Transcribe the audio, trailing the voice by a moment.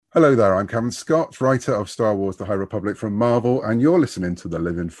Hello there, I'm Cameron Scott, writer of Star Wars The High Republic from Marvel, and you're listening to The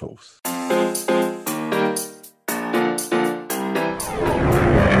Living Force.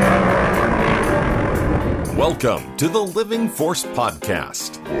 Welcome to the Living Force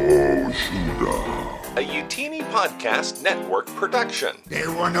Podcast, a Utini Podcast Network production.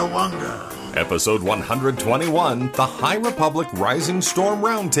 Episode 121, The High Republic Rising Storm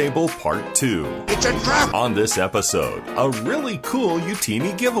Roundtable Part 2. It's a trap! On this episode, a really cool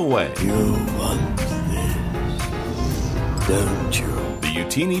Utini giveaway. You want this, don't you? The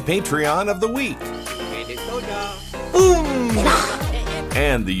Utini Patreon of the Week.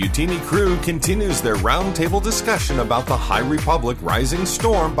 And the Utini crew continues their roundtable discussion about The High Republic Rising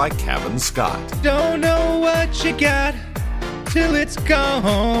Storm by Kevin Scott. Don't know what you got till it's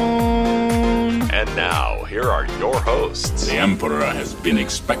gone. And now, here are your hosts. The Emperor has been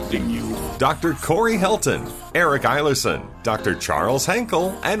expecting you. Dr. Corey Helton, Eric Eilerson, Dr. Charles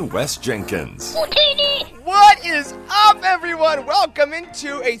Henkel, and Wes Jenkins. What is up, everyone? Welcome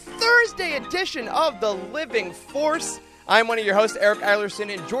into a Thursday edition of The Living Force. I'm one of your hosts, Eric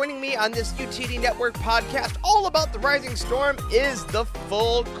Eilerson, and joining me on this UTD Network podcast all about the Rising Storm is the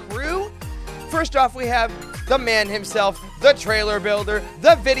full crew. First off, we have the man himself, the trailer builder,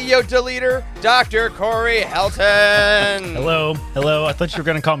 the video deleter, Dr. Corey Helton. Hello. I thought you were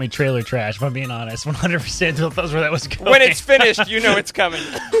going to call me trailer trash, if I'm being honest. 100% thought that was where that was going. When it's finished, you know it's coming.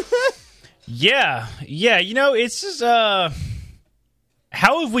 Yeah, it's just,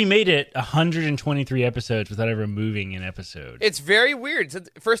 how have we made it 123 episodes without ever moving an episode? It's very weird. It's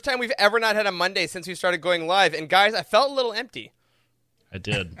the first time we've ever not had a Monday since we started going live. And guys, I felt a little empty. I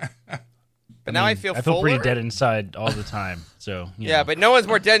did. But now I feel I feel fuller. pretty dead inside all the time. So yeah, know. but no one's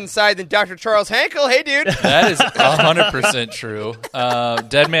more dead inside than Dr. Charles Henkel. Hey, dude. That is 100% true.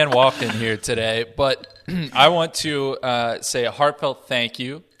 Dead man walked in here today, but I want to say a heartfelt thank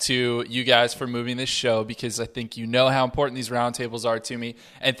you to you guys for moving this show, because I think you know how important these roundtables are to me.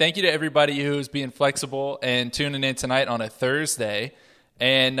 And thank you to everybody who's being flexible and tuning in tonight on a Thursday.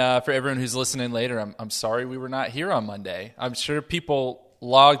 And for everyone who's listening later, I'm sorry we were not here on Monday. I'm sure people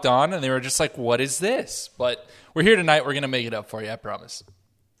logged on and they were just like, what is this? But we're here tonight. We're going to make it up for you, I promise.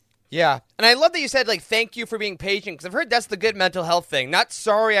 Yeah, and I love that you said, like, thank you for being patient, because I've heard that's the good mental health thing. Not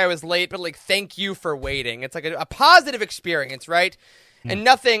sorry I was late, but, like, thank you for waiting. It's like a positive experience, right? And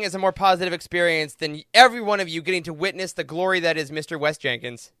nothing is a more positive experience than every one of you getting to witness the glory that is Mr. Wes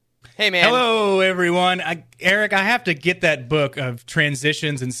Jenkins. Hey, man. Hello, everyone. Eric, I have to get that book of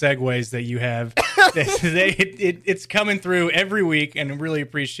transitions and segues that you have. It's coming through every week, and I really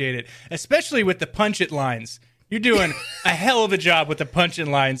appreciate it, especially with the punch-it lines. You're doing a hell of a job with the punch-in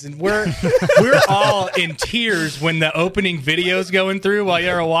lines, and we're all in tears when the opening video's going through while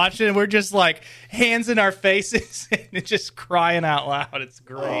you're watching. We're just like hands in our faces and just crying out loud. It's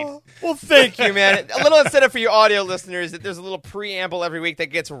great. Oh, well, thank you, man. A little incentive for you audio listeners that there's a little preamble every week that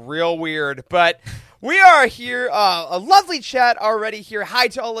gets real weird, but we are here. A lovely chat already here. Hi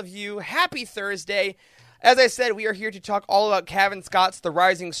to all of you. Happy Thursday. As I said, we are here to talk all about Kevin Scott's The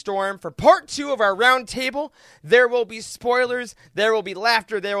Rising Storm for part 2 of our roundtable. There will be spoilers, there will be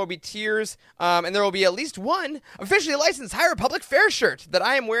laughter, there will be tears, and there will be at least one officially licensed High Republic Fair shirt that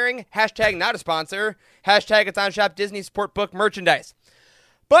I am wearing. Hashtag not a sponsor. Hashtag it's on shop Disney Sport Book merchandise.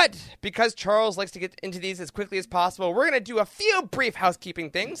 But because Charles likes to get into these as quickly as possible, we're going to do a few brief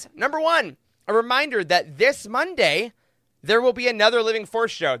housekeeping things. Number one, a reminder that this Monday there will be another Living Force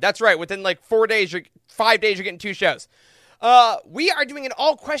show. That's right. Within like 5 days, you're getting 2 shows. We are doing an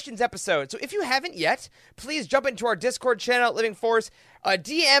all questions episode. So if you haven't yet, please jump into our Discord channel at Living Force.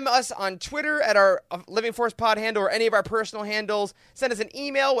 DM us on Twitter at our Living Force pod handle or any of our personal handles. Send us an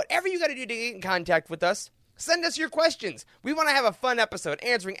email, whatever you got to do to get in contact with us. Send us your questions. We want to have a fun episode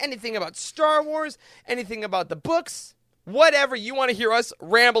answering anything about Star Wars, anything about the books, whatever you want to hear us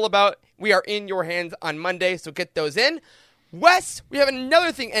ramble about. We are in your hands on Monday, so get those in. Wes, we have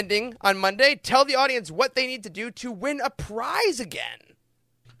another thing ending on Monday. Tell the audience what they need to do to win a prize again.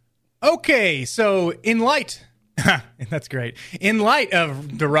 Okay, so in light, that's great. In light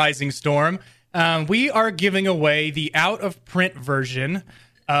of The Rising Storm, we are giving away the out-of-print version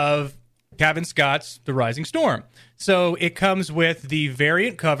of Kevin Scott's The Rising Storm. So it comes with the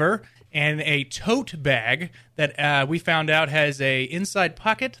variant cover and a tote bag that we found out has a inside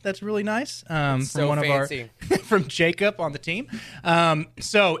pocket that's really nice from so one fancy. of our from Jacob on the team.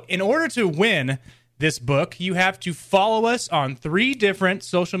 So in order to win this book, you have to follow us on 3 different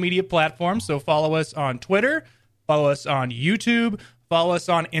social media platforms. So follow us on Twitter, follow us on YouTube, follow us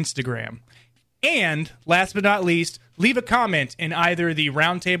on Instagram. And last but not least, leave a comment in either the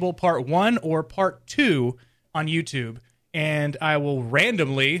Roundtable Part 1 or Part 2 on YouTube. and we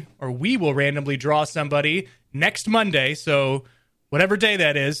will randomly draw somebody next Monday. So whatever day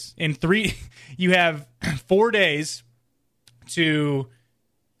that is, you have 4 days to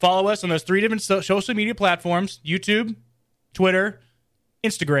follow us on those 3 different social media platforms: YouTube, Twitter,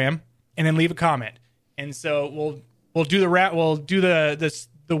 Instagram, and then leave a comment. And so we'll do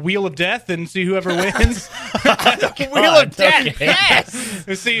the wheel of death and see whoever wins. Wheel of Death, okay. yes!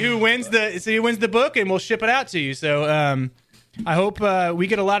 We'll see who wins the book, and we'll ship it out to you. So I hope we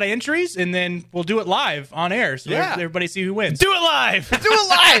get a lot of entries, and then we'll do it live on air, so everybody see who wins. Do it live. Do it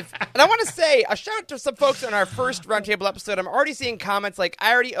live! And I want to say a shout out to some folks on our first Roundtable episode. I'm already seeing comments like,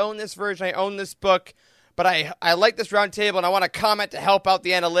 I already own this version, I own this book, but I like this Roundtable, and I want to comment to help out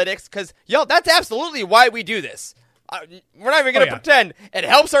the analytics, because, that's absolutely why we do this. We're not even going to pretend. It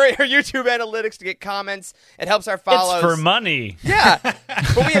helps our YouTube analytics to get comments. It helps our follows. It's for money. Yeah,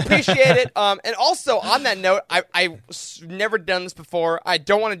 but we appreciate it. And also, on that note, I've never done this before. I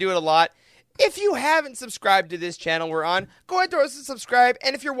don't want to do it a lot. If you haven't subscribed to this channel we're on, go ahead and throw us a subscribe.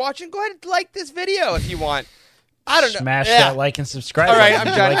 And if you're watching, go ahead and like this video if you want. I don't know. Smash that like and subscribe. All right,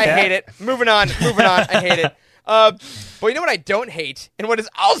 button. I'm done. Like I that? hate it. Moving on. I hate it. But you know what I don't hate, and what is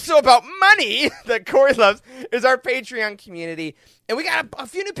also about money that Corey loves, is our Patreon community. And we got a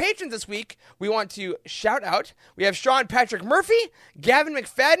few new patrons this week we want to shout out. We have Sean Patrick Murphy, Gavin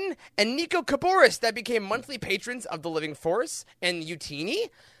McFadden, and Nico Kaboris that became monthly patrons of The Living Force and Utini.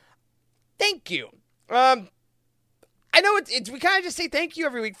 Thank you. I know we kind of just say thank you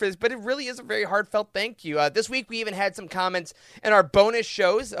every week for this, but it really is a very heartfelt thank you. This week we even had some comments in our bonus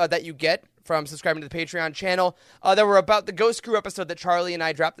shows that you get from subscribing to the Patreon channel that were about the Ghost Crew episode that Charlie and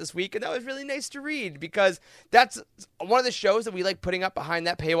I dropped this week, and that was really nice to read because that's one of the shows that we like putting up behind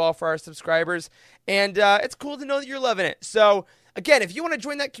that paywall for our subscribers, and it's cool to know that you're loving it. So again, if you want to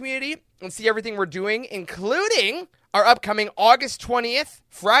join that community and see everything we're doing, including our upcoming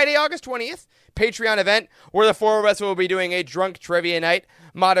Friday, August 20th, Patreon event, where the 4 of us will be doing a drunk trivia night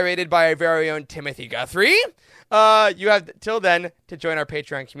moderated by our very own Timothy Guthrie. You have till then to join our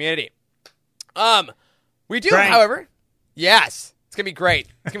Patreon community. We do, however, yes, it's going to be great.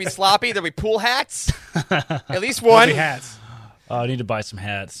 It's going to be sloppy. There'll be pool hats, at least one. Hats. I need to buy some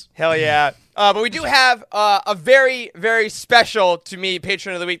hats. Hell yeah. But we do have a very, very special to me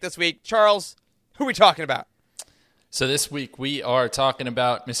patron of the week this week. Charles, who are we talking about? So this week we are talking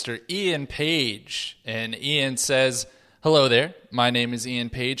about Mr. Ian Page. And Ian says, hello there. My name is Ian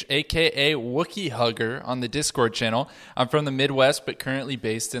Page, a.k.a. Wookiee Hugger on the Discord channel. I'm from the Midwest, but currently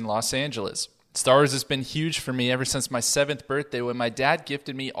based in Los Angeles. Star Wars has been huge for me ever since my 7th birthday when my dad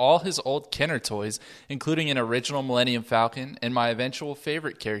gifted me all his old Kenner toys, including an original Millennium Falcon and my eventual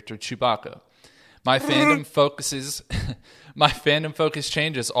favorite character, Chewbacca. My fandom focus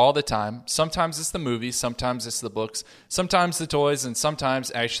changes all the time. Sometimes it's the movies, sometimes it's the books, sometimes the toys, and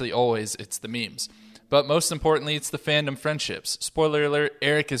sometimes, actually always, it's the memes. But most importantly, it's the fandom friendships. Spoiler alert,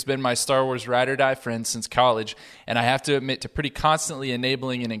 Eric has been my Star Wars ride-or-die friend since college, and I have to admit to pretty constantly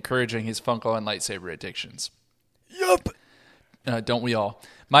enabling and encouraging his Funko and lightsaber addictions. Yup. Don't we all?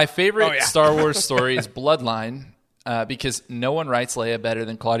 My favorite Star Wars story is Bloodline, because no one writes Leia better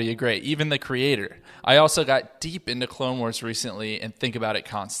than Claudia Gray, even the creator. I also got deep into Clone Wars recently and think about it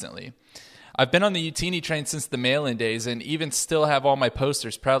constantly. I've been on the Utini train since the mail-in days and even still have all my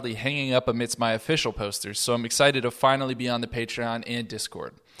posters proudly hanging up amidst my official posters, so I'm excited to finally be on the Patreon and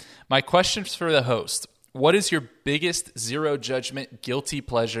Discord. My questions for the host: what is your biggest zero-judgment guilty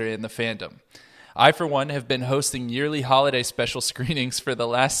pleasure in the fandom? I, for one, have been hosting yearly holiday special screenings for the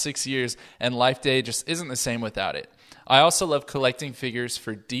last 6 years, and Life Day just isn't the same without it. I also love collecting figures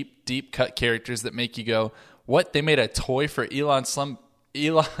for deep, deep-cut characters that make you go, what? They made a toy for Elon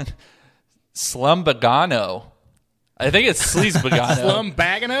Slumbagano. I think it's Sleazebagano.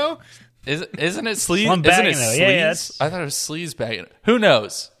 Slumbagano? Isn't it Sleaze? Slumbagano, Isn't it Sleaze? yeah, I thought it was Sleazebagano. Who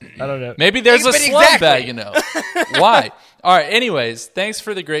knows? I don't know. Maybe there's a But exactly. Slumbagano. Why? All right, anyways, thanks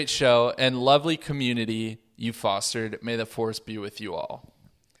for the great show and lovely community you fostered. May the Force be with you all.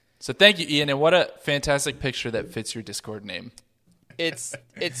 So thank you, Ian, and what a fantastic picture that fits your Discord name. It's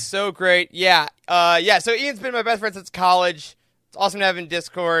so great. Yeah. So Ian's been my best friend since college. It's awesome to have him in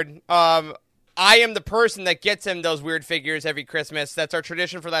Discord. I am the person that gets him those weird figures every Christmas. That's our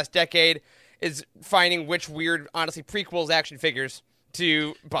tradition for the last decade, is finding which weird, honestly, prequels action figures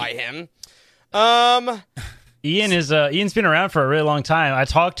to buy him. Ian's been around for a really long time. I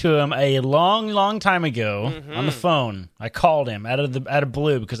talked to him a long time ago on the phone. I called him out of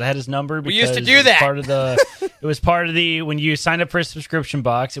blue because I had his number. We used to because do it was that. It was part of the when you signed up for a subscription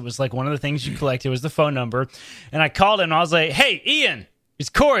box. It was like one of the things you collected was the phone number. And I called him and I was like, "Hey, Ian, it's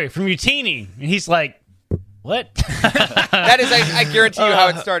Corey from Utini." And he's like, What? That is, I guarantee you how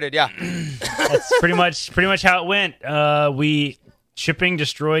it started. Yeah. That's pretty much how it went. Shipping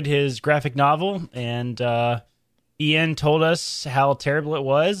destroyed his graphic novel, and Ian told us how terrible it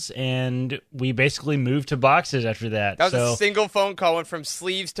was, and we basically moved to boxes after that. That was a single phone call, went from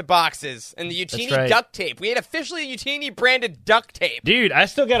sleeves to boxes. And the Utini duct tape. We had officially a Utini branded duct tape. Dude, I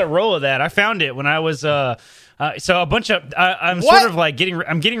still got a roll of that. I found it when I was so a bunch of I'm What? sort of like getting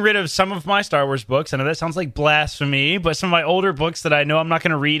rid of some of my Star Wars books. I know that sounds like blasphemy, but some of my older books that I know I'm not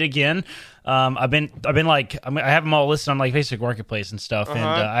going to read again. I have them all listed on like Facebook Marketplace and stuff, and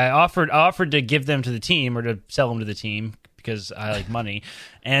I offered to give them to the team or to sell them to the team because I like money.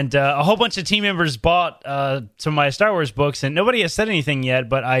 And a whole bunch of team members bought some of my Star Wars books, and nobody has said anything yet,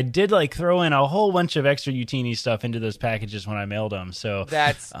 but I did like throw in a whole bunch of extra Utini stuff into those packages when I mailed them. So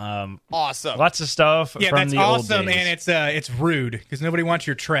that's awesome. Lots of stuff from that's the awesome, old days. and it's rude because nobody wants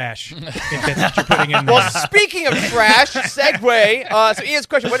your trash. If that's what you're putting in there. Well, speaking of trash, segue. So Ian's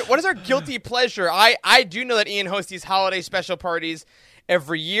question, what is our guilty pleasure? I do know that Ian hosts these holiday special parties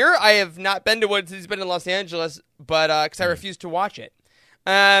every year. I have not been to one since he's been in Los Angeles, but because I refuse to watch it.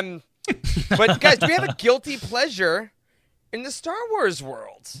 But guys, do we have a guilty pleasure in the Star Wars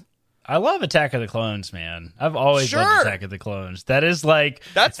world? I love Attack of the Clones, man. I've always loved Attack of the Clones. That is like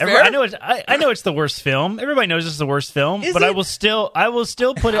that's fair. I know it's the worst film. Everybody knows it's the worst film, but I will still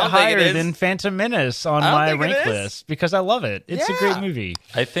put it higher than Phantom Menace on my rank list because I love it. It's a great movie.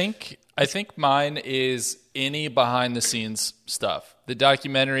 I think mine is any behind the scenes stuff. The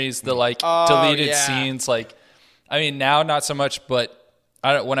documentaries, the deleted scenes. Like, I mean, now not so much, but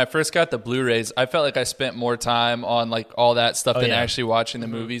when I first got the Blu-rays, I felt like I spent more time on like all that stuff than actually watching the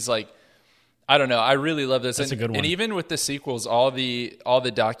movies. Like, I don't know. I really love this. That's a good one. And even with the sequels, all the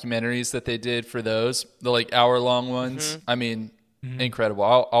documentaries that they did for those, the like hour-long ones, I mean, incredible.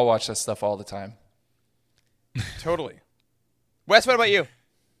 I'll watch that stuff all the time. Totally. Wes, what about you?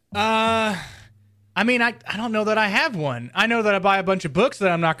 I mean, I don't know that I have one. I know that I buy a bunch of books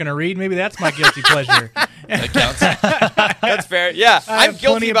that I'm not going to read. Maybe that's my guilty pleasure. That counts. That's fair. Yeah, I'm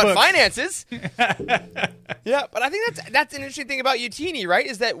guilty about books. finances. Yeah, but I think that's an interesting thing about Utini, right?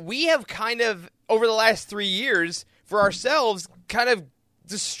 Is that we have kind of, over the last 3 years, for ourselves, kind of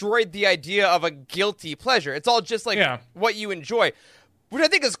destroyed the idea of a guilty pleasure. It's all just like what you enjoy, which I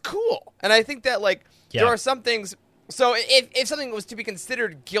think is cool. And I think that there are some things. So if something was to be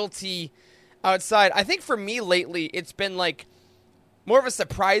considered guilty outside, I think for me lately, it's been like more of a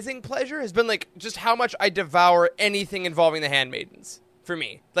surprising pleasure has been like just how much I devour anything involving the Handmaidens for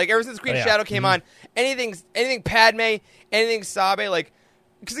me. Like ever since Queen Shadow came on, anything Padme, anything Sabe, like,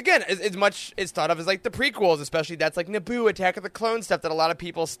 because again, as much it's thought of as like the prequels, especially that's like Naboo, Attack of the Clones stuff that a lot of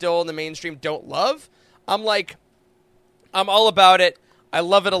people still in the mainstream don't love. I'm all about it. I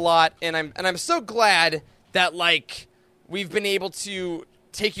love it a lot, and I'm so glad that like we've been able to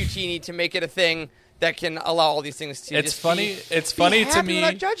take Utini to make it a thing that can allow all these things to. It's funny to me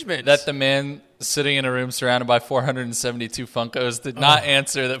that the man sitting in a room surrounded by 472 Funkos did not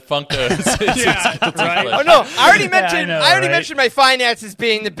answer that Funkos is his guilty pleasure. Oh no! I already mentioned my finances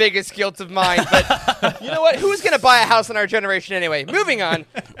being the biggest guilt of mine. But you know what? Who's going to buy a house in our generation anyway? Moving on.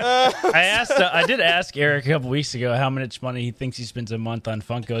 I did ask Eric a couple weeks ago how much money he thinks he spends a month on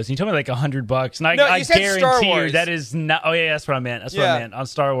Funkos, and he told me like $100. And I guarantee you that is not. Oh yeah, that's what I meant. That's what I meant on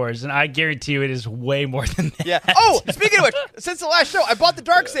Star Wars, and I guarantee you it is way more than that. Yeah. Oh, speaking of which, since the last show, I bought the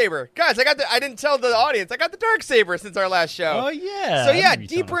Darksaber, guys. I didn't tell the audience. I got the Darksaber since our last show. Oh yeah. So yeah,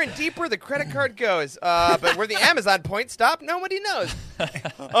 deeper and deeper the credit card goes. But where the Amazon points stop, nobody knows.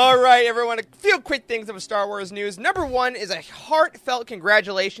 All right, everyone. A few quick things of Star Wars news. Number one is a heartfelt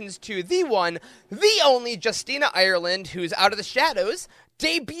congratulations to the one, the only Justina Ireland, who's Out of the Shadows,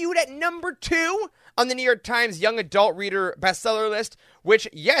 debuted at number 2 on the New York Times Young Adult Reader bestseller list, which,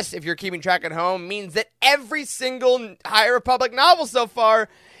 yes, if you're keeping track at home, means that every single High Republic novel so far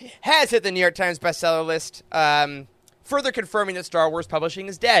has hit the New York Times bestseller list, further confirming that Star Wars publishing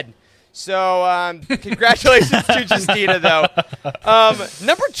is dead. So, congratulations to Justina, though.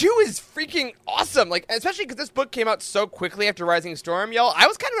 Number 2 is freaking awesome, like, especially because this book came out so quickly after Rising Storm, y'all. I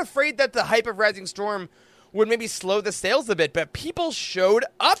was kind of afraid that the hype of Rising Storm would maybe slow the sales a bit, but people showed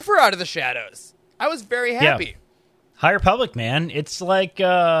up for Out of the Shadows. I was very happy. Yeah. High Republic, man. It's like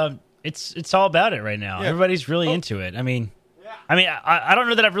it's all about it right now. Yeah. Everybody's really into it. I mean, I don't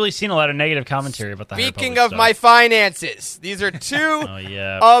know that I've really seen a lot of negative commentary about the High Republic Speaking of stuff. my finances, these are 2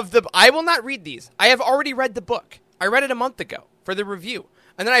 of the. I will not read these. I have already read the book. I read it a month ago for the review,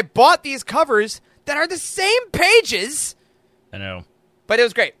 and then I bought these covers that are the same pages. I know, but it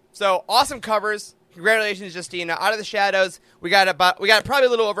was great. So awesome covers. Congratulations, Justina. Out of the Shadows. We got probably a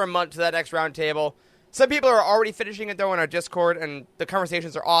little over a month to that next roundtable. Some people are already finishing it, though, in our Discord, and the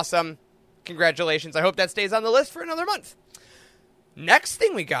conversations are awesome. Congratulations. I hope that stays on the list for another month. Next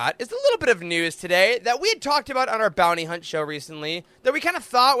thing we got is a little bit of news today that we had talked about on our Bounty Hunt show recently that we kind of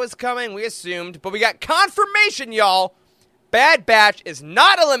thought was coming, we assumed, but we got confirmation, y'all. Bad Batch is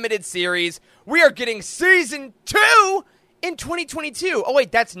not a limited series. We are getting Season 2 in 2022. Oh,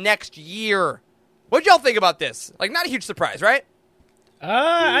 wait, that's next year. What'd y'all think about this? Like, not a huge surprise, right?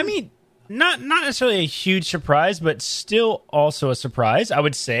 I mean, not necessarily a huge surprise, but still also a surprise, I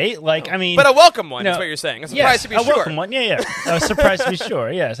would say. Like, I mean, but a welcome one, no, is what you're saying. A surprise to be a sure. welcome one. Yeah. A surprise to be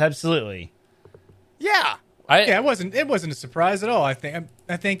sure. Yes, absolutely. Yeah. It wasn't a surprise at all. I think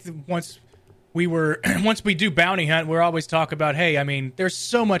that once we do Bounty Hunt, we're always talk about, hey, I mean, there's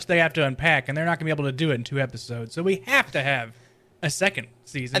so much they have to unpack, and they're not going to be able to do it in 2 episodes, so we have to have a second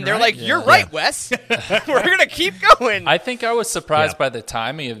season. And they're right? like, you're right, Wes. We're going to keep going. I think I was surprised by the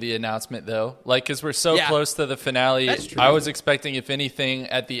timing of the announcement, though. Like, because we're so close to the finale. That's true. I was expecting, if anything,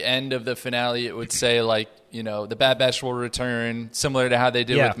 at the end of the finale, it would say, like, you know, the Bad Batch will return, similar to how they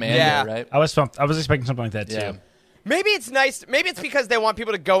did with Mando, right? I was expecting something like that, too. Yeah. Maybe it's nice. Maybe it's because they want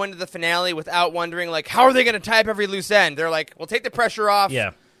people to go into the finale without wondering, like, how are they going to tie up every loose end? They're like, we'll take the pressure off.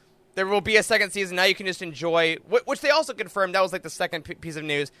 Yeah. There will be a second season. Now you can just enjoy, which they also confirmed, that was like the second piece of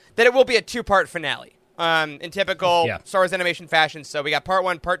news, that it will be a 2-part finale in typical Star Wars animation fashion. So we got part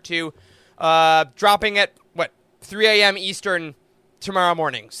 1, part 2, dropping at, 3 a.m. Eastern tomorrow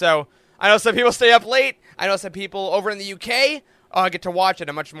morning. So I know some people stay up late. I know some people over in the UK get to watch at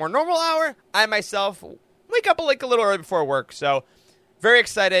a much more normal hour. I myself wake up like a little early before work. So very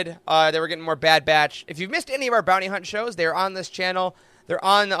excited that we're getting more Bad Batch. If you've missed any of our Bounty Hunt shows, they're on this channel. They're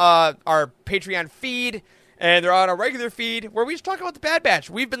on our Patreon feed, and they're on our regular feed, where we just talk about the Bad Batch.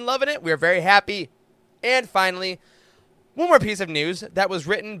 We've been loving it. We are very happy. And finally, one more piece of news that was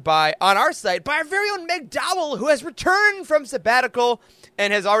written on our site by our very own Meg Dowell, who has returned from sabbatical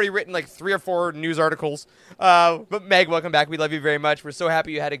and has already written like 3 or 4 news articles. But Meg, welcome back. We love you very much. We're so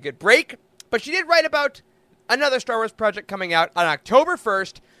happy you had a good break. But she did write about another Star Wars project coming out on October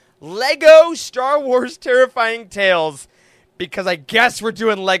 1st, Lego Star Wars Terrifying Tales. Because I guess we're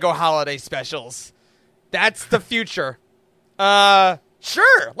doing Lego holiday specials. That's the future.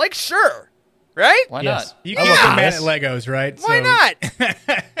 Sure. Right? Why Yes. not? You can't be mad at Legos, right? Why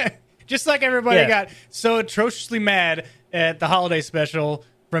not? Just like everybody got so atrociously mad at the holiday special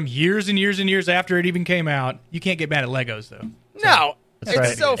from years and years and years after it even came out, you can't get mad at Legos, though. No. It's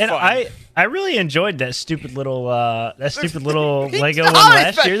right. so fun. And I really enjoyed that stupid little Lego one holiday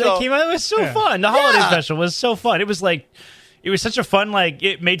last year special. that came out. It was so fun. The holiday special was so fun. It was like, it was such a fun, like,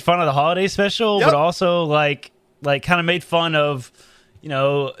 it made fun of the holiday special, but also like kind of made fun of, you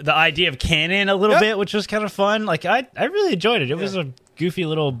know, the idea of canon a little bit, which was kind of fun. Like, I really enjoyed it. It was a goofy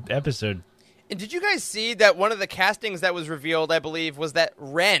little episode. And did you guys see that one of the castings that was revealed, I believe, was that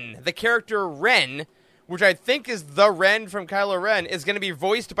Ren, the character Ren, which I think is the Ren from Kylo Ren, is going to be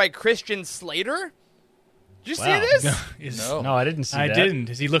voiced by Christian Slater? Did you see this? No, I didn't see that. I didn't.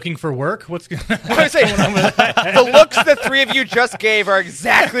 Is he looking for work? What's going on? I was saying, the looks the 3 of you just gave are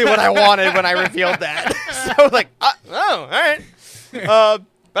exactly what I wanted when I revealed that. So, like, all right.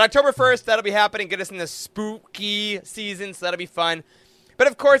 But October 1st, that'll be happening. Get us in the spooky season, so that'll be fun. But,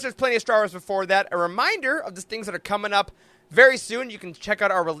 of course, there's plenty of Star Wars before that. A reminder of the things that are coming up very soon. You can check out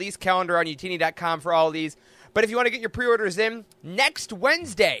our release calendar on utini.com for all of these. But if you want to get your pre-orders in, next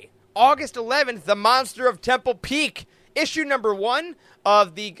Wednesday, August 11th, The Monster of Temple Peak, issue number 1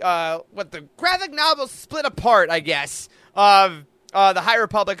 of the graphic novel Split Apart, I guess, of the High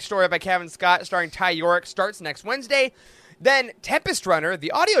Republic story by Kevin Scott, starring Ty York, starts next Wednesday. Then Tempest Runner,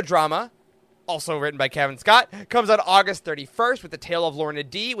 the audio drama, also written by Kevin Scott, comes out August 31st with The Tale of Lorna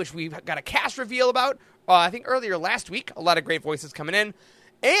D, which we got a cast reveal about, I think earlier last week. A lot of great voices coming in.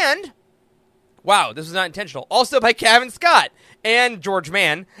 And, wow, this was not intentional, also by Kevin Scott and George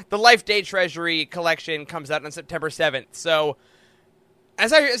Mann, the Life Day Treasury collection comes out on September 7th. So,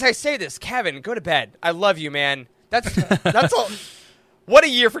 as I say this, Kevin, go to bed. I love you, man. That's all. What a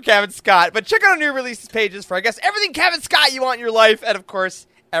year for Kevin Scott. But check out our new releases pages for, I guess, everything Kevin Scott you want in your life, and, of course,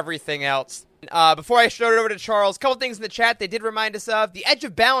 everything else. Before I show it over to Charles, a couple things in the chat they did remind us of. The Edge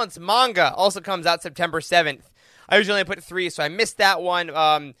of Balance manga also comes out September 7th. I usually only put 3, so I missed that one.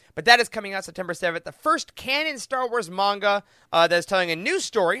 But that is coming out September 7th. The first canon Star Wars manga that is telling a new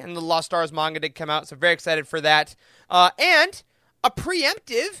story, and the Lost Stars manga did come out, so very excited for that. And a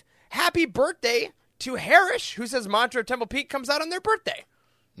preemptive happy birthday to Harish, who says Mantra of Temple Peak comes out on their birthday.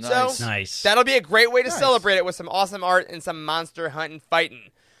 Nice. So Nice. that'll be a great way to celebrate it with some awesome art and some monster hunting fighting.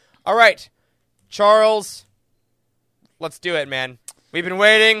 All right, Charles, let's do it, man. We've been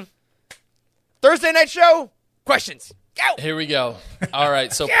waiting. Thursday night show, questions. Go! Here we go. All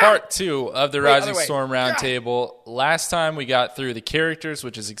right, so part 2 of the Rising other way. Storm Roundtable. Last time we got through the characters,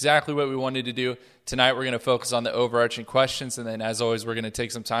 which is exactly what we wanted to do. Tonight we're going to focus on the overarching questions, and then as always, we're going to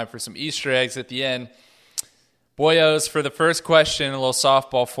take some time for some Easter eggs at the end. Boyos, for the first question, a little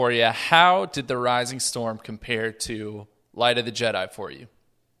softball for you. How did the Rising Storm compare to Light of the Jedi for you?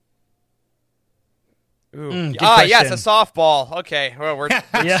 Yes, a softball. Okay, well, we're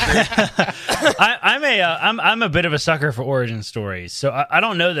Yeah, I'm a bit of a sucker for origin stories, so I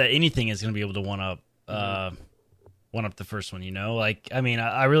don't know that anything is going to be able to one up the first one. Like I mean,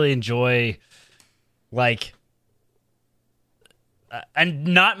 I really enjoy and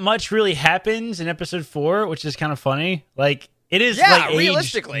not much really happens in episode 4, which is kind of funny. Like it is aged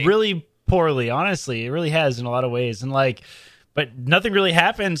realistically really poorly. Honestly, it really has in a lot of ways, and but nothing really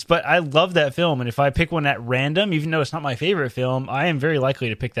happens. But I love that film, and if I pick one at random, even though it's not my favorite film, I am very likely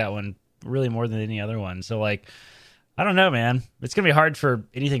to pick that one really more than any other one. So, I don't know, man. It's gonna be hard for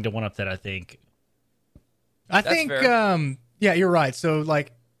anything to one up that. I think. Yeah, you're right. So,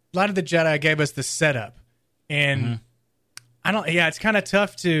 Light of the Jedi gave us the setup, and it's kind of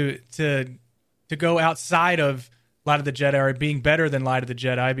tough to go outside of Light of the Jedi or being better than Light of the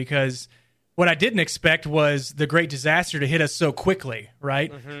Jedi, because what I didn't expect was the great disaster to hit us so quickly,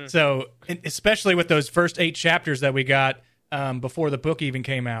 right? Mm-hmm. So, especially with those first 8 chapters that we got before the book even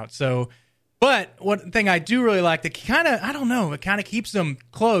came out. So, but one thing I do really like that it kind of keeps them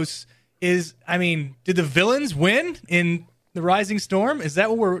close is, I mean, did the villains win in the Rising Storm? Is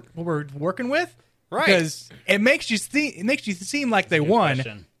that what we're working with? Right. Because it makes you seem like they won,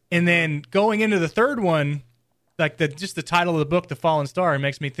 question. And then going into the third one, just the title of the book, The Fallen Star,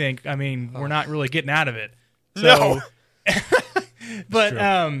 makes me think, I mean, we're not really getting out of it. So, No. But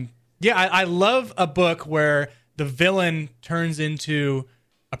I love a book where the villain turns into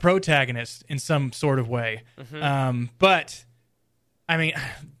a protagonist in some sort of way. Mm-hmm. But I mean,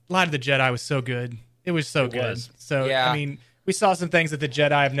 Light of the Jedi was so good. It was so good. So yeah. I mean, we saw some things that the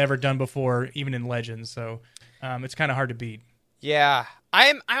Jedi have never done before, even in Legends. So it's kind of hard to beat. Yeah,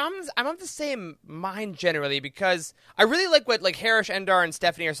 I'm of the same mind generally, because I really like what Harish, Endar, and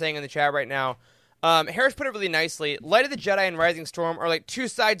Stephanie are saying in the chat right now. Harish put it really nicely. Light of the Jedi and Rising Storm are like two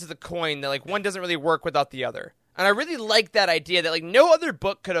sides of the coin that one doesn't really work without the other. And I really like that idea that no other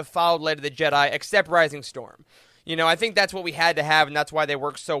book could have followed Light of the Jedi except Rising Storm. I think that's what we had to have, and that's why they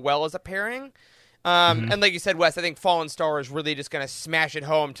work so well as a pairing. And like you said, Wes, I think Fallen Star is really just going to smash it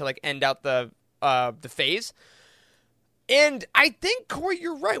home to end out the phase. And I think, Corey,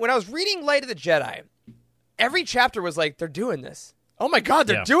 you're right. When I was reading Light of the Jedi, every chapter was they're doing this. Oh my God,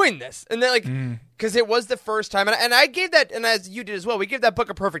 they're doing this. And then because it was the first time, and I gave that, and as you did as well, we gave that book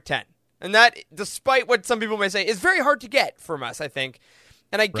a perfect 10. And that, despite what some people may say, is very hard to get from us, I think.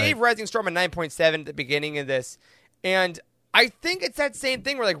 And I gave Rising Storm a 9.7 at the beginning of this. And I think it's that same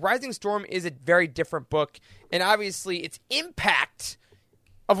thing where Rising Storm is a very different book. And obviously its impact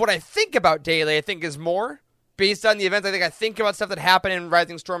of what I think about daily, I think, is more. Based on the events, I think about stuff that happened in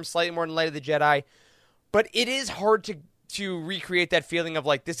Rising Storm slightly more than Light of the Jedi. But it is hard to recreate that feeling of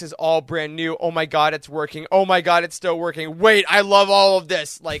this is all brand new. Oh my God, it's working. Oh my God, it's still working. Wait, I love all of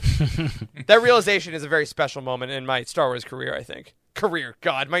this. That realization is a very special moment in my Star Wars career, I think.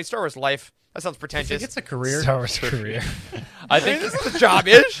 God, my Star Wars life. That sounds pretentious. It's a career. Star Wars career. I think this is the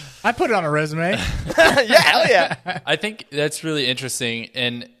job-ish. I put it on a resume. Yeah, hell yeah. I think that's really interesting,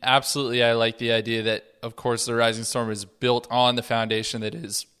 and absolutely I like the idea that, of course, the Rising Storm is built on the foundation that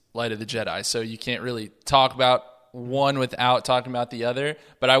is Light of the Jedi, so you can't really talk about one without talking about the other.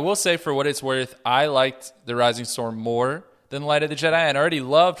 But I will say, for what it's worth, I liked the Rising Storm more than Light of the Jedi, and I already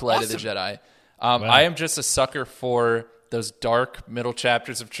loved Light of the Jedi. Wow. I am just a sucker for those dark middle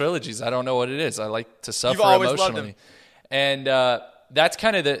chapters of trilogies. I don't know what it is. I like to suffer emotionally. And that's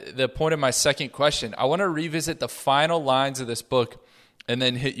kind of the point of my second question. I want to revisit the final lines of this book and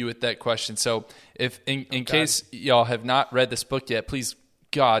then hit you with that question. So if in case y'all have not read this book yet, please,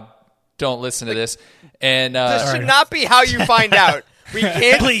 God, don't listen to this. And this should not be how you find out. We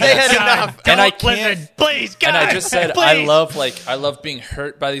can't Please, say it God, enough. And I don't can't. listen. Please, God. And I just said please. I love being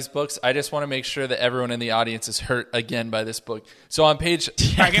hurt by these books. I just want to make sure that everyone in the audience is hurt again by this book. So on page,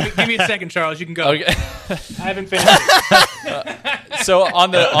 All right, give me a second, Charles. You can go. okay. I haven't finished. So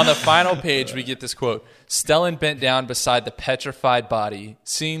on the final page, we get this quote: "Stellan bent down beside the petrified body,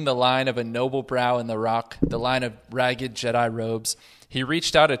 seeing the line of a noble brow in the rock, the line of ragged Jedi robes. He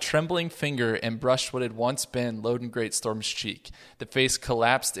reached out a trembling finger and brushed what had once been Loden Greatstorm's cheek. The face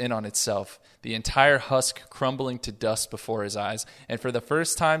collapsed in on itself, the entire husk crumbling to dust before his eyes. And for the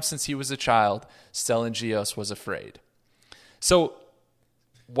first time since he was a child, Stellan Gios was afraid." So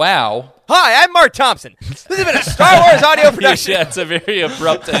Wow. Hi, I'm Mark Thompson. This has been a Star Wars audio production. Yeah, it's a very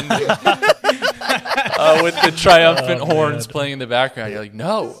abrupt ending. With the triumphant horns playing in the background. You're like,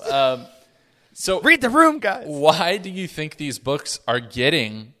 no. So Read the room, guys. why do you think these books are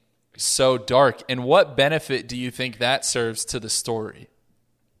getting so dark? And what benefit do you think that serves to the story?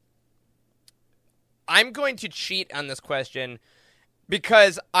 I'm going to cheat on this question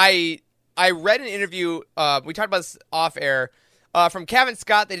because I read an interview, we talked about this off air, from Kevin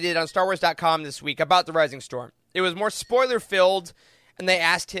Scott they did on StarWars.com this week about The Rising Storm. It was more spoiler filled, and they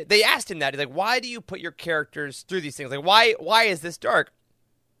asked him that. He's like, why do you put your characters through these things? Like, why is this dark?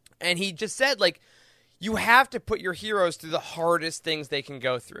 And he just said, like, you have to put your heroes through the hardest things they can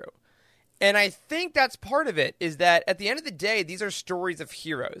go through. And I think that's part of it, is that at the end of the day, these are stories of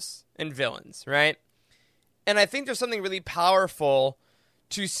heroes and villains, right? And I think there's something really powerful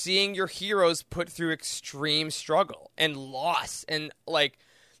to seeing your heroes put through extreme struggle and loss and, like,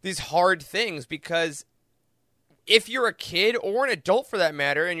 these hard things. Because if you're a kid or an adult for that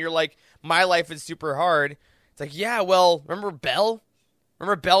matter, and you're like, my life is super hard, it's like, yeah, well, remember Bell?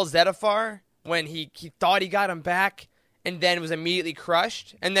 Remember Bell Zettifar when he thought he got him back and then was immediately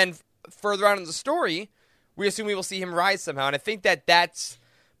crushed? And then further on in the story, we assume we will see him rise somehow. And I think that that's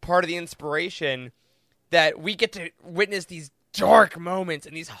part of the inspiration, that we get to witness these dark moments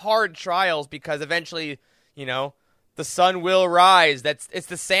and these hard trials because eventually, you know, the sun will rise. It's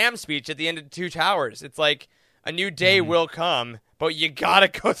the Sam speech at the end of Two Towers. It's like a new day will come, but you gotta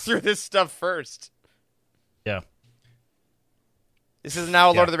go through this stuff first. Yeah. This is now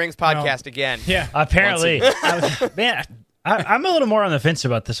a Lord of the Rings podcast again. Yeah. Apparently. Man, I'm a little more on the fence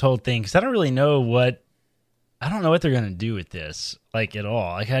about this whole thing because I don't really know what they're going to do with this, like, at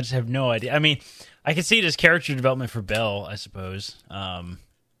all. Like, I just have no idea. I mean, I can see it as character development for Bell, I suppose.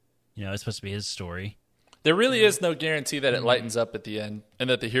 It's supposed to be his story. There really is no guarantee that it lightens up at the end and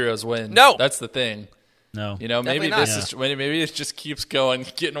that the heroes win. No. That's the thing. No. You know, maybe Definitely maybe it just keeps going,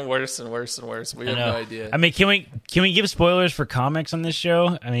 getting worse and worse and worse. We have no idea. I mean, can we give spoilers for comics on this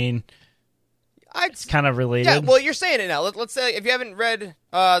show? I mean, it's kind of related. Yeah, well, you're saying it now. Let's say if you haven't read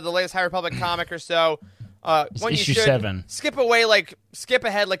the latest High Republic comic or so, when issue you should 7. skip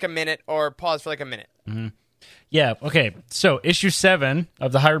ahead like a minute or pause for like a minute. Mm-hmm. Yeah. Okay. So issue 7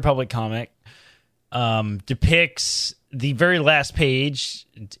 of the High Republic comic depicts the very last page.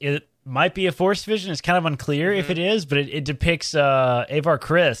 It might be a Force vision. It's kind of unclear if it is, but it depicts Avar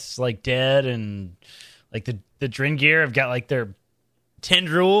Kriss like dead, and like the Drengir have got like their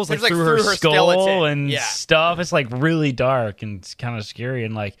tendrils like through her skull skeleton. and stuff. It's like really dark and it's kind of scary,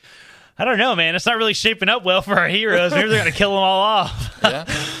 and like, I don't know, man. It's not really shaping up well for our heroes. Maybe they're gonna kill them all off.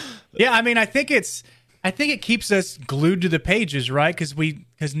 Yeah. I mean, I think it keeps us glued to the pages, right?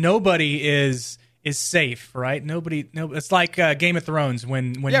 Because nobody is safe, right? Nobody. It's like Game of Thrones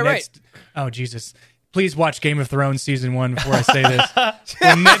when Ned. right. Oh Jesus! Please watch Game of Thrones season 1 before I say this.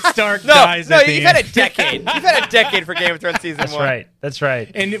 When Ned Stark dies. No, at the you've end. had a decade. You've had a decade for Game of Thrones season 1. That's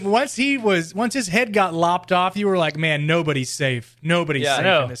right. And once his head got lopped off, you were like, man, nobody's safe. Nobody's safe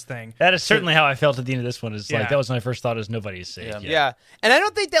in this thing. That is certainly how I felt at the end of this one. Is like Yeah. that was my first thought: is nobody's safe. Yeah, and I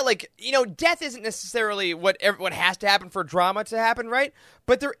don't think that, like, you know, death isn't necessarily what has to happen for drama to happen, right?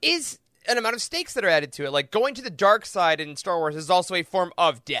 But there is an amount of stakes that are added to it. Like, going to the dark side in Star Wars is also a form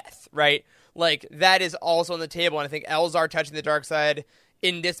of death, right? Like, that is also on the table, and I think Elzar touching the dark side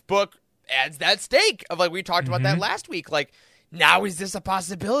in this book adds that stake of, like, we talked about that last week. Like, now is this a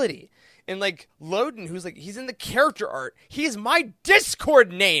possibility? And, like, Loden, who's, like, he's in the character art. He is my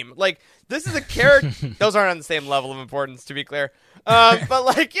Discord name. Like, this is a character. Those aren't on the same level of importance, to be clear. But,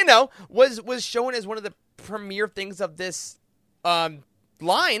 like, you know, was shown as one of the premier things of this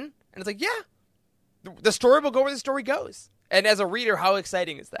line. And it's like, yeah, the story will go where the story goes. And as a reader, how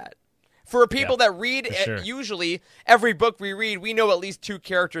exciting is that? For people that read, usually every book we read, we know at least 2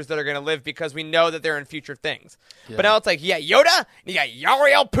 characters that are going to live because we know that they're in future things. Yeah. But now it's like, Yoda, and you got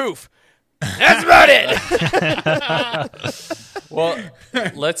Yariel Poof. That's about it. Well,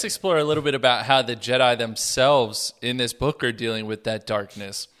 let's explore a little bit about how the Jedi themselves in this book are dealing with that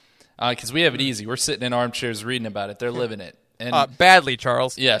darkness. Because we have it easy. We're sitting in armchairs reading about it. They're living it. And badly,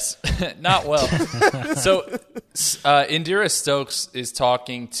 Charles. Yes, not well. So Indira Stokes is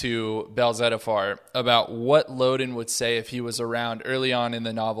talking to Bell Zettifar about what Loden would say if he was around early on in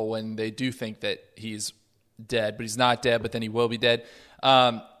the novel when they do think that he's dead, but he's not dead, but then he will be dead.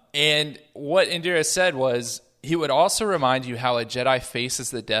 And what Indira said was, he would also remind you how a Jedi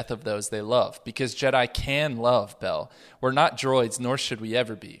faces the death of those they love, because Jedi can love, Bell. We're not droids, nor should we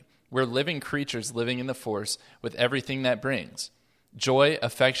ever be. We're living creatures living in the Force with everything that brings. Joy,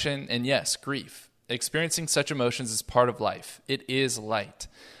 affection, and yes, grief. Experiencing such emotions is part of life. It is light.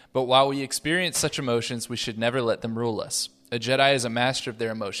 But while we experience such emotions, we should never let them rule us. A Jedi is a master of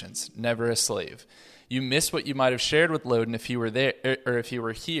their emotions, never a slave. You miss what you might have shared with Loden if he were there, or if he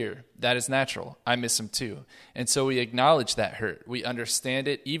were here. That is natural. I miss him too. And so we acknowledge that hurt. We understand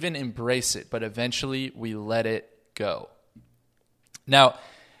it, even embrace it, but eventually we let it go. Now,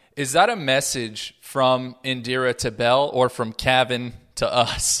 is that a message from Indira to Bell or from Cavan to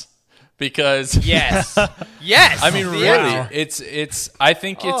us? Because Yes. Yes. I mean, really, Wow. it's. I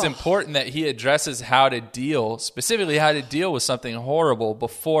think it's important that he addresses specifically how to deal with something horrible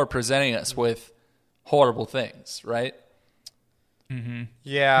before presenting us with horrible things, right?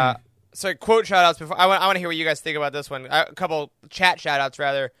 Yeah. So quote shout-outs before. I want to hear what you guys think about this one. A couple chat shout-outs,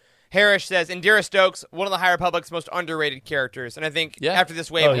 rather. Harris says, Indira Stokes, one of the High Republic's most underrated characters. And I think after this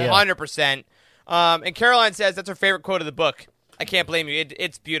wave, 100%. And Caroline says that's her favorite quote of the book. I can't blame you.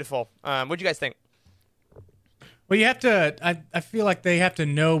 It's beautiful. What do you guys think? Well, you have to. I feel like they have to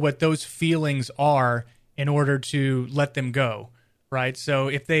know what those feelings are in order to let them go, right? So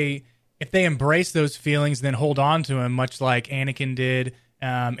if they embrace those feelings and then hold on to them, much like Anakin did,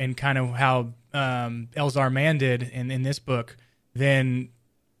 and kind of how Elzar Mann did in this book, then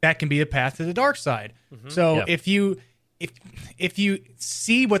that can be a path to the dark side. So if you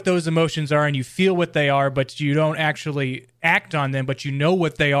see what those emotions are and you feel what they are, but you don't actually act on them, but you know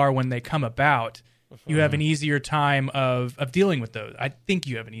what they are when they come about, you have an easier time of dealing with those. I think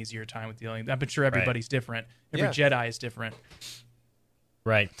you have an easier time with dealing. I'm sure everybody's different. Every Jedi is different.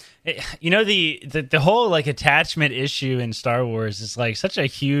 Right. The whole like attachment issue in Star Wars is like such a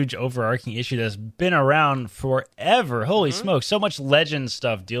huge overarching issue that's been around forever. Holy smokes. So much legend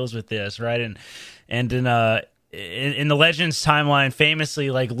stuff deals with this, right? And in the Legends timeline,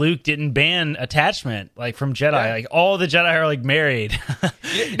 famously, like Luke didn't ban attachment like from Jedi. Like all the Jedi are like married.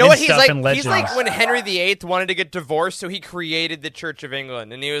 You know what he's like? In He's like when Henry VIII wanted to get divorced, so he created the Church of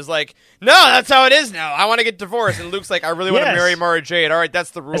England, and he was like, "No, that's how it is now. I want to get divorced." And Luke's like, "I really want to marry Mara Jade." All right,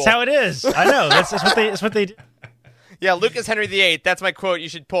 that's the rule. That's how it is. I know. That's what they do. Yeah, Luke is Henry VIII. That's my quote. You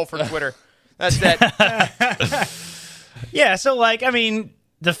should pull for Twitter. That's that. Yeah. So like, I mean,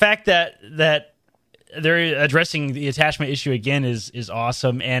 the fact that they're addressing the attachment issue again is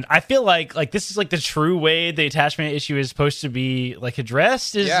awesome, and I feel like this is like the true way the attachment issue is supposed to be like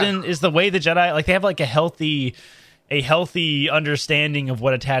addressed is the way the Jedi like they have like a healthy understanding of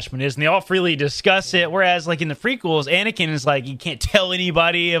what attachment is, and they all freely discuss it. Whereas like in the prequels, Anakin is like you can't tell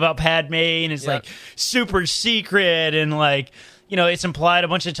anybody about Padme, and it's like super secret, and like it's implied a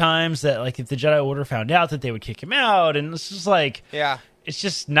bunch of times that like if the Jedi Order found out that they would kick him out, and it's just like it's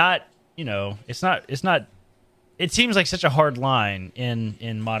just not. It's not. It seems like such a hard line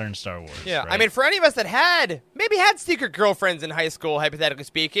in modern Star Wars. Yeah, right? I mean, for any of us that had secret girlfriends in high school, hypothetically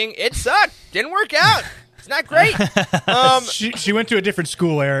speaking, it sucked. Didn't work out. It's not great. She went to a different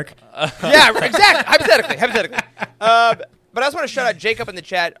school, Eric. Yeah, exactly. Hypothetically. But I just want to shout out Jacob in the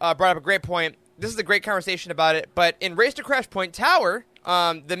chat. Brought up a great point. This is a great conversation about it. But in Race to Crash Point Tower,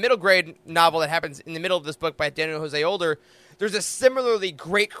 the middle grade novel that happens in the middle of this book by Daniel Jose Older, there's a similarly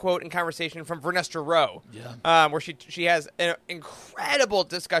great quote and conversation from Vernestra Rowe, where she has an incredible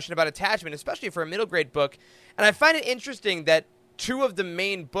discussion about attachment, especially for a middle grade book. And I find it interesting that two of the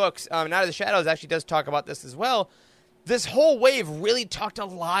main books, Night of the Shadows actually does talk about this as well. This whole wave really talked a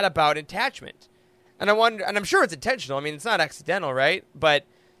lot about attachment. And I wonder, and I'm sure it's intentional. I mean, it's not accidental, right? But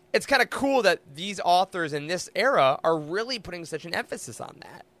it's kind of cool that these authors in this era are really putting such an emphasis on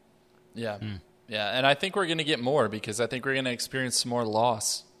that. Yeah. Yeah, and I think we're going to get more because I think we're going to experience some more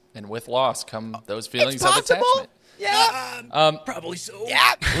loss. And with loss come those feelings of attachment. Yeah. Probably so.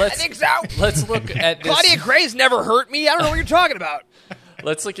 Yeah, I think so. Let's look at this. Claudia Gray's never hurt me. I don't know what you're talking about.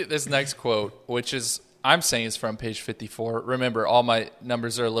 Let's look at this next quote, which is, I'm saying is from page 54. Remember, all my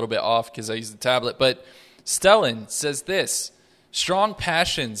numbers are a little bit off because I use the tablet. But Stellan says this: strong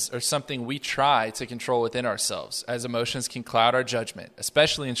passions are something we try to control within ourselves, as emotions can cloud our judgment,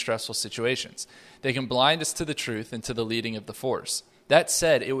 especially in stressful situations. They can blind us to the truth and to the leading of the Force. That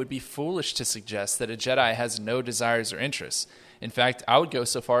said, it would be foolish to suggest that a Jedi has no desires or interests. In fact, I would go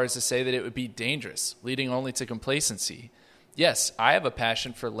so far as to say that it would be dangerous, leading only to complacency. Yes, I have a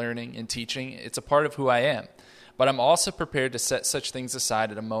passion for learning and teaching. It's a part of who I am. But I'm also prepared to set such things aside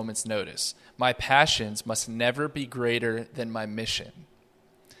at a moment's notice. My passions must never be greater than my mission.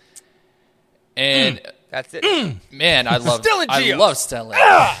 And that's it. Man, I love Stellan.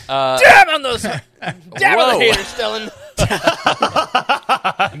 Damn on those. Damn on the haters, Stellan.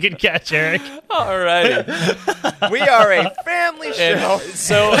 Good catch, Eric. All righty. We are a family show. And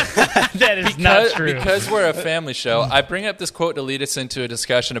so That is not true. because we're a family show, I bring up this quote to lead us into a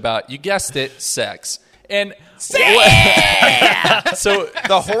discussion about, you guessed it, sex. And so The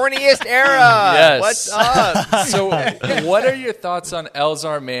horniest era. Yes. What's up? So what are your thoughts on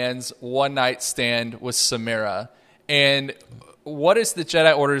Elzar Mann's one-night stand with Samira? And what is the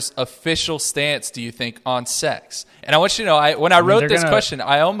Jedi Order's official stance, do you think, on sex? And I want you to know, when I wrote this question,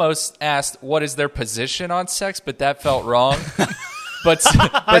 I almost asked, what is their position on sex? But that felt wrong. But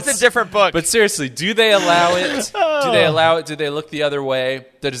That's a different book. But seriously, do they allow it? Do they allow it? Do they look the other way?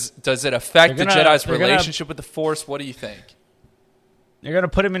 Does it affect the Jedi's relationship with the Force? What do you think? They're going to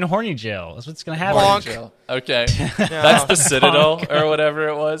put him in horny jail. That's what's going to happen. Bonk. Jail. Okay. That's the Citadel or whatever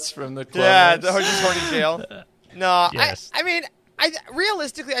it was from the Clone Yeah, Wars. the horny jail. No, Yes. I mean,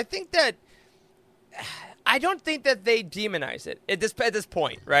 realistically, I think that I don't think that they demonize it at this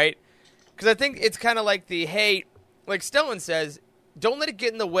point, right? Because I think it's kind of like hey, like Stellan says, don't let it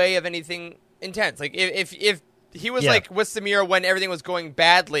get in the way of anything intense. Like if he was like with Samira when everything was going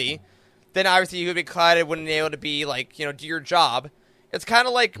badly, then obviously he would be clouded, wouldn't be able to be like, do your job. It's kind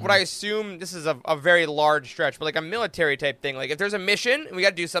of like what I assume, this is a very large stretch, but like a military type thing. Like if there's a mission and we got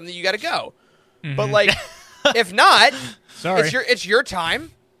to do something, you got to go. But like if not, Sorry. it's your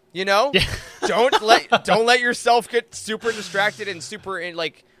time. Don't let yourself get super distracted and super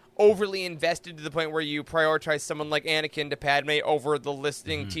like overly invested to the point where you prioritize someone like Anakin to Padme over the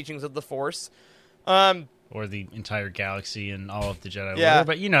listening teachings of the Force. Or the entire galaxy and all of the Jedi Yeah.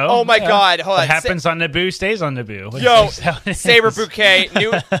 Order. But, Oh my God. Hold what on. happens on Naboo stays on Naboo. Yo, That's how it Saber is. Bouquet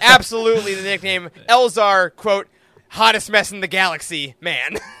knew absolutely the nickname Elzar, quote, hottest mess in the galaxy,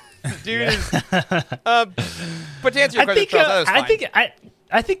 man. Dude is. But to answer your question, Charles, that was fine.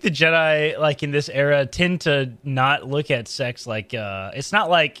 I think the Jedi, like in this era, tend to not look at sex like it's not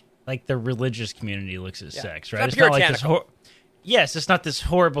like the religious community looks at sex, right? It's not like this. puritanical. Yes, it's not this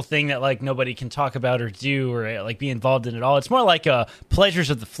horrible thing that like nobody can talk about or do or like be involved in at all. It's more like a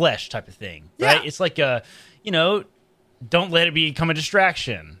pleasures of the flesh type of thing, right? Yeah. It's like a don't let it become a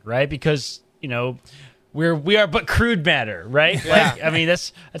distraction, right? Because we are but crude matter, right? Yeah. Like, I mean,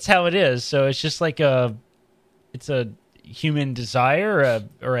 that's how it is. So it's just like it's a human desire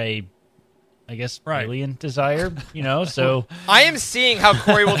or a I guess alien desire, So I am seeing how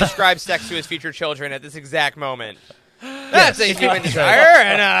Corey will describe sex to his future children at this exact moment. That's a human desire,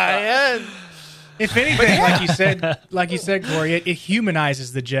 and If anything, like you said, Corey, it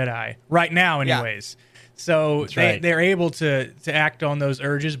humanizes the Jedi right now, anyways. So they're able to act on those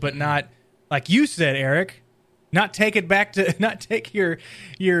urges, but not, like you said, Eric, not take it back to not take your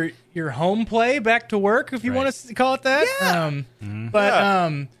home play back to work, if you want to call it that.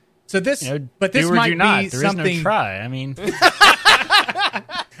 Yeah. So this, but this do or might do not. be There something. is no try. I mean,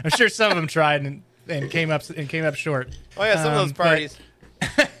 I'm sure some of them tried and came up short. oh yeah, some of those parties.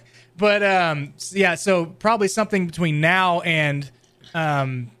 But so probably something between now and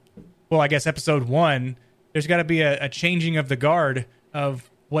I guess episode 1, there's got to be a changing of the guard of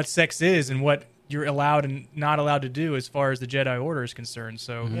what sex is and what you're allowed and not allowed to do as far as the Jedi Order is concerned.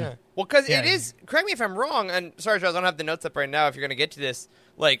 So Yeah. Well, because it is, correct me if I'm wrong, and sorry, Charles, I don't have the notes up right now if you're going to get to this.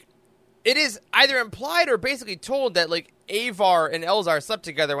 Like, it is either implied or basically told that, like, Avar and Elzar slept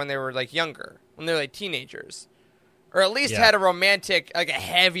together when they were, like, younger, when they were, like, teenagers. Or at least had a romantic, like, a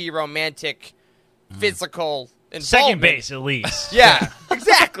heavy romantic physical involvement. second base at least. Yeah,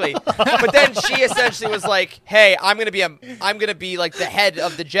 exactly. But then she essentially was like, "Hey, I'm gonna be like the head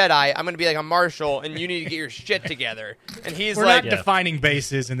of the Jedi. I'm gonna be like a marshal, and you need to get your shit together." And he's we're like, not defining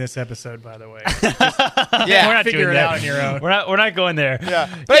bases in this episode, by the way. "Yeah, We're not Figure doing it that. out on your own. We're not going there.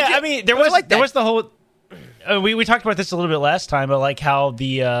 yeah." But I mean, there was like there that. was the whole. We talked about this a little bit last time, but like how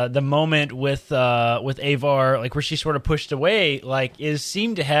the moment with Avar, like where she sort of pushed away, like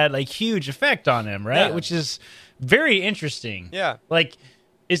seemed to had like huge effect on him, right? Yeah. Which is very interesting. Yeah. Like,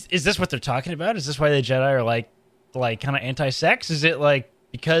 is this what they're talking about? Is this why the Jedi are like kind of anti-sex? Is it like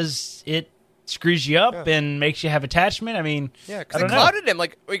because it screws you up and makes you have attachment? I mean, Yeah, I because it don't know. clouded him.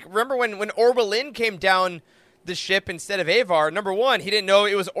 Like remember when Orba came down the ship instead of Avar? Number one, he didn't know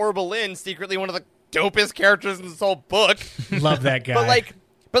it was Orba secretly one of the dopest characters in this whole book. Love that guy.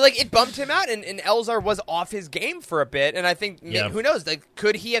 But it bumped him out, and Elzar was off his game for a bit. And I think who knows? Like,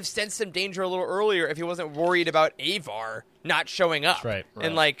 could he have sensed some danger a little earlier if he wasn't worried about Avar not showing up? That's right.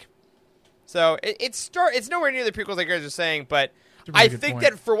 And so it's nowhere near the prequels like you guys are saying. But a really I good think point.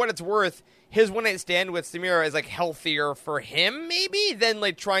 that for what it's worth, his one night stand with Samira is like healthier for him maybe than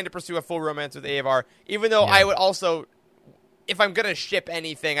like trying to pursue a full romance with Avar. Even though I would also, if I'm gonna ship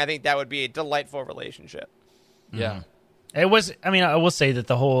anything, I think that would be a delightful relationship. Yeah. It was. I mean, I will say that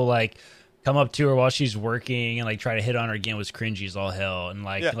the whole like come up to her while she's working and like try to hit on her again was cringy as all hell. And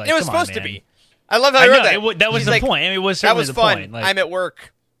like, Yeah. like It was come on, supposed to man. be. I love how you wrote that. That was She's the like, point. I mean, it was that certainly was the fun. point. Like, I'm at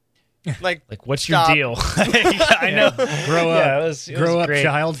work. Like what's stop. your deal? I know. Grow up. Yeah, it was Grow up, great.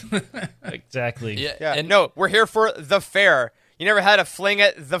 child. Exactly. Yeah, Yeah. and No, we're here for the fair. You never had a fling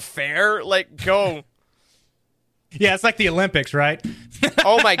at the fair? Like, go. Yeah, it's like the Olympics, right?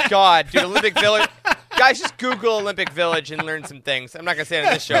 Oh my God, dude! Olympic Village. Guys, just Google Olympic Village and learn some things. I'm not gonna say it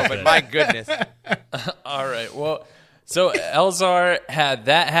on this show, but my goodness. all right, well, so Elzar had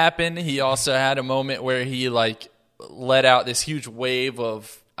that happen. He also had a moment where he like let out this huge wave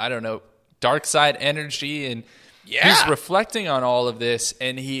of, I don't know, dark side energy, and he's reflecting on all of this,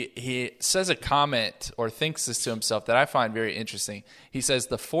 and he says a comment or thinks this to himself that I find very interesting. He says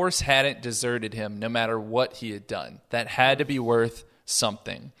the Force hadn't deserted him no matter what he had done. That had to be worth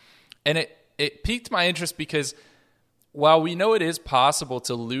something. And it piqued my interest because while we know it is possible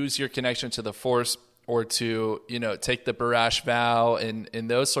to lose your connection to the Force or to, you know, take the Barash vow and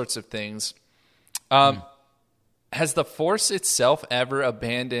those sorts of things, has the Force itself ever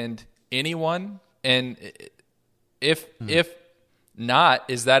abandoned anyone? And if not,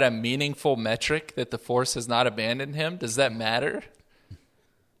 is that a meaningful metric that the Force has not abandoned him? Does that matter?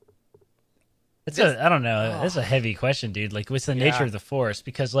 I don't know. That's a heavy question, dude. Like, what's the nature of the Force?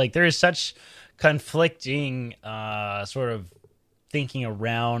 Because like there is such conflicting sort of thinking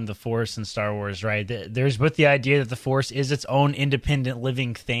around the Force in Star Wars, right? There's both the idea that the Force is its own independent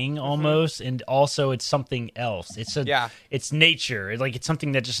living thing almost, and also it's something else. It's nature. It's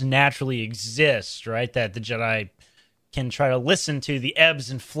something that just naturally exists, right? That the Jedi can try to listen to the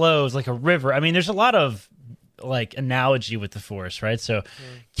ebbs and flows like a river. I mean, there's a lot of like analogy with the Force, right? So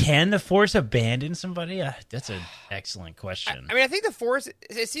can the Force abandon somebody? That's an excellent question. I mean, I think the Force,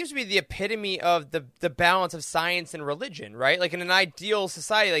 it seems to be the epitome of the balance of science and religion, right? Like in an ideal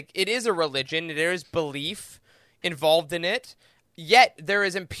society, like it is a religion, there is belief involved in it, yet there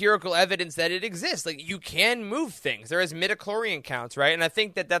is empirical evidence that it exists. Like you can move things. There is midichlorian counts, right? And I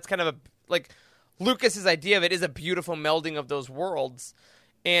think that that's kind of like Lucas's idea of it is a beautiful melding of those worlds.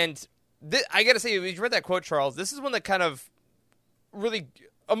 And I got to say, when you read that quote, Charles, this is one that kind of really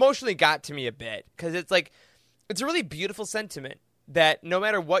emotionally got to me a bit, because it's like, it's a really beautiful sentiment that no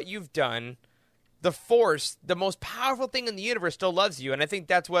matter what you've done, the Force, the most powerful thing in the universe, still loves you. And I think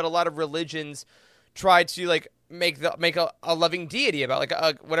that's what a lot of religions try to like make a loving deity about,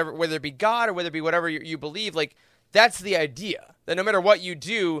 like whatever, whether it be God or whether it be whatever you believe. Like that's the idea, that no matter what you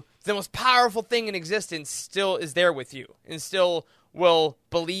do, the most powerful thing in existence still is there with you and still will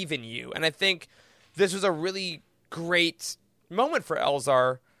believe in you. And I think this was a really great moment for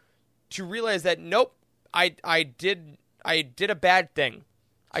Elzar to realize that nope, I did a bad thing.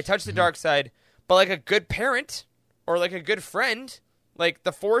 I touched the dark side, but like a good parent or like a good friend, like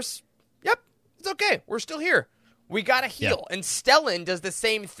the Force, yep, it's okay. We're still here. We gotta heal. Yeah. And Stellan does the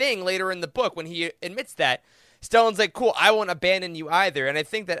same thing later in the book when he admits that. Stellan's like, cool, I won't abandon you either. And I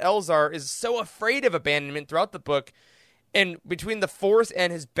think that Elzar is so afraid of abandonment throughout the book. And between the Force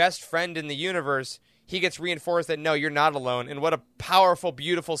and his best friend in the universe, he gets reinforced that, no, you're not alone. And what a powerful,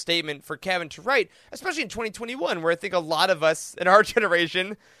 beautiful statement for Kevin to write, especially in 2021, where I think a lot of us in our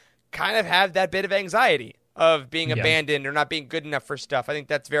generation kind of have that bit of anxiety of being abandoned or not being good enough for stuff. I think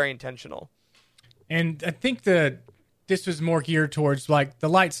that's very intentional. And I think that this was more geared towards like the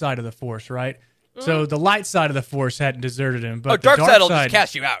light side of the Force, right? So the light side of the Force hadn't deserted him, but the dark side will just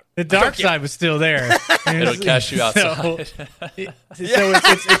cast you out. The dark side was still there. It'll cast you outside.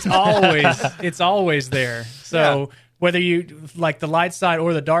 It's always there. So whether you like the light side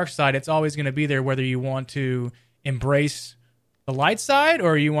or the dark side, it's always going to be there. Whether you want to embrace the light side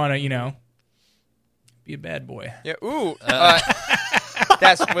or you want to, be a bad boy. Yeah. Ooh.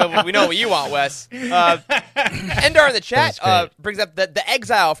 We know what you want, Wes. Endar in the chat brings up the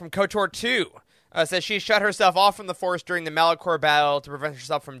exile from KOTOR 2. Says she shut herself off from the Force during the Malachor battle to prevent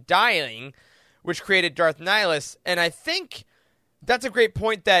herself from dying, which created Darth Nihilus. And I think that's a great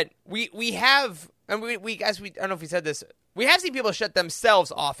point that we have, and we I don't know if we said this, we have seen people shut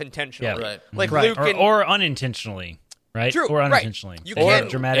themselves off intentionally. Yeah. Right. Like right. Luke or unintentionally, right? True, or unintentionally. Right. You or can,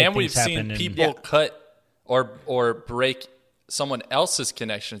 dramatic and we've things seen happen people cut or break someone else's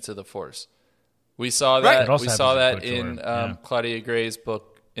connection to the Force. We saw that. Right. We saw that KOTOR, in Claudia Gray's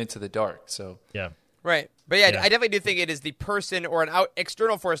book Into the Dark. So yeah. Right. But I definitely do think it is the person or an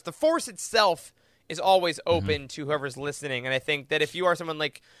external force. The Force itself is always open to whoever's listening. And I think that if you are someone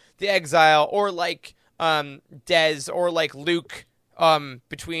like the Exile or like Dez or like Luke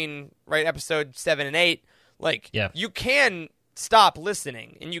between episode 7 and 8, like you can stop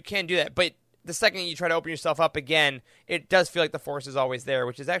listening and you can do that. But the second you try to open yourself up again, it does feel like the Force is always there,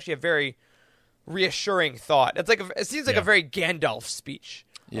 which is actually a very reassuring thought. It's like it seems like a very Gandalf speech.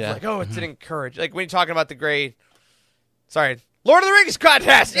 Yeah. Like, it's an encourage. Like when you're talking about Lord of the Rings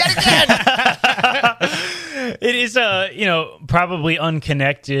contest yet again. It is probably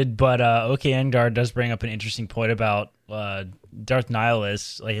unconnected, but OK Engar does bring up an interesting point about Darth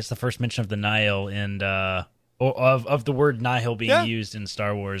Nihilus. Like it's the first mention of the Nihil and of the word Nihil being used in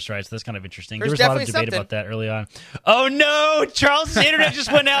Star Wars, right? So that's kind of interesting. There was a lot of debate about that early on. Oh no, Charles' internet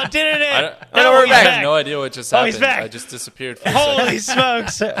just went out, didn't it? I have no idea what just happened. He's back. I just disappeared for Holy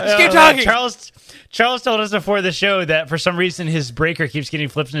smokes. Keep talking. Charles told us before the show that for some reason his breaker keeps getting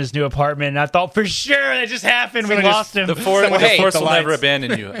flipped in his new apartment, and I thought for sure that just happened. We lost him. The Force will never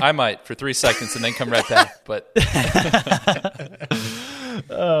abandon you. I might for 3 seconds and then come right back. But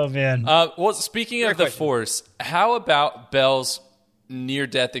oh man. Well, speaking of the Force, how about Belle's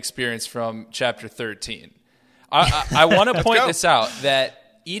near-death experience from Chapter 13? I want to point this out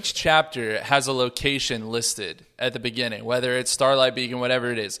that each chapter has a location listed at the beginning, whether it's Starlight Beacon, whatever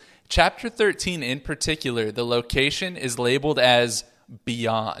it is. Chapter 13 in particular, the location is labeled as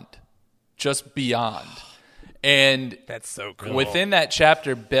Beyond. Just Beyond. And that's so cool. Within that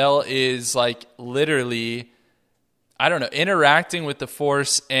chapter, Belle is like literally, I don't know, interacting with the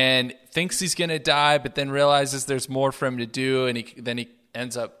Force and thinks he's going to die, but then realizes there's more for him to do, and then he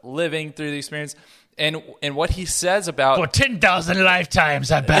ends up living through the experience. And what he says about... For 10,000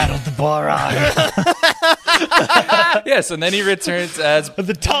 lifetimes, I battled the Boron. Yes, and then he returns as...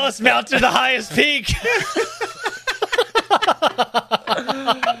 the tallest mountain, the highest peak.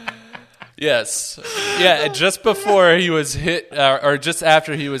 Yes. Yeah, and just before he was hit, or just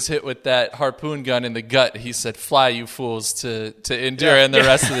after he was hit with that harpoon gun in the gut, he said, "Fly, you fools," to Endure and the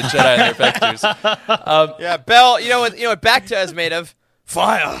rest of the Jedi and their vectors. Belle, you know what Bacta is made of?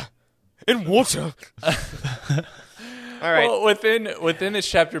 Fire and water. All right. Well, within this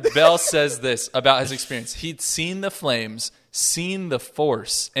chapter, Belle says this about his experience. He'd seen the flames, seen the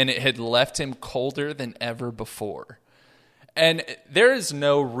Force, and it had left him colder than ever before. And there is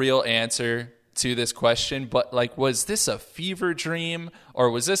no real answer to this question, but like, was this a fever dream or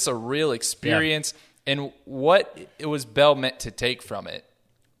was this a real experience? Yeah. And what it was Belle meant to take from it?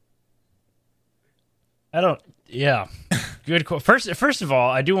 Good. First of all,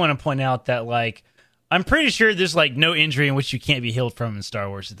 I do want to point out that like, I'm pretty sure there's like no injury in which you can't be healed from in Star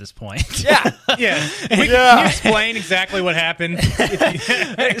Wars at this point. Yeah. Can you explain exactly what happened?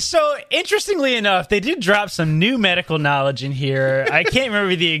 So, interestingly enough, they did drop some new medical knowledge in here. I can't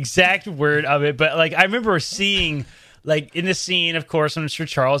remember the exact word of it, but like I remember seeing like in the scene, of course, I'm sure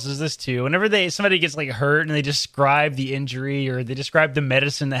Charles is this too. Whenever somebody gets like hurt and they describe the injury or they describe the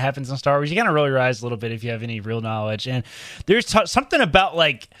medicine that happens in Star Wars, you kind of roll your eyes a little bit if you have any real knowledge. And there's something about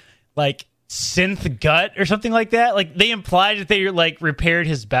like synth gut or something like that. Like they implied that they like repaired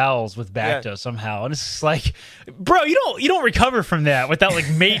his bowels with Bacta somehow, and it's just like, bro, you don't recover from that without like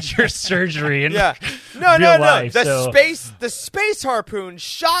major surgery. And no. Life, the space harpoon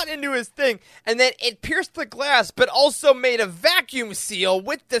shot into his thing, and then it pierced the glass, but also made a vacuum seal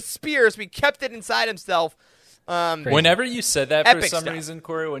with the spears. We kept it inside himself. Whenever you said that for some stuff. reason,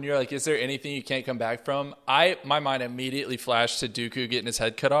 Corey, when you're like, is there anything you can't come back from? My mind immediately flashed to Dooku getting his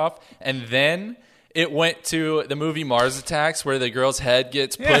head cut off. And then it went to the movie Mars Attacks where the girl's head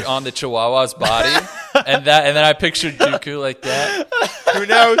gets put on the Chihuahua's body. and then I pictured Dooku like that. Who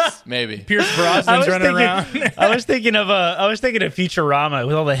knows? Maybe. Pierce Brosnan's running around. I was thinking of Futurama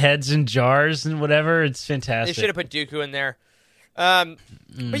with all the heads in jars and whatever. It's fantastic. They should have put Dooku in there. But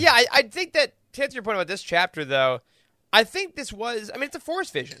yeah, I think that, to answer your point about this chapter, though, I think this was, it's a Force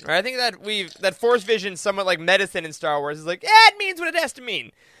vision, right? I think that Force vision, somewhat like medicine in Star Wars, is like, it means what it has to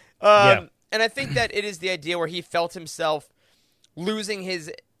mean. And I think that it is the idea where he felt himself losing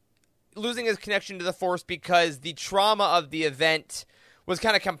his connection to the Force because the trauma of the event was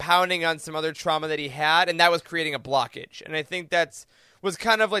kind of compounding on some other trauma that he had, and that was creating a blockage. And I think was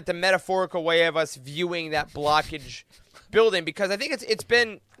kind of like the metaphorical way of us viewing that blockage building, because I think it's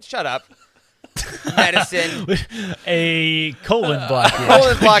been, shut up, medicine. A colon blockage.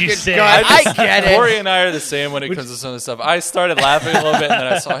 Colon blockage. God, I get it. Corey and I are the same when it comes to some of this stuff. I started laughing a little bit, and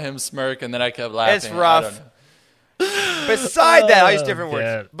then I saw him smirk, and then I kept laughing. It's rough. Beside that, all these different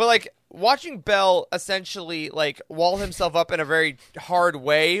words. But like watching Belle essentially like wall himself up in a very hard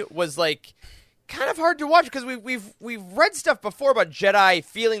way was like kind of hard to watch, because we've read stuff before about Jedi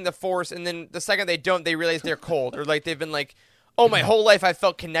feeling the Force, and then the second they don't, they realize they're cold, or like they've been like, oh, my whole life I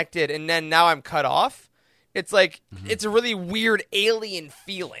felt connected, and then now I'm cut off. It's like it's a really weird alien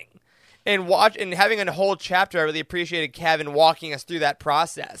feeling. And having a whole chapter, I really appreciated Kevin walking us through that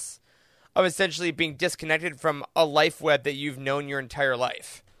process of essentially being disconnected from a life web that you've known your entire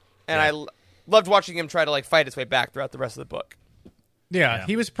life. And I loved watching him try to like fight his way back throughout the rest of the book. Yeah,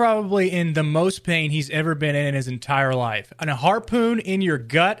 he was probably in the most pain he's ever been in his entire life. And a harpoon in your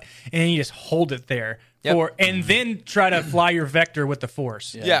gut, and you just hold it there. And then try to fly your vector with the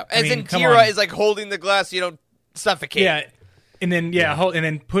force. Yeah, as Indira is like holding the glass so you don't suffocate. Yeah, and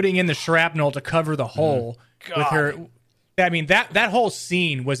then putting in the shrapnel to cover the hole with her. I mean, that whole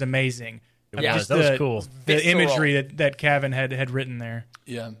scene was amazing. That was cool. The imagery that Cavan had written there.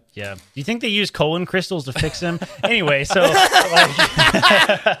 Yeah. Yeah. Do you think they use colon crystals to fix him? Anyway, so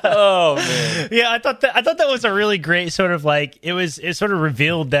Oh man. yeah, I thought that was a really great sort of like it sort of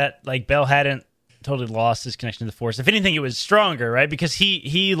revealed that like Bell hadn't totally lost his connection to the Force. If anything, it was stronger, right? Because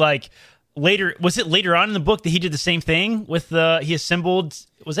he like later on in the book that he did the same thing with he assembled.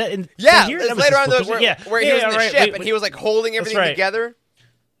 Was that in here? It's that was later on book, where he was in the ship and he was like holding everything together.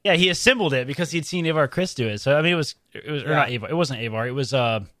 Yeah, he assembled it because he'd seen Avar Kriss do it. So I mean, it was or not Avar. It wasn't Avar. It was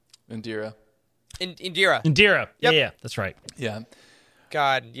Indira. Indira. Indira. Yep. Yeah, that's right. Yeah.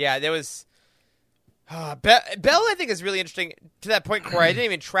 God, yeah, there was. Bell, I think, is really interesting to that point, Corey. I didn't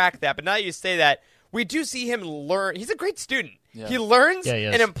even track that, but now you say that, we do see him learn. He's a great student. Yeah. He learns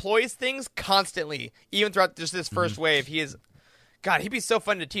and employs things constantly, even throughout just this first wave. He is. God, he'd be so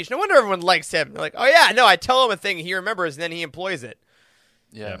fun to teach. No wonder everyone likes him. They're like, oh yeah, no, I tell him a thing, he remembers, and then he employs it.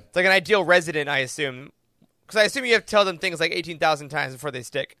 Yeah. It's like an ideal resident, I assume. Because I assume you have to tell them things like 18,000 times before they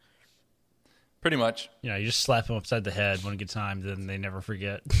stick. Pretty much. You just slap them upside the head one good time, then they never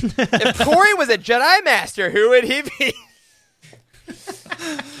forget. If Corey was a Jedi Master, who would he be?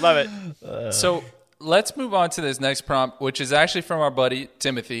 Love it. So let's move on to this next prompt, which is actually from our buddy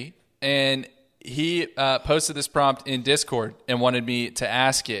Timothy. And he posted this prompt in Discord and wanted me to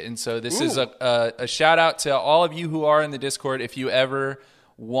ask it. And so this is a shout out to all of you who are in the Discord. If you ever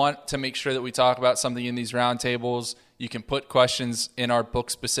want to make sure that we talk about something in these roundtables, you can put questions in our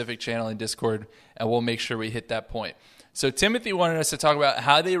book-specific channel in Discord, and we'll make sure we hit that point. So Timothy wanted us to talk about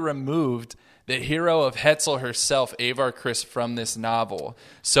how they removed the hero of Hetzel herself, Avar Kriss, from this novel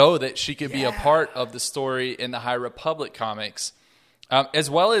so that she could be a part of the story in the High Republic comics, as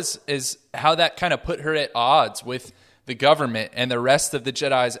well as how that kind of put her at odds with the government and the rest of the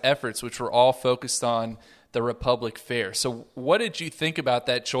Jedi's efforts, which were all focused on the Republic fair. So what did you think about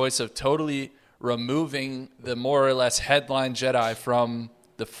that choice of totally removing the more or less headline Jedi from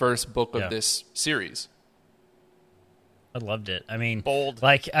the first book of this series? I loved it. I mean, bold.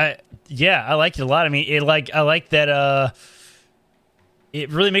 Like, I liked it a lot. I mean, I like that. It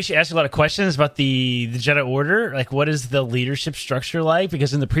really makes you ask a lot of questions about the Jedi Order. Like, what is the leadership structure like?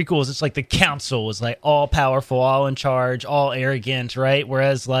 Because in the prequels, it's like the Council is like all powerful, all in charge, all arrogant, right?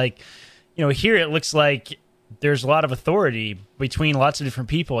 Whereas, like, here it looks like there's a lot of authority between lots of different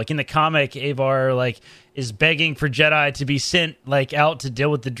people. Like in the comic, Avar is begging for Jedi to be sent out to deal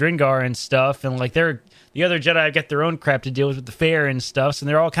with the Drengar and stuff, and the other Jedi have got their own crap to deal with the fair and stuff, so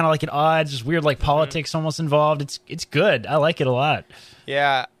they're all kind of at odds. There's weird politics almost involved. It's good. I like it a lot.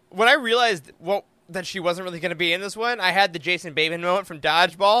 Yeah. When I realized that she wasn't really going to be in this one, I had the Jason Bateman moment from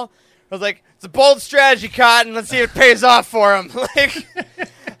Dodgeball. I was like, it's a bold strategy, Cotton. Let's see if it pays off for him.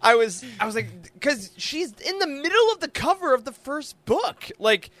 I was like, because she's in the middle of the cover of the first book.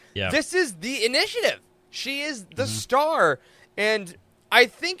 This is the initiative. She is the star. And I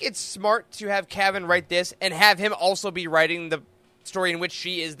think it's smart to have Cavan write this and have him also be writing the story in which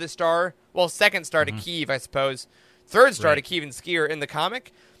she is the star. Well, second star to Keeve, I suppose. Third star to Keeve and Skier in the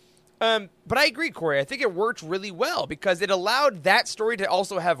comic. But I agree, Corey. I think it worked really well because it allowed that story to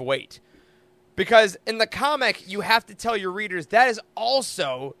also have weight. Because in the comic, you have to tell your readers that is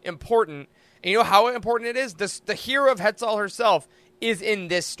also important. And you know how important it is? The hero of Hetzel herself is in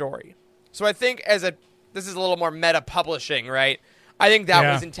this story. So I think this is a little more meta publishing, right? I think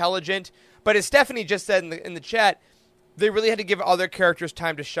that was intelligent. But as Stephanie just said in the chat, they really had to give other characters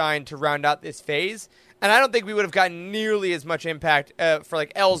time to shine to round out this phase. And I don't think we would have gotten nearly as much impact for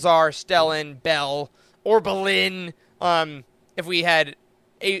Elzar, Stellan, Bell, or Belin if we had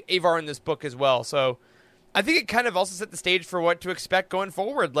Avar in this book as well. So I think it kind of also set the stage for what to expect going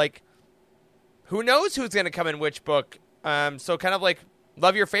forward. Who knows who's going to come in which book? So kind of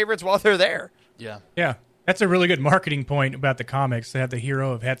love your favorites while they're there. Yeah. Yeah. That's a really good marketing point about the comics. They have the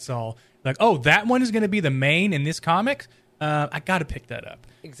hero of Hetzel. That one is going to be the main in this comic? I got to pick that up.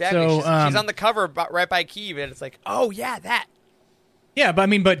 Exactly. So, she's on the cover right by Keeve, and it's oh, yeah, that. Yeah,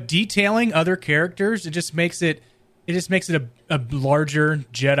 but detailing other characters, it just makes it a larger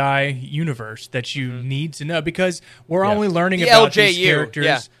Jedi universe that you need to know, because we're only learning the about LJU, these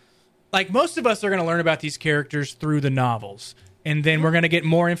characters. Yeah. Most of us are going to learn about these characters through the novels. and then we're going to get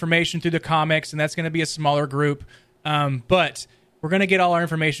more information through the comics, and that's going to be a smaller group. But we're going to get all our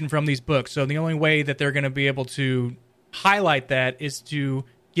information from these books. So the only way that they're going to be able to highlight that is to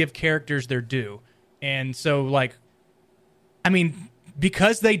give characters their due. And so, like, I mean,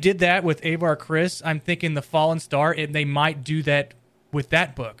 because they did that with Avar Kriss, I'm thinking The Fallen Star, and they might do that with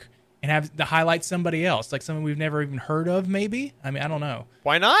that book and have to highlight somebody else, like someone we've never even heard of, maybe. I mean, I don't know.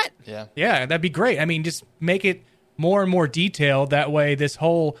 Why not? Yeah, that'd be great. I mean, just make it more and more detailed. That way, this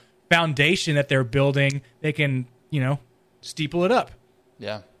whole foundation that they're building, they can, steeple it up.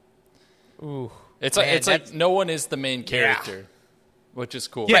 Yeah. Ooh. It's like no one is the main character, which is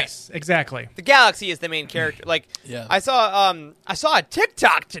cool. Yes, exactly. The galaxy is the main character. Like, Yeah. I saw a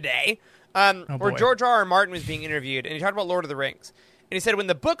TikTok today where boy. George R. R. Martin was being interviewed, and he talked about Lord of the Rings. And he said when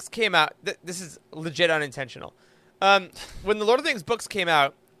the books came out, this is legit unintentional. When the Lord of the Rings books came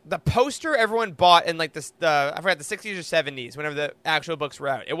out, the poster everyone bought in like I forgot, the 60s or 70s, whenever the actual books were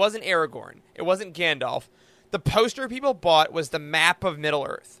out, it wasn't Aragorn, it wasn't Gandalf. The poster people bought was the map of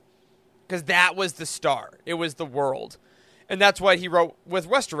Middle-earth, because that was the star. It was the world. And that's what he wrote with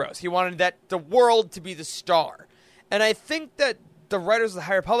Westeros. He wanted the world to be the star. And I think that the writers of the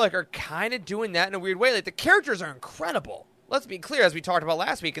High Republic are kind of doing that in a weird way. Like, the characters are incredible. Let's be clear, as we talked about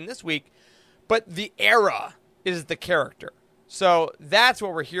last week and this week. But the era is the character. So that's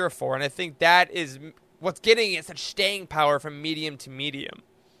what we're here for. And I think that is what's getting it such staying power from medium to medium.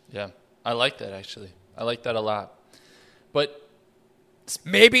 Yeah. I like that, actually. I like that a lot. But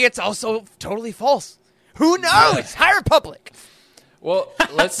maybe it's also totally false. Who knows? High Republic. Well,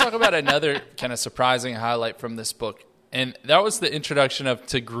 let's talk about another kind of surprising highlight from this book. And that was the introduction of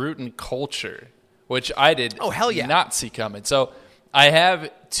Togrutan culture, which I did not see coming. So I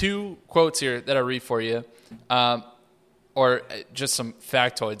have two quotes here that I'll read for you, or just some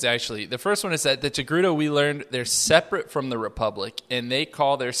factoids, actually. The first one is that the Togruta, we learned, they're separate from the Republic, and they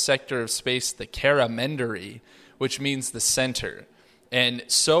call their sector of space the Karamendari, which means the center. And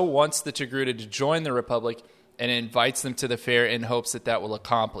so wants the Togruta to join the Republic and invites them to the fair in hopes that will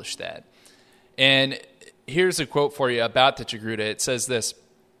accomplish that. And here's a quote for you about the Togruta. It says this: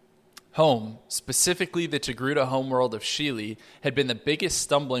 home, specifically the Togruta homeworld of Shili, had been the biggest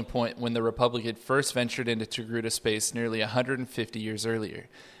stumbling point when the Republic had first ventured into Togruta space nearly 150 years earlier.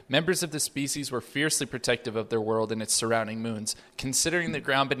 Members of the species were fiercely protective of their world and its surrounding moons, considering the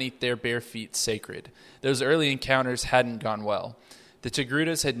ground beneath their bare feet sacred. Those early encounters hadn't gone well. The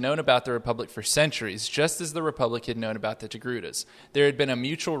Togrutas had known about the Republic for centuries, just as the Republic had known about the Togrutas. There had been a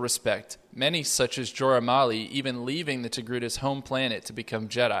mutual respect, many such as Jorah Mali even leaving the Togrutas' home planet to become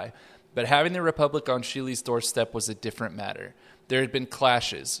Jedi. But having the Republic on Shili's doorstep was a different matter. There had been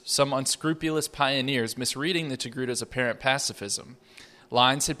clashes, some unscrupulous pioneers misreading the Togrutas' apparent pacifism.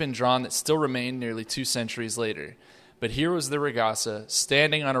 Lines had been drawn that still remained nearly 2 centuries later. But here was the Regassa,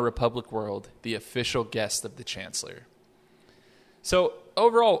 standing on a Republic world, the official guest of the Chancellor. So,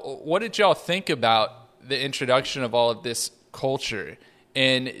 overall, what did y'all think about the introduction of all of this culture?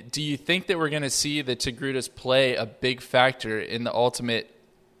 And do you think that we're going to see the Togrutas play a big factor in the ultimate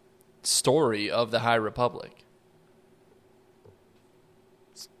story of the High Republic?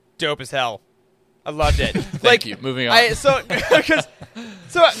 Dope as hell. I loved it. Thank you. Moving on. Because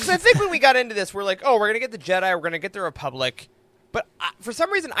I think when we got into this, we're like, oh, we're going to get the Jedi, we're going to get the Republic. But for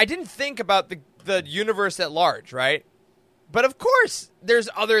some reason, I didn't think about the universe at large, right? But of course, there's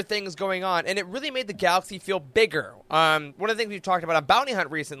other things going on, and it really made the galaxy feel bigger. One of the things we've talked about on Bounty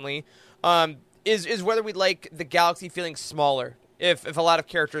Hunt recently is whether we like the galaxy feeling smaller if a lot of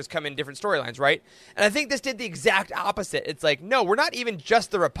characters come in different storylines, right? And I think this did the exact opposite. It's like, no, we're not even just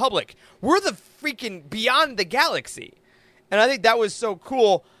the Republic. We're the freaking beyond the galaxy. And I think that was so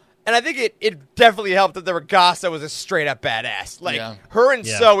cool. And I think it definitely helped that the Regassa was a straight-up badass. Like, her and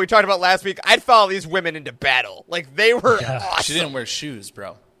So, we talked about last week, I'd follow these women into battle. Like, they were awesome. She didn't wear shoes,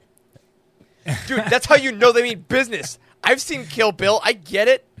 bro. Dude, that's how you know they mean business. I've seen Kill Bill. I get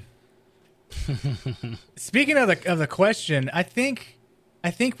it. Speaking of the question, I think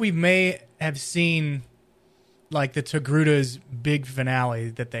we may have seen like the Togruta's big finale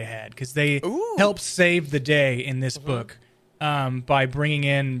that they had, because they helped save the day in this book by bringing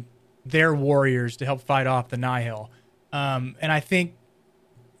in their warriors to help fight off the Nihil. And I think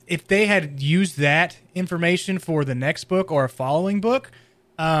if they had used that information for the next book or a following book,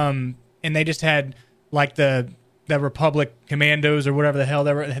 and they just had like the Republic commandos or whatever the hell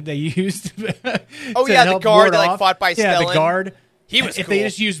they used. The guard that like fought by Stellan. The guard. He was if cool. they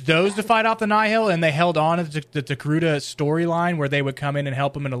just used those to fight off the Nihil and they held on to the Togruta storyline where they would come in and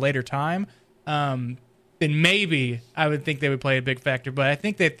help them in a later time, then maybe I would think they would play a big factor. But I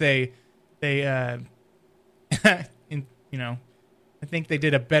think that they I think they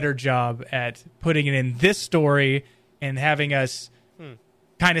did a better job at putting it in this story and having us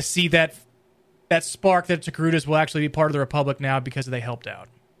kind of see that spark that Togrutas will actually be part of the Republic now because they helped out.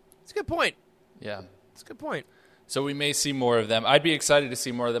 It's a good point. Yeah. It's a good point. So we may see more of them. I'd be excited to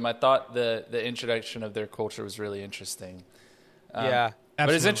see more of them. I thought the introduction of their culture was really interesting. Yeah. But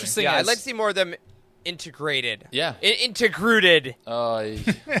it's Absolutely. interesting. Yeah, I'd like to see more of them integrated. Yeah. Integrated. Oh,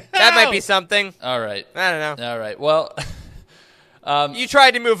 That might be something. all right. I don't know. All right. Well, You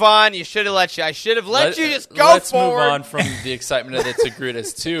tried to move on. I should have let you just go let's forward. move on from the excitement of the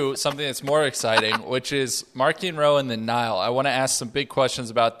Togrutas to something that's more exciting, which is Markian Row and the Nile. I want to ask some big questions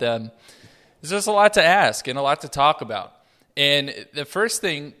about them. There's just a lot to ask and a lot to talk about. And the first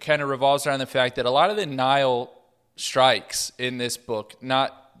thing kind of revolves around the fact that a lot of the Nile strikes in this book,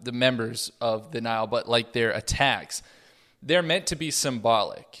 not the members of the Nile, but like their attacks, they're meant to be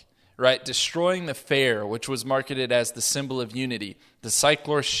symbolic, right? Destroying the fair, which was marketed as the symbol of unity, the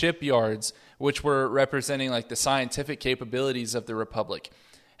Cyclor shipyards, which were representing like the scientific capabilities of the Republic.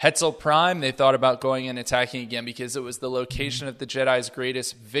 Hetzel Prime, they thought about going and attacking again because it was the location of the Jedi's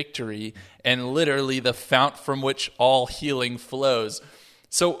greatest victory and literally the fount from which all healing flows.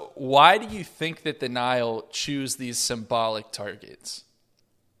 So why do you think that the Nile choose these symbolic targets?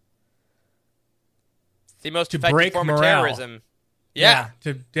 The most To effective break form of morale. terrorism. Yeah.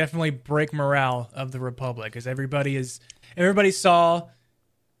 To definitely break morale of the Republic, because everybody saw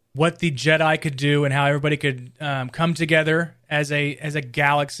what the Jedi could do and how everybody could come together as a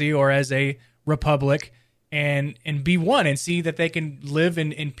galaxy or as a Republic and be one and see that they can live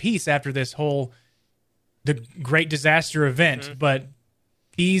in peace after the great disaster event. Mm-hmm. But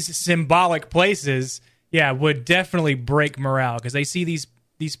these symbolic places, would definitely break morale because they see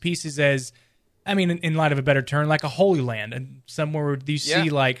these pieces as, I mean, in light of a better term, like a holy land and somewhere where you see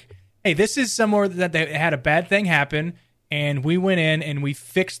like, hey, this is somewhere that they had a bad thing happen and we went in and we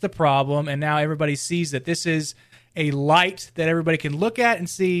fixed the problem and now everybody sees that this is a light that everybody can look at and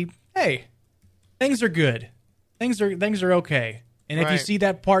see, hey, things are good. Things are okay. And if you Right. see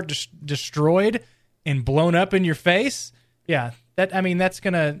that part destroyed and blown up in your face, that's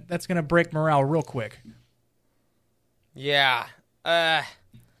gonna break morale real quick. Yeah. I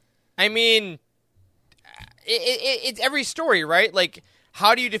mean, it's every story, right? Like,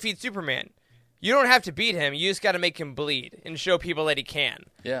 how do you defeat Superman? You don't have to beat him. You just got to make him bleed and show people that he can.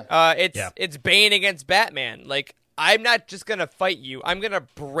 Yeah. It's Bane against Batman. Like, I'm not just going to fight you. I'm going to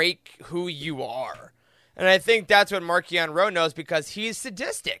break who you are. And I think that's what Markian Rowe knows because he's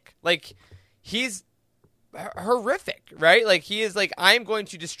sadistic. Like, he's horrific, right? Like, he is like, I'm going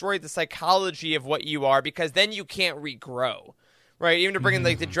to destroy the psychology of what you are because then you can't regrow. Right, even to bring in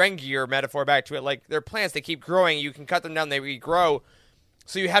like the Drengir metaphor back to it, like they're plants, they keep growing. You can cut them down, they regrow.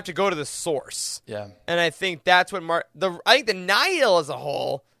 So you have to go to the source. Yeah. And I think that's what I think the Nile as a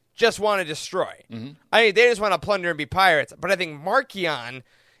whole just want to destroy. Mm-hmm. I think they just want to plunder and be pirates. But I think Markian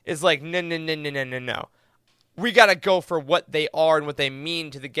is like, no. We got to go for what they are and what they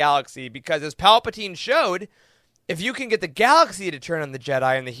mean to the galaxy. Because as Palpatine showed, if you can get the galaxy to turn on the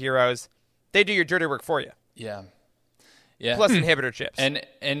Jedi and the heroes, they do your dirty work for you. Yeah. Yeah. Plus inhibitor chips. And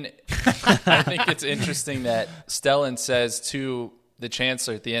I think it's interesting that Stellan says to the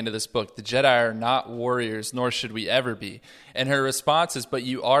Chancellor at the end of this book, the Jedi are not warriors, nor should we ever be. And her response is, but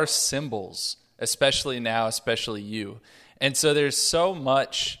you are symbols, especially now, especially you. And so there's so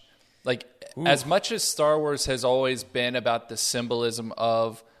much, like, as much as Star Wars has always been about the symbolism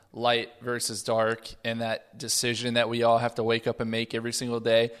of light versus dark and that decision that we all have to wake up and make every single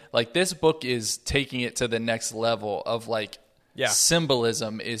day, like this book is taking it to the next level of like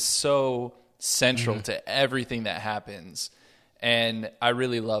symbolism is so central to everything that happens, and I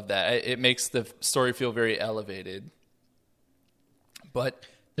really love that. It makes the story feel very elevated. But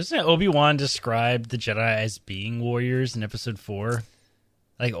doesn't Obi-Wan describe the Jedi as being warriors in episode 4?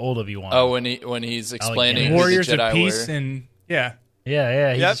 Like old Obi-Wan. when he's explaining who the warriors Jedi of peace were. and Yeah,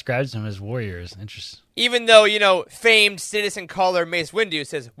 he describes them as warriors. Interesting. Even though, famed citizen caller Mace Windu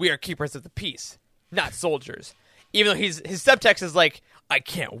says, we are keepers of the peace, not soldiers. Even though his subtext is like, I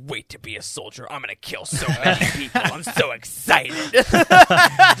can't wait to be a soldier. I'm going to kill so many people. I'm so excited.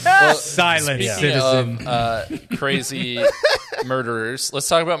 Well, silent speaking citizen. of crazy murderers, let's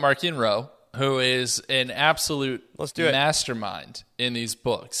talk about Markian Rowe, who is an absolute mastermind in these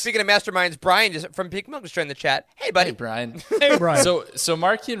books. Speaking of masterminds, Brian from Pink Milk just joined the chat. Hey, buddy. Hey, Brian. Hey, Brian. So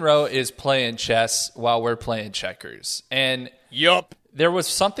Markian Rowe is playing chess while we're playing checkers. And Yup. there was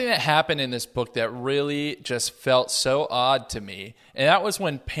something that happened in this book that really just felt so odd to me. And that was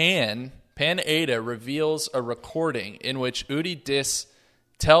when Pan Ada reveals a recording in which Udi Dis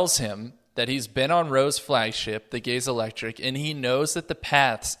tells him that he's been on Ro's flagship, the Gaze Electric, and he knows that the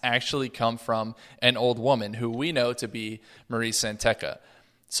paths actually come from an old woman who we know to be Marie Santeca.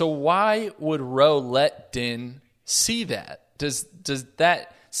 So why would Ro let Din see that? Does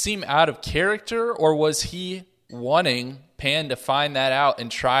that seem out of character, or was he wanting Pan to find that out and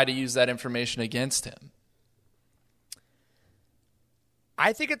try to use that information against him?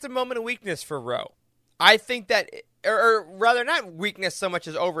 I think it's a moment of weakness for Ro. I think that, or rather not weakness so much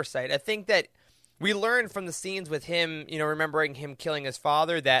as oversight. I think that we learned from the scenes with him, remembering him killing his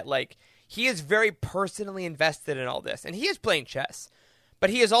father, that like he is very personally invested in all this. And he is playing chess. But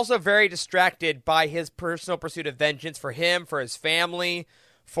he is also very distracted by his personal pursuit of vengeance for him, for his family,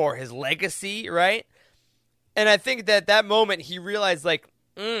 for his legacy, right? And I think that moment he realized, like,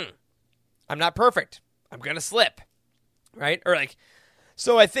 I'm not perfect. I'm going to slip, right? Or like,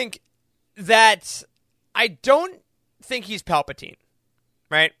 so I think that I don't think he's Palpatine,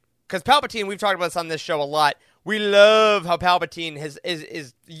 right? Because Palpatine, we've talked about this on this show a lot. We love how Palpatine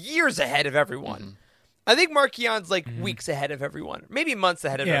is years ahead of everyone. Mm-hmm. I think Marchion's like weeks ahead of everyone, maybe months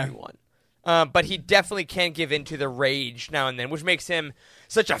ahead of everyone. But he definitely can give in to the rage now and then, which makes him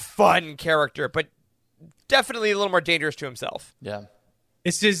such a fun character, but definitely a little more dangerous to himself. Yeah.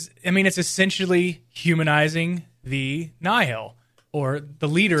 It's essentially humanizing the Nihil, or the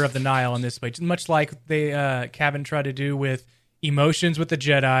leader of the Nihil in this way, much like Cavan tried to do with emotions with the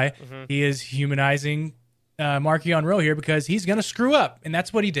Jedi. Mm-hmm. He is humanizing Marchion Ro here because he's going to screw up, and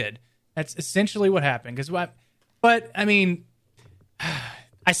that's what he did. That's essentially what happened. But I mean,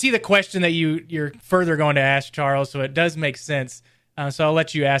 I see the question that you're further going to ask, Charles, so it does make sense. So I'll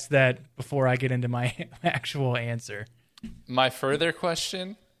let you ask that before I get into my actual answer. My further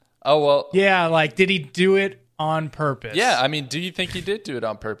question? Oh, well. Yeah, like, did he do it on purpose? Yeah, I mean, do you think he did do it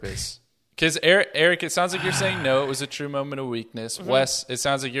on purpose? Because, Eric, it sounds like you're saying no, it was a true moment of weakness. Mm-hmm. Wes, it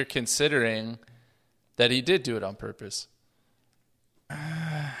sounds like you're considering that he did do it on purpose.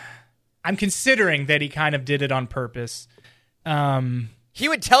 I'm considering that he kind of did it on purpose. He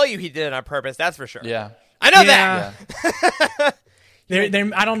would tell you he did it on purpose, that's for sure. Yeah. I know that! Yeah.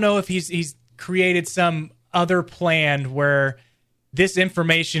 I don't know if he's created some other plan where this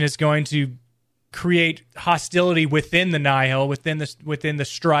information is going to create hostility within the Nihil, within the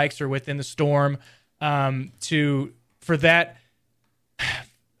strikes or within the storm, for that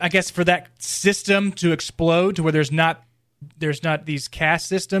system to explode to where there's not these caste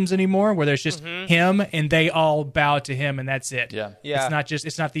systems anymore, where there's just him and they all bow to him and that's it. Yeah.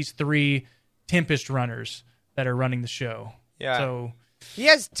 It's not these three Tempest runners that are running the show. Yeah. So he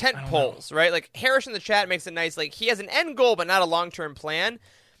has tent poles, right? Like Harris in the chat makes it nice. Like he has an end goal, but not a long-term plan.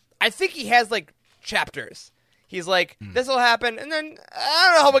 I think he has like chapters. He's like, this will happen, and then I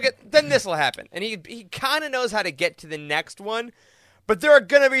don't know how we'll get. Then this will happen, and he kind of knows how to get to the next one. But there are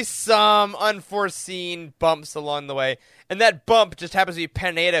going to be some unforeseen bumps along the way. And that bump just happens to be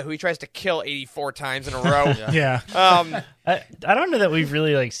Pineda, who he tries to kill 84 times in a row. Yeah. I don't know that we've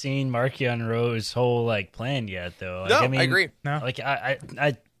really like seen Marchion Ro's whole like plan yet, though. Like, No, I mean, I agree. No. Like I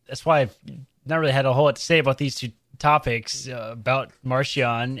that's why I've not really had a whole lot to say about these two topics about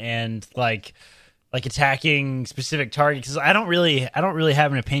Marchion and like attacking specific targets, because I don't really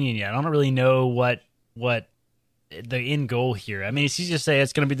have an opinion yet. I don't really know what the end goal here. I mean, it's easy to say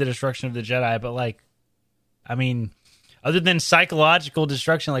it's going to be the destruction of the Jedi, but like, I mean, other than psychological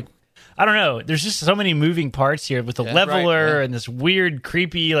destruction, like, I don't know. There's just so many moving parts here with the leveler and this weird,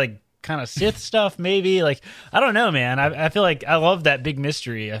 creepy, like, kind of Sith stuff. Maybe like, I don't know, man. I feel like I love that big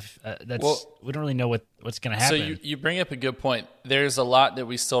mystery. We don't really know what's going to happen. So you bring up a good point. There's a lot that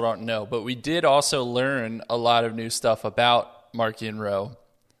we still don't know, but we did also learn a lot of new stuff about Marchion Ro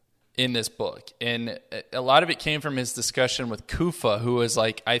in this book, and a lot of it came from his discussion with Kufa, who was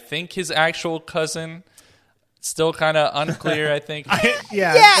like, I think his actual cousin. Still kind of unclear, I think.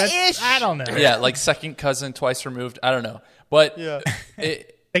 Ish. I don't know. Yeah, like second cousin, twice removed. I don't know, but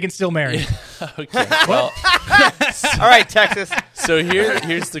They can still marry. Okay, well, all right, Texas. So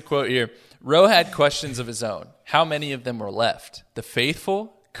here's the quote here. Ro had questions of his own. How many of them were left? The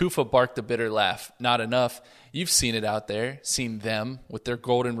faithful? Kufa barked a bitter laugh. Not enough. You've seen it out there, seen them with their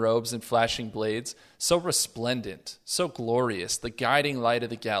golden robes and flashing blades, so resplendent, so glorious, the guiding light of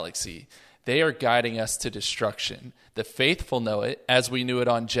the galaxy. They are guiding us to destruction. The faithful know it, as we knew it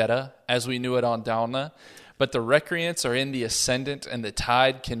on Jeddah, as we knew it on Dalna, but the recreants are in the ascendant, and the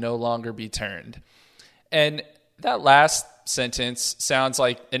tide can no longer be turned. And that last sentence sounds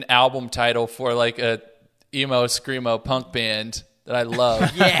like an album title for like a emo, screamo punk band that I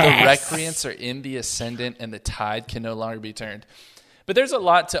love. Yes. The recreants are in the ascendant, and the tide can no longer be turned. But there's a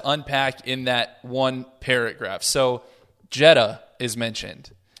lot to unpack in that one paragraph. So Jeddah is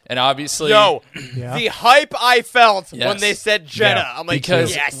mentioned. And obviously, the hype I felt Yes. when they said Jeddah. Yeah. I'm like,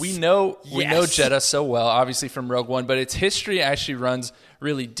 because yes. we know Yes. Jeddah so well, obviously from Rogue One, but its history actually runs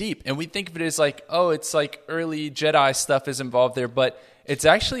really deep. And we think of it as like, oh, it's like early Jedi stuff is involved there, but it's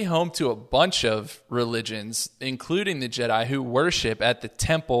actually home to a bunch of religions, including the Jedi, who worship at the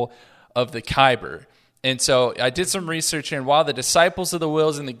Temple of the Kyber. And so I did some research here, and while the Disciples of the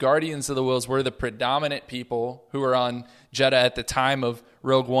Wills and the Guardians of the Wills were the predominant people who were on Jeddah at the time of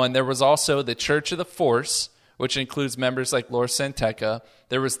Rogue One, there was also the Church of the Force, which includes members like Lor San Tekka.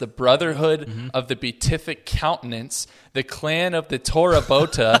 There was the Brotherhood of the Beatific Countenance, the Clan of the Torah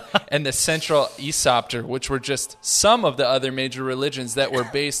Bota, and the Central Esopter, which were just some of the other major religions that were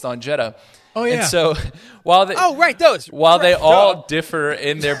based on Jeddah. Oh, yeah. And so while they, those. while they Right, all duh. differ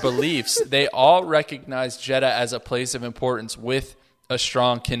in their beliefs, they all recognize Jeddah as a place of importance with a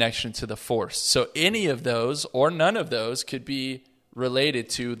strong connection to the Force. So any of those or none of those could be related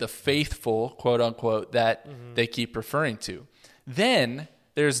to the faithful, quote unquote, that they keep referring to. Then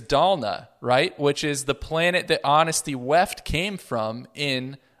there's Dalna, right? Which is the planet that Honesty Weft came from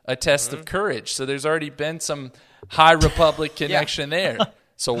in A Test of Courage. So there's already been some High Republic connection there.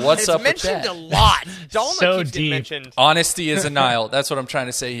 So what's It's up with mentioned that? a lot. Dalma So keeps getting deep. mentioned. Honesty is a Nile. That's what I'm trying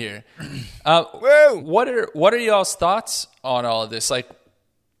to say here. Whoa. What are y'all's thoughts on all of this? Like,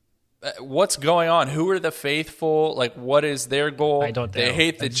 what's going on? Who are the faithful? Like, what is their goal? I don't know. They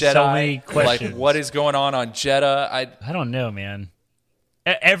hate the There's Jedi. so many Like, questions. what is going on Jeddah? I don't know, man.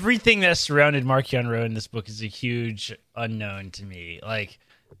 Everything that surrounded Marchion Road in this book is a huge unknown to me. Like,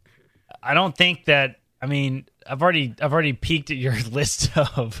 I don't think that. I mean, I've already peeked at your list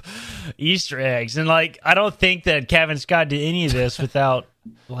of Easter eggs, and like, I don't think that Kevin Scott did any of this without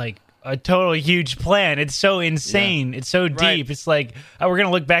like a total huge plan. It's so insane. It's so deep. Right. It's like we're gonna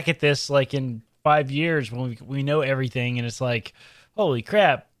look back at this like in 5 years when we know everything, and it's like, holy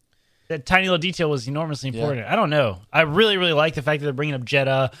crap. That tiny little detail was enormously important. I don't know. I really, really like the fact that they're bringing up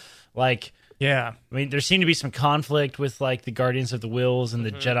Jeddah. Like, Yeah. I mean, there seemed to be some conflict with like the Guardians of the Wills and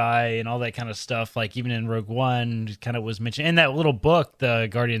the Jedi and all that kind of stuff. Like even in Rogue One, it kind of was mentioned in that little book, the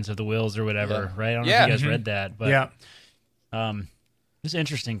Guardians of the Wills or whatever. Right? I don't know if you guys read that, but Yeah. it's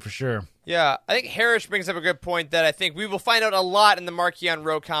interesting for sure. Yeah, I think Harris brings up a good point that I think we will find out a lot in the Marchion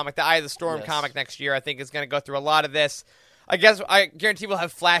Row comic, the Eye of the Storm comic next year. I think is going to go through a lot of this. I guarantee we'll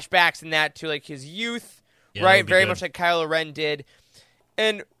have flashbacks in that to like his youth, Yeah, right? that'd be Very good. much like Kylo Ren did.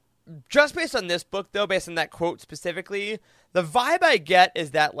 And just based on this book, though, based on that quote specifically, the vibe I get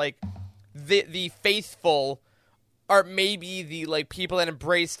is that like the faithful are maybe the like people that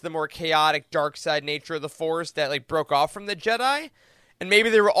embraced the more chaotic dark side nature of the Force that like broke off from the Jedi. And maybe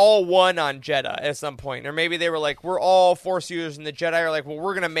they were all one on Jeddah at some point. Or maybe they were like, we're all Force users, and the Jedi are like, well,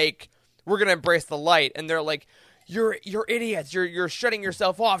 we're gonna embrace the light. And they're like, you're idiots. You're shutting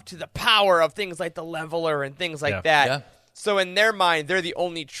yourself off to the power of things like the Leveler and things like that. Yeah. So in their mind, they're the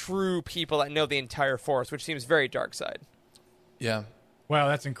only true people that know the entire Force, which seems very dark side. Yeah. Wow,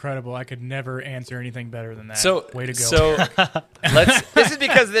 that's incredible. I could never answer anything better than that. So Way to go. So let's This is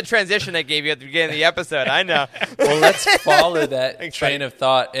because of the transition I gave you at the beginning of the episode. I know. let's follow that Thanks, train buddy. of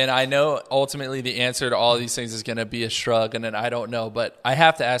thought. And I know ultimately the answer to all these things is going to be a shrug, and then I don't know, but I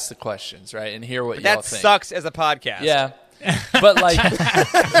have to ask the questions, right, and hear what y'all That think. sucks as a podcast. Yeah. But like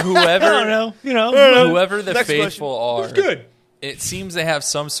whoever I don't know. You know, whoever the Next faithful are, good. it seems they have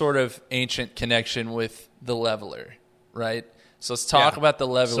some sort of ancient connection with the Leveler, right? So let's talk about the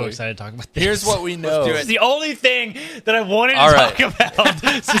Leveler. so excited to talk about this. Here's what we know. do It's the only thing that I wanted to All right. talk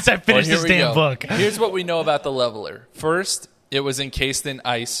about since I Well, finished here this we damn go. book. Here's what we know about the Leveler. First, it was encased in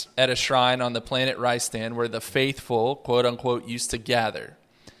ice at a shrine on the planet Rystan where the faithful, quote unquote, used to gather.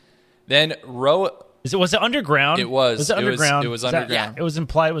 Then Was it underground? It was. Was it It was- underground? it was Is that- underground. It was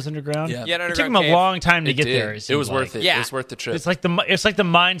implied it was underground. Yeah. Yeah, an It took underground him a cave. long time to it get did. there. It seemed was like. worth it. Yeah. It was worth the trip. It's like the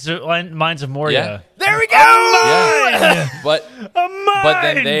mines of Moria. Yeah. There we go. Yeah. But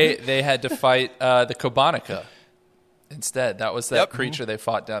then mine! they had to fight the Kobanica instead. That was that creature they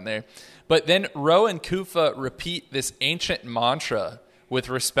fought down there. But then Ro and Kufa repeat this ancient mantra with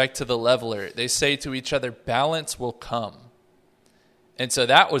respect to the Leveler. They say to each other, balance will come. And so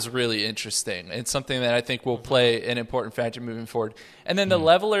that was really interesting. It's something that I think will play an important factor moving forward. And then the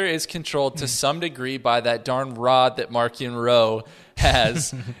Leveler is controlled to some degree by that darn rod that Marchion Ro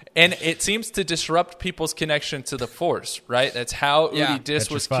has. And it seems to disrupt people's connection to the Force, right? That's how Yeah. Udi Dis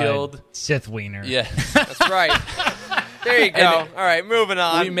was Petrified killed. Sith wiener. Yeah. That's right. There you go. All right, moving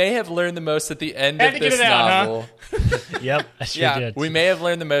on. We may have learned the most at the end Had of to get this it out, huh? novel. Yep. I sure Yeah. did. We may have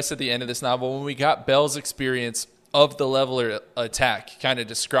learned the most at the end of this novel when we got Bell's experience of the Leveler attack kind of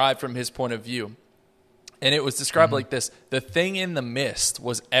described from his point of view. And it was described like this. The thing in the mist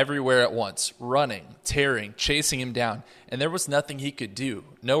was everywhere at once, running, tearing, chasing him down. And there was nothing he could do,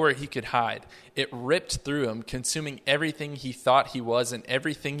 nowhere he could hide. It ripped through him, consuming everything he thought he was and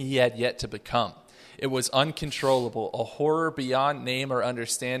everything he had yet to become. It was uncontrollable, a horror beyond name or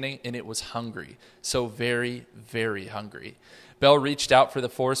understanding, and it was hungry. So very, very hungry. Bell reached out for the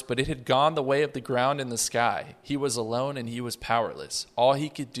force, but it had gone the way of the ground and the sky. He was alone and he was powerless. All he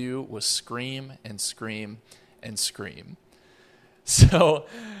could do was scream and scream and scream. So,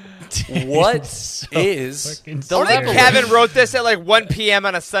 what is the I think leveler? Kevin wrote this at like 1 p.m.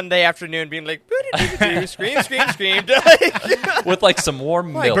 on a Sunday afternoon, being like, "Boo-doo-doo-doo-doo, scream, scream, scream." With like some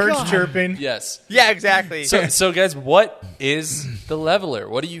warm milk. Birds chirping. Yes. Yeah, exactly. So guys, what is the leveler?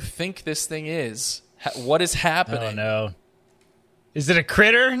 What do you think this thing is? What is happening? I don't know. Is it a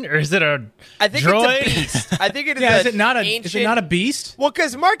critter or is it a I think droid? it's a beast. I think it is. Yeah, a is it not a ancient- beast? Well,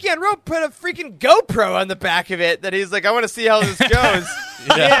 because Mark-Ian Rowe put a freaking GoPro on the back of it that he's like, I want to see how this goes.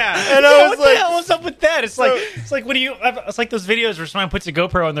 Yeah, And I was what like- the hell? What's up with that? It's like when it's like those videos where someone puts a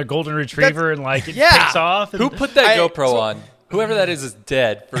GoPro on their golden retriever and like it Yeah. takes off. And, Who put that I- GoPro so- on? Whoever that is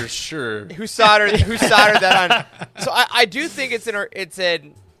dead for sure. Who soldered that on? So I do think it's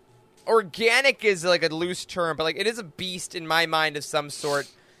an organic is like a loose term, but like it is a beast in my mind of some sort.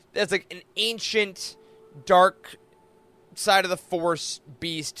 That's like an ancient, dark side of the Force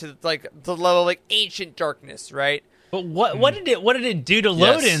beast to like the level of like ancient darkness, right? But what did it do to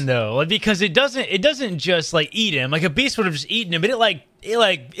Loden though? Like, because it doesn't just like eat him. Like a beast would have just eaten him, but it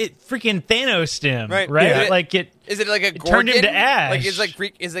freaking Thanos him, right? Yeah. Like it. Is it like a Gorgon? turned him to ash. Like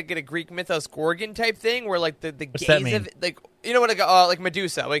is it a Greek mythos Gorgon type thing where like the What's that gaze mean? of it, like you know what like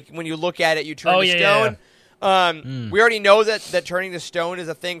Medusa, like when you look at it you turn Oh, to yeah, stone. We already know that turning to stone is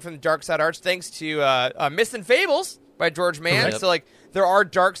a thing from the Dark Side Arts thanks to Myths and Fables by George Mann. Correct. So like there are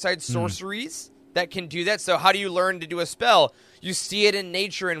dark side sorceries that can do that. So how do you learn to do a spell? You see it in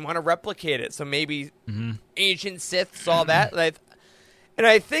nature and want to replicate it. So maybe ancient Sith saw that. And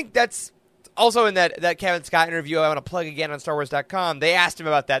I think that's also in that Kevin Scott interview I want to plug again on StarWars.com. They asked him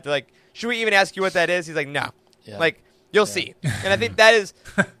about that. They're like, should we even ask you what that is? He's like, no. Yeah. Like, you'll see. And I think that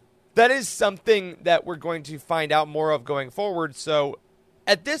is something that we're going to find out more of going forward. So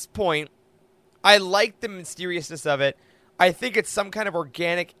at this point, I like the mysteriousness of it. I think it's some kind of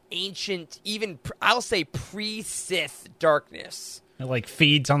organic, ancient, even I'll say pre-Sith darkness. It like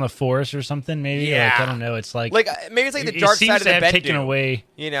feeds on the Force or something, maybe. Yeah. Like, I don't know. It's like Maybe it's like the it dark seems side of to the have bed. taken away.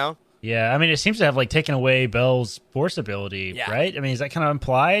 You know? Yeah, I mean, it seems to have like taken away Bell's Force ability, Yeah. right? I mean, is that kind of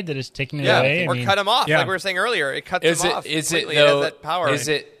implied that it's taking it Yeah, away? or I mean, cut him off, yeah. like we were saying earlier. It cuts Is him it off is it completely. It has though? that power. Is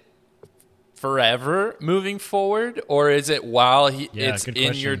it forever moving forward, or is it while Yeah, it's good in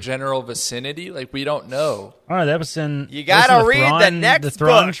question. your general vicinity? Like we don't know. I don't know. That was in. You gotta that was in read the Thrawn, next the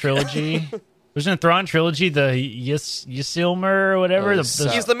Thrawn book. trilogy. Was in the Thrawn trilogy the Ysilmer or whatever? Oh, the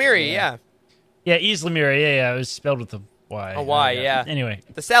Islamiri, yeah. Islamir. Yeah. It was spelled with a Y. A Y, yeah. Anyway,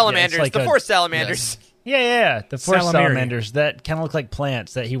 The salamanders, Yeah, it's like the a- Force salamanders. yeah. The Force Salamiri. salamanders that kind of look like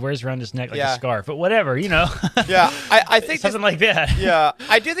plants that he wears around his neck like Yeah. a scarf. But whatever, Yeah, I think this, something like that. yeah,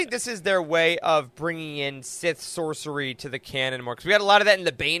 I do think this is their way of bringing in Sith sorcery to the canon more because we had a lot of that in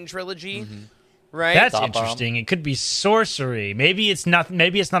the Bane trilogy, right? That's Thought bomb. interesting. It could be sorcery. Maybe it's not.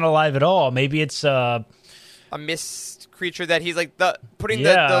 Maybe it's not alive at all. Maybe it's a mist creature that he's like putting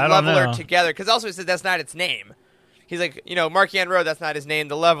Yeah, the I don't leveler know. together because also he said that's not its name. He's like, Mark-Ian Rowe, that's not his name.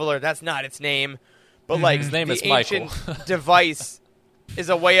 The leveler, that's not its name. But like His name the is Michael. ancient device is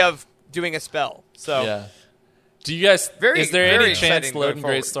a way of doing a spell. So Yeah. Do you guys? Very- is there very any chance exciting going Loden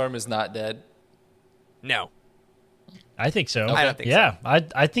forward. Greatstorm is not dead? no. I think so. I don't think so. Yeah,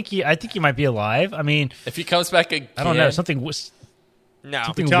 I think he might be alive. I mean, If he comes back again, I don't know. Something weird.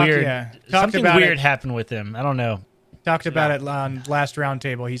 Talked Something about weird it. happened with him. I don't know. Talked about it on last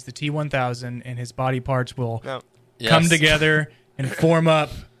Roundtable. He's the T-1000, and his body parts will No. come Yes. together and form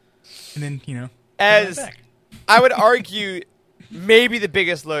up, and then As back. I would argue, maybe the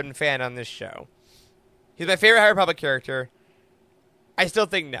biggest Loden fan on this show. He's my favorite High Republic character. I still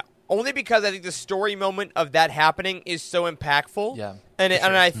think no. Only because I think the story moment of that happening is so impactful. Yeah, And for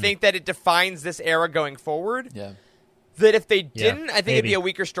sure. I think that it defines this era going forward. Yeah. That if they didn't, I think it'd be maybe. a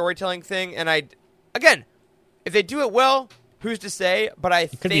weaker storytelling thing. And again, if they do it well, who's to say? But I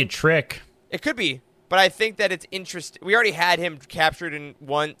It could be a think trick. it could be. But I think that it's interesting. We already had him captured in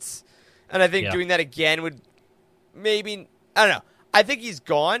once. And I think Yeah. doing that again would maybe, I don't know. I think he's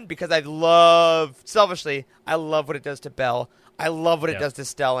gone because I love what it does to Bell. I love what it Yeah. does to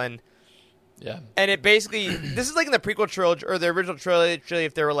Stellan. Yeah. And it basically, this is like in the prequel trilogy or the original trilogy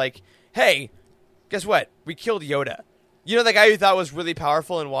if they were like, hey, guess what? We killed Yoda. You know the guy who thought was really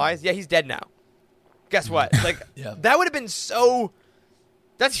powerful and wise? Yeah, he's dead now. guess what? Like, that would have been so...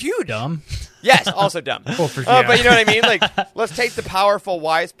 That's huge. Dumb. Yes, also dumb. Well, But you know what I mean? Like, let's take the powerful,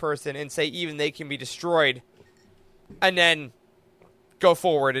 wise person and say even they can be destroyed, and then go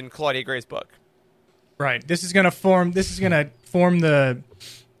forward in Claudia Gray's book. Right. This is going to form the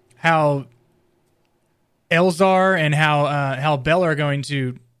how Elzar and how Bella are going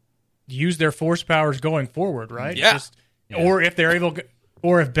to use their force powers going forward, right? Yeah. Or if they're able,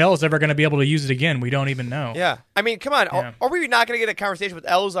 or if Bella's ever going to be able to use it again, we don't even know. Yeah. I mean, come on. Yeah. Are we not going to get a conversation with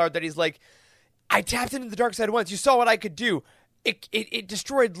Elzar that he's like, I tapped into the dark side once. You saw what I could do. It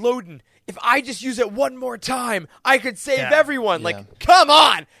destroyed Loden. If I just use it one more time, I could save everyone. Like, come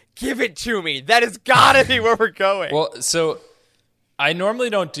on. Give it to me. That has got to be where we're going. Well, so I normally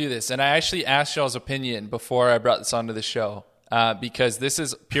don't do this, and I actually asked y'all's opinion before I brought this onto the show because this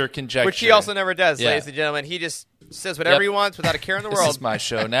is pure conjecture. Which he also never does, ladies and gentlemen. He just says whatever he wants without a care in the world. This is my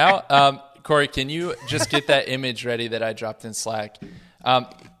show now. Corey, can you just get that image ready that I dropped in Slack?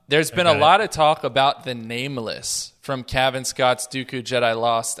 There's been a lot of talk about the Nameless from Cavan Scott's Dooku Jedi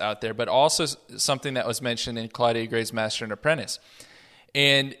Lost out there, but also something that was mentioned in Claudia Gray's Master and Apprentice.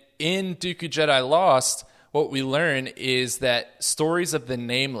 And in Dooku Jedi Lost, what we learn is that stories of the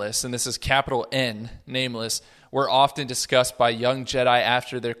Nameless, and this is capital N, Nameless, were often discussed by young Jedi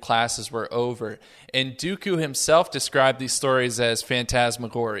after their classes were over. And Dooku himself described these stories as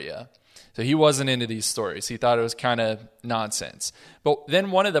phantasmagoria. So he wasn't into these stories. He thought it was kind of nonsense. But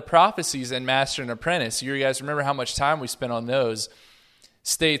then one of the prophecies in Master and Apprentice, you guys remember how much time we spent on those,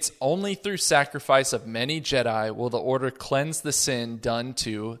 states, only through sacrifice of many Jedi will the Order cleanse the sin done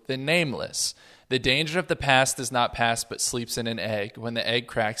to the Nameless. The danger of the past does not pass but sleeps in an egg. When the egg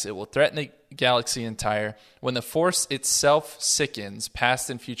cracks, it will threaten the galaxy entire. When the Force itself sickens, past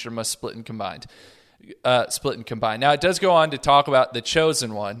and future must split and combine. Now, it does go on to talk about the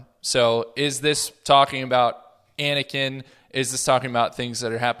Chosen One. So is this talking about Anakin? Is this talking about things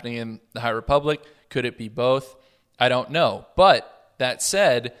that are happening in the High Republic? Could it be both? I don't know. But that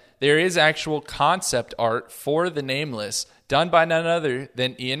said, there is actual concept art for the Nameless done by none other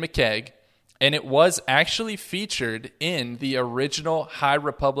than Ian McKeag, and it was actually featured in the original High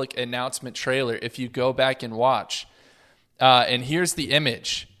Republic announcement trailer if you go back and watch. And here's the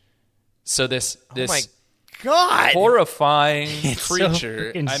image. So this oh my God, horrifying It's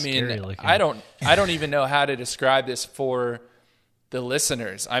creature. so I freaking mean, scary looking. I don't even know how to describe this for the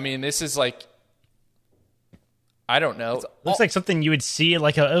listeners. I mean, this is like, I don't know. Looks like something you would see it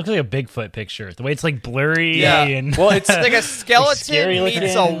looks like a Bigfoot picture. The way it's like blurry. Yeah. And Well, it's like a skeleton scary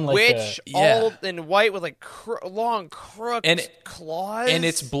meets looking, a like witch, yeah. all in white with like long crooked claws. And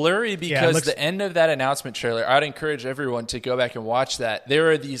it's blurry because the end of that announcement trailer, I'd encourage everyone to go back and watch that. There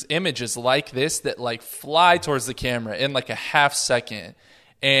are these images like this that like fly towards the camera in like a half second.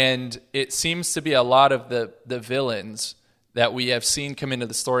 And it seems to be a lot of the villains that we have seen come into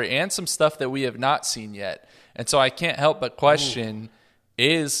the story and some stuff that we have not seen yet. And so I can't help but question,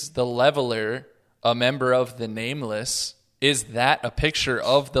 is the Leveler a member of the Nameless? Is that a picture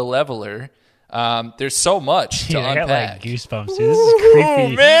of the Leveler? There's so much to Dude, I got like unpack. goosebumps, dude. This is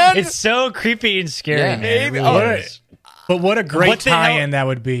creepy. man. It's so creepy and scary, Yeah, man. maybe. It really Oh, is. But what a great What the hell- tie-in that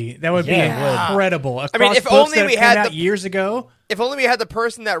would be. That would be Yeah. incredible. Across I mean, if books only that we came had out the- years ago. If only we had the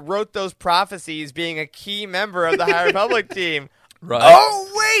person that wrote those prophecies being a key member of the High Republic team. Right? Oh,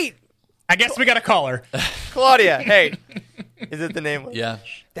 wait! I guess we got to call her. Claudia, hey. Is it the name? Yeah.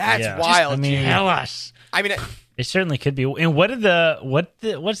 That's Yeah. wild. I mean, Tell us. I mean, it certainly could be. And what's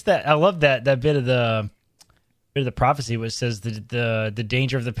that? I love that bit of the prophecy which says the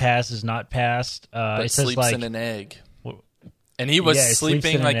danger of the past is not past. But it says sleeps like in an egg. And he was Yeah, he sleeps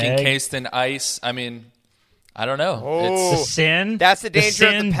sleeping in like an egg. encased in ice. I mean, I don't know. Oh. the sin. that's the danger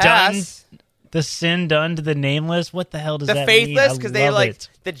of the past. The sin done to the Nameless. What the hell does The that faithless, mean? because they love like it.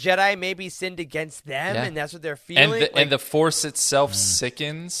 the Jedi maybe sinned against them, Yeah. and that's what they're And feeling. and the Force itself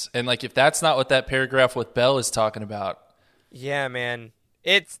sickens. And like, if that's not what that paragraph with Bell is talking about, yeah, man,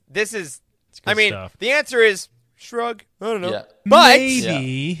 this is. good I mean, stuff. the answer is shrug. I don't know, yeah. but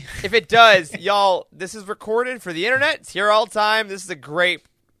Maybe. if it does, y'all, this is recorded for the internet. It's here all the time. This is a great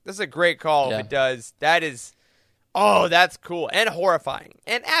call. Yeah. If it does, that is. Oh, that's cool and horrifying,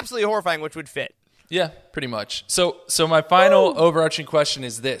 and absolutely horrifying, which would fit. Yeah, pretty much. So my final overarching question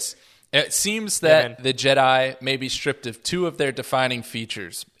is this. It seems that Amen. the Jedi may be stripped of two of their defining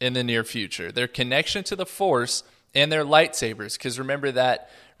features in the near future. Their connection to the Force and their lightsabers. Because remember that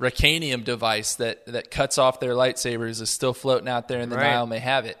Racanium device that cuts off their lightsabers is still floating out there, and the Right. Nile may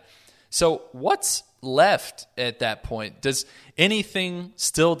have it. So what's left at that point? Does anything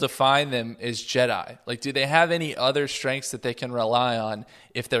still define them as Jedi? Like, do they have any other strengths that they can rely on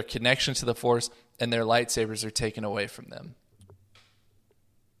if their connection to the Force and their lightsabers are taken away from them.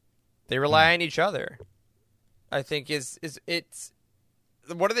 They rely on each other. I think is it's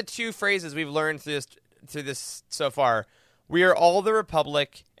one of the two phrases we've learned through this so far. We are all the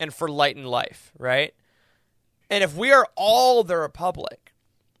Republic and for light and life, right? And if we are all the Republic,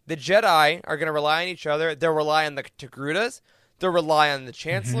 the Jedi are going to rely on each other. They'll rely on the Togrutas. They'll rely on the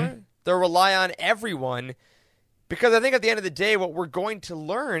Chancellor. They'll rely on everyone. Because I think at the end of the day, what we're going to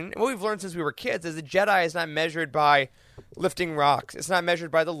learn, and what we've learned since we were kids, is the Jedi is not measured by lifting rocks. It's not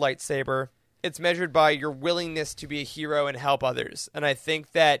measured by the lightsaber. It's measured by your willingness to be a hero and help others. And I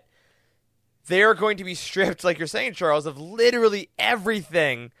think that they are going to be stripped, like you're saying, Charles, of literally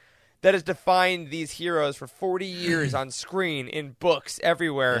everything that has defined these heroes for 40 years on screen, in books,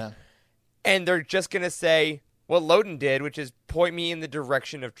 everywhere. Yeah. And they're just going to say what Loden did, which is point me in the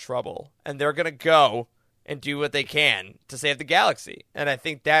direction of trouble. And they're going to go and do what they can to save the galaxy. And I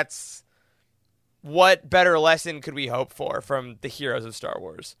think that's what better lesson could we hope for from the heroes of Star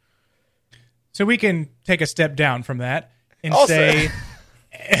Wars? So we can take a step down from that and Also-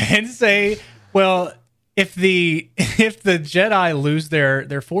 say, well, if the Jedi lose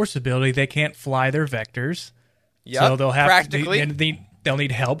their Force ability, they can't fly their vectors. Yep, So they'll have practically. they'll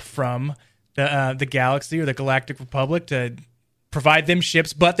need help from the galaxy or the Galactic Republic to provide them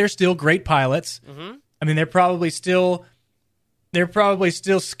ships, but they're still great pilots. Mm-hmm. I mean, they're probably still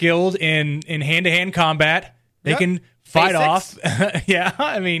skilled in hand-to-hand combat. They Yep. can fight Basics. off. Yeah,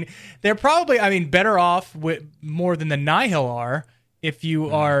 I mean, they're probably better off with more than the Nihil are if you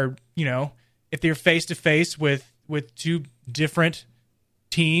are, if you're face to face with two different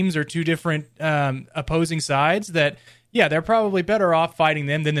teams or two different opposing sides. That they're probably better off fighting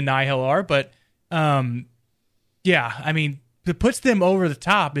them than the Nihil are. But I mean, what puts them over the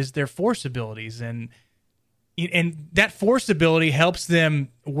top is their Force abilities, and that Force ability helps them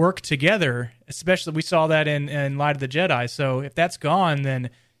work together. Especially, we saw that in Light of the Jedi. So if that's gone,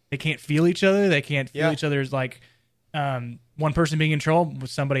 then they can't feel each other. They can't feel each other's one person being in control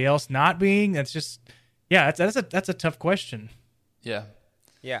with somebody else not being. That's just that's a tough question. Yeah.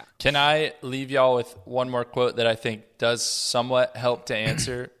 Yeah. Can I leave y'all with one more quote that I think does somewhat help to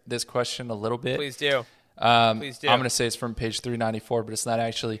answer this question a little bit? Please do. Please do. I'm going to say it's from page 394, but it's not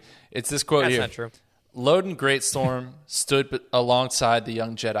actually. It's this quote That's here. not true. Loden Greatstorm stood alongside the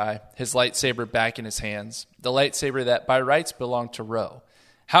young Jedi, his lightsaber back in his hands, the lightsaber that by rights belonged to Ro.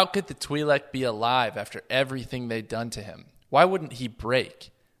 How could the Twi'lek be alive after everything they'd done to him? Why wouldn't he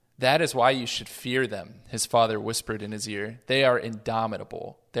break? That is why you should fear them, his father whispered in his ear. They are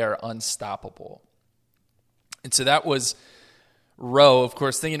indomitable. They are unstoppable. And so that was Ro, of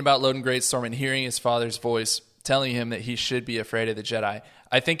course, thinking about Loden Greatstorm and hearing his father's voice telling him that he should be afraid of the Jedi.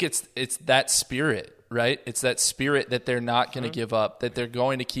 I think it's that spirit, right? It's that spirit that they're not going to give up, that they're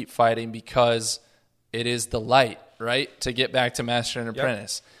going to keep fighting because it is the light, right? To get back to Master and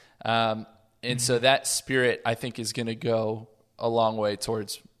Apprentice. And so that spirit, I think, is going to go a long way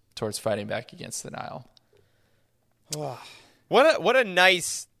towards fighting back against the Nile. What a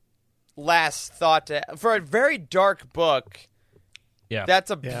nice last thought for a very dark book. Yeah.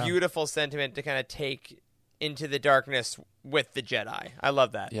 That's a beautiful sentiment to kind of take into the darkness with the Jedi. I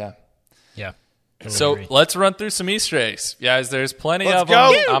love that. Yeah. Yeah. So let's run through some Easter eggs. Guys, there's plenty Let's of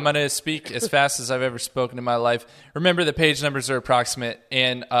go. them. I'm going to speak as fast as I've ever spoken in my life. Remember, the page numbers are approximate.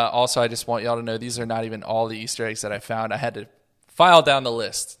 And also, I just want y'all to know these are not even all the Easter eggs that I found. I had to file down the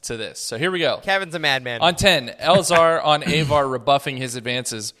list to this. So here we go. Kevin's a madman. On 10, Elzar on Avar rebuffing his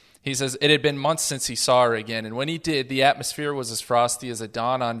advances. He says, it had been months since he saw her again, and when he did, the atmosphere was as frosty as a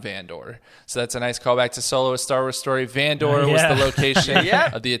dawn on Vandor. So that's a nice callback to Solo, a Star Wars story. Vandor was the location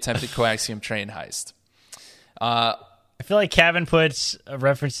of the attempted coaxium train heist. I feel like Kevin puts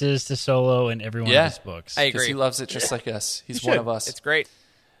references to Solo in every one of his books. I Because agree. he loves it just like us. He's one of us. It's great.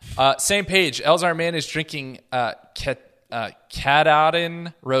 Same page. Elzar Man is drinking Katahdin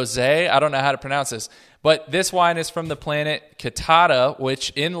Rosé. I don't know how to pronounce this. But this wine is from the planet Katata, which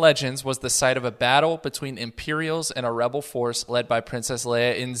in Legends was the site of a battle between Imperials and a rebel force led by Princess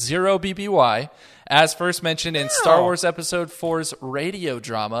Leia in Zero BBY, as first mentioned in Star Wars Episode 4's radio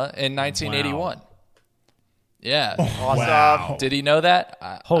drama in 1981. Wow. Yeah. Awesome. Wow. Did he know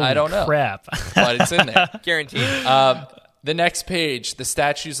that? Holy I don't know. crap. But it's in there. Guaranteed. The next page, the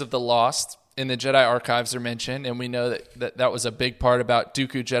statues of the lost in the Jedi archives are mentioned, and we know that was a big part about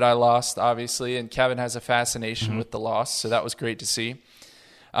Dooku Jedi Lost, obviously, and Kevin has a fascination with the Lost, so that was great to see.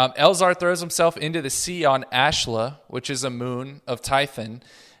 Elzar throws himself into the sea on Ashla, which is a moon of Tython,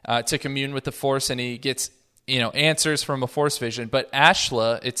 to commune with the Force, and he gets answers from a Force vision. But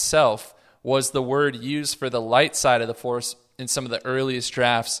Ashla itself was the word used for the light side of the Force in some of the earliest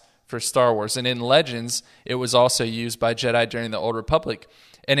drafts for Star Wars. And in Legends, it was also used by Jedi during the Old Republic.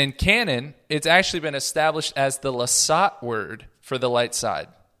 And in canon, it's actually been established as the Lasat word for the light side.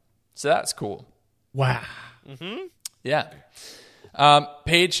 So that's cool. Wow. Yeah.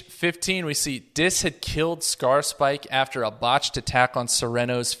 Page 15, we see Dis had killed Scarspike after a botched attack on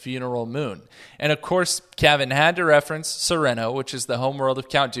Sereno's funeral moon. And of course, Kevin had to reference Sereno, which is the homeworld of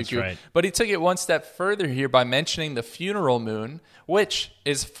Count Dooku. right. But he took it one step further here by mentioning the funeral moon, which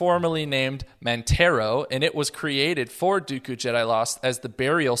is formerly named Mantero, and it was created for Dooku Jedi Lost as the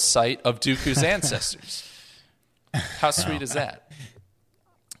burial site of Dooku's ancestors. How sweet is that?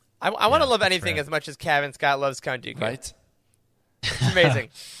 I want to love anything as much as Kevin Scott loves Count Dooku. Right? It's amazing.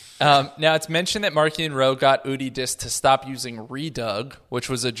 Now, it's mentioned that Marky and Rowe got Udi Dis to stop using Redug, which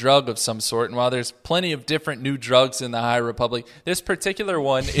was a drug of some sort. And while there's plenty of different new drugs in the High Republic, this particular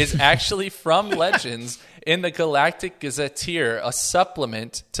one is actually from Legends in the Galactic Gazetteer, a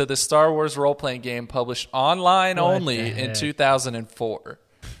supplement to the Star Wars role-playing game published online only in 2004.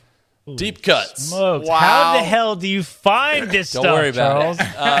 Deep cuts. Smokes. Wow. How the hell do you find this Don't stuff, worry about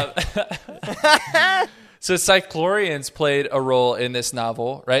Charles? So Cyclorians played a role in this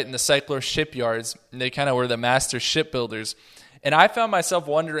novel, right? In the Cyclor shipyards. And they kind of were the master shipbuilders. And I found myself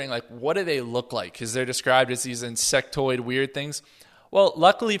wondering, like, what do they look like? Because they're described as these insectoid weird things. Well,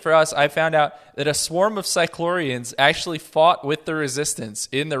 luckily for us, I found out that a swarm of Cyclorians actually fought with the Resistance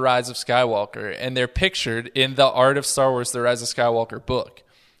in The Rise of Skywalker. And they're pictured in the Art of Star Wars, The Rise of Skywalker book.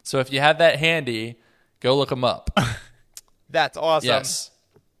 So if you have that handy, go look them up. That's awesome. Yes.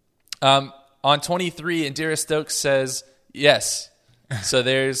 On 23, Indira Stokes says, yes. So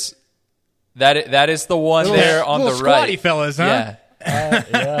there's that is the one there on the little right. squatty fellas, huh?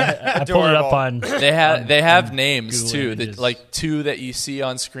 Yeah. I pulled it up on. They have names Google too. Images. Like two that you see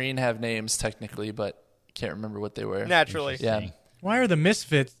on screen have names technically, but I can't remember what they were. Naturally. Yeah. Why are the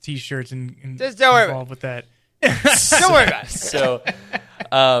Misfits T-shirts and Just don't worry involved with that? Don't worry about it. So,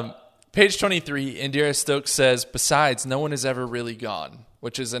 page 23, Indira Stokes says, besides, no one has ever really gone,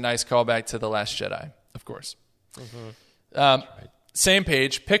 which is a nice callback to The Last Jedi, of course. Same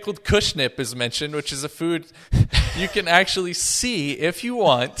page, pickled kushnip is mentioned, which is a food you can actually see, if you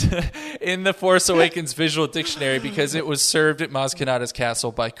want, in the Force Awakens visual dictionary because it was served at Maz Kanata's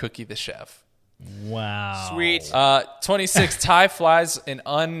castle by Cookie the chef. Wow. Sweet. 26, TIE flies an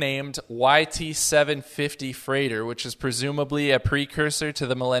unnamed YT-750 freighter, which is presumably a precursor to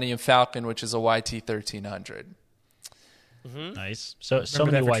the Millennium Falcon, which is a YT-1300. Nice. So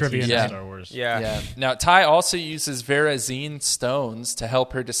Remember many that for YTs trivia in night. Star Wars. Yeah. Now, Ty also uses Verazine stones to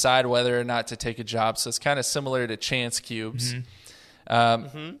help her decide whether or not to take a job, so it's kind of similar to chance cubes.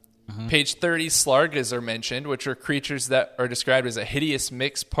 Page 30, Slargas are mentioned, which are creatures that are described as a hideous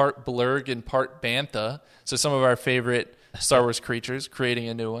mix, part blurg and part bantha. So some of our favorite Star Wars creatures, creating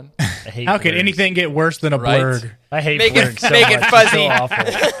a new one. I hate How could blurgs. anything get worse than a Right. blurg? I hate Make it- blurgs so make it much. fuzzy. It's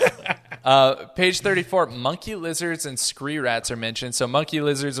so awful. Page 34, monkey lizards and scree rats are mentioned. So monkey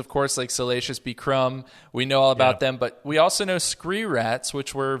lizards, of course, like Salacious B. Crumb. We know all about them, but we also know scree rats,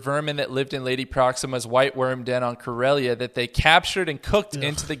 which were vermin that lived in Lady Proxima's white worm den on Corellia that they captured and cooked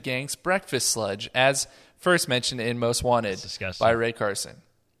into the gang's breakfast sludge, as first mentioned in Most Wanted disgusting. by Ray Carson.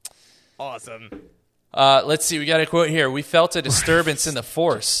 Awesome. Let's see. We got a quote here. We felt a disturbance in the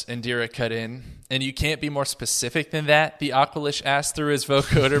Force, Indira cut in. And you can't be more specific than that, the Aqualish asked through his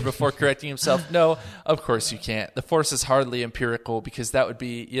vocoder before correcting himself. No, of course you can't. The Force is hardly empirical because that would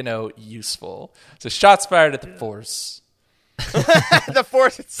be, useful. So shots fired at the Force. The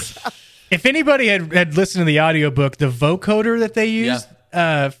Force itself. If anybody had listened to the audiobook, the vocoder that they used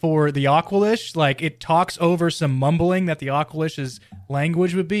for the Aqualish, like it talks over some mumbling that the Aqualish's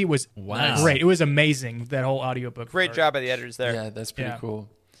language would be, was great. It was amazing, that whole audiobook. Great job by the editors there. Yeah, that's pretty Yeah. cool.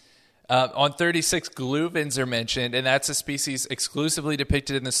 On 36, Gluvins are mentioned, and that's a species exclusively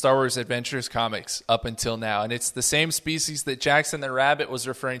depicted in the Star Wars Adventures comics up until now. And it's the same species that Jackson the Rabbit was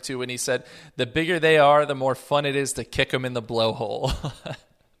referring to when he said, the bigger they are, the more fun it is to kick them in the blowhole.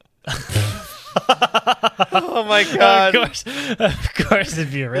 Oh my God. Of course,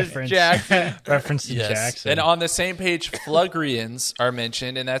 it'd be a reference. Jackson. Reference to Jackson. And on the same page, Flugrians are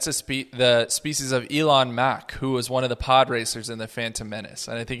mentioned, and that's the species of Elon Mack, who was one of the pod racers in the Phantom Menace.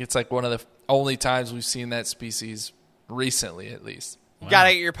 And I think it's like one of the only times we've seen that species recently, at least.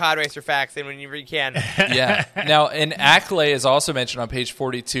 Gotta get your pod racer facts in whenever you can. Yeah. Now, and Acklay is also mentioned on page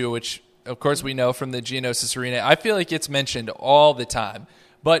 42, which, of course, we know from the Geonosis Arena. I feel like it's mentioned all the time.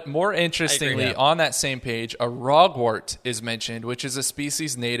 But more interestingly, on that same page, a rogwort is mentioned, which is a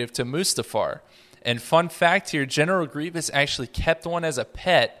species native to Mustafar. And fun fact here, General Grievous actually kept one as a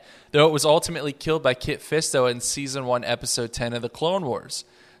pet, though it was ultimately killed by Kit Fisto in Season 1, Episode 10 of the Clone Wars.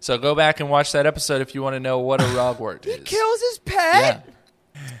 So go back and watch that episode if you want to know what a rogwort is. He kills his pet. Yeah.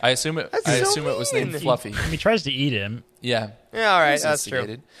 I assume it was named mean. Fluffy. He tries to eat him. Yeah. Yeah, all right, He's that's true.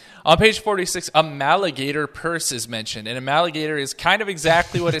 instigated. On page 46, a Maligator purse is mentioned. And a Maligator is kind of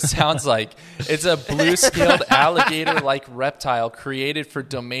exactly what it sounds like. It's a blue-scaled alligator-like reptile created for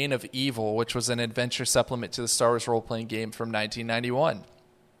Domain of Evil, which was an adventure supplement to the Star Wars role-playing game from 1991.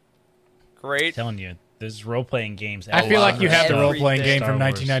 Great. I'm telling you, there's role playing games. I feel like you have the Everything. role-playing game Star from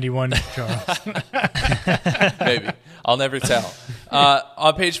Wars. 1991, Charles. Maybe. I'll never tell.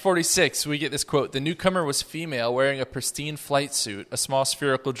 On page 46, we get this quote. The newcomer was female, wearing a pristine flight suit, a small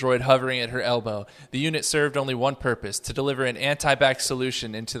spherical droid hovering at her elbow. The unit served only one purpose, to deliver an anti-bac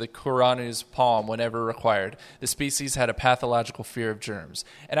solution into the Kuranu's palm whenever required. The species had a pathological fear of germs.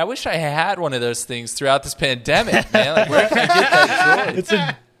 And I wish I had one of those things throughout this pandemic, man. Like, where can I get that droid? It's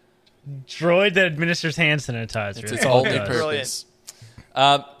a droid that administers hand sanitizer. It's That's all only it does. purpose.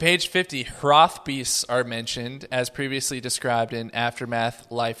 Page 50, Hroth beasts are mentioned as previously described in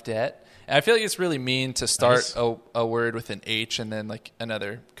Aftermath Life Debt. And I feel like it's really mean to start a word with an H and then like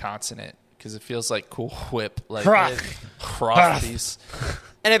another consonant because it feels like Cool Whip. Like Hroth beasts.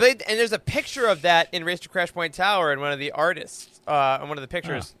 And I believe, and there's a picture of that in Race to Crash Point Tower, and one of the artists, on one of the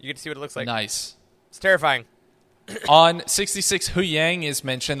pictures, you get to see what it looks like. Nice. It's terrifying. On 66, Hu Yang is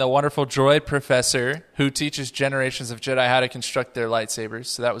mentioned, the wonderful droid professor who teaches generations of Jedi how to construct their lightsabers.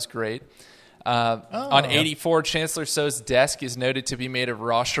 So that was great. On 84, Chancellor So's desk is noted to be made of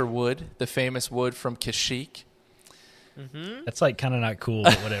Rosher wood, the famous wood from Kashyyyk. That's like kind of not cool,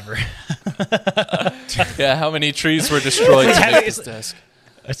 but whatever. Yeah, how many trees were destroyed to make this desk?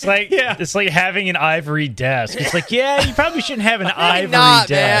 It's like it's like having an ivory desk. It's like, yeah, you probably shouldn't have an ivory Not,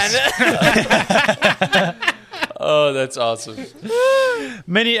 desk. man. Oh, that's awesome.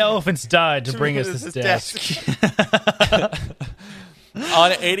 Many elephants died to bring us this desk.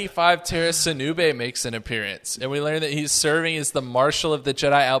 On 85, Terra Sanube makes an appearance, and we learn that he's serving as the marshal of the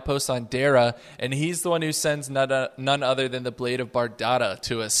Jedi outpost on Dara, and he's the one who sends none other than the Blade of Bardata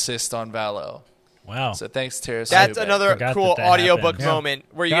to assist on Valo. Wow. So thanks, Terra Sanube. That's another Forgot cool that audiobook happened. moment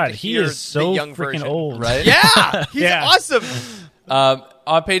where you God, get to he hear is so the young freaking version. old. Right? Yeah, he's Yeah. awesome.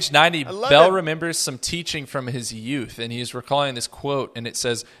 On page 90, love Bell it. remembers some teaching from his youth, and he's recalling this quote, and it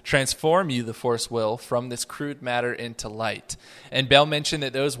says, "Transform you, the Force will, from this crude matter into light." And Bell mentioned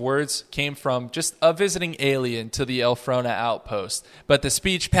that those words came from just a visiting alien to the Elfrona outpost. But the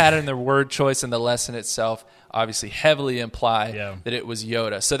speech pattern, the word choice, and the lesson itself obviously heavily imply that it was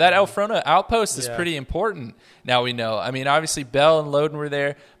Yoda. So that Elfrona outpost is pretty important, now we know. I mean, obviously Bell and Loden were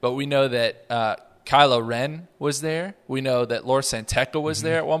there, but we know that Kylo Ren was there. We know that Lor San Tekka was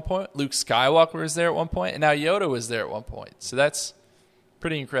there at one point. Luke Skywalker was there at one point. And now Yoda was there at one point. So that's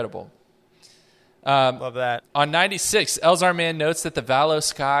pretty incredible. Love that. On 96, Elzar Mann notes that the Valo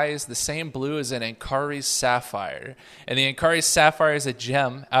sky is the same blue as an Ankari's sapphire. And the Ankari's sapphire is a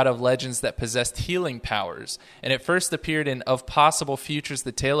gem out of legends that possessed healing powers. And it first appeared in Of Possible Futures,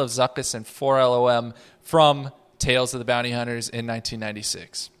 The Tale of Zuckuss and 4LOM from Tales of the Bounty Hunters in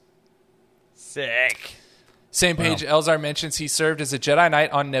 1996. Sick. Same page, Elzar mentions he served as a Jedi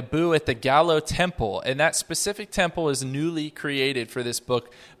Knight on Naboo at the Gallo Temple, and that specific temple is newly created for this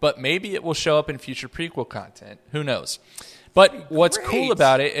book, but maybe it will show up in future prequel content. Who knows? But what's cool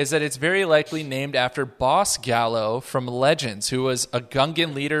about it is that it's very likely named after Boss Gallo from Legends, who was a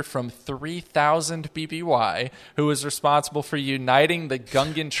Gungan leader from 3000 BBY, who was responsible for uniting the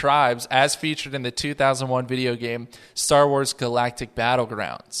Gungan tribes as featured in the 2001 video game Star Wars Galactic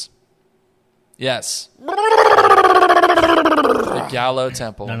Battlegrounds. Yes. The Gallo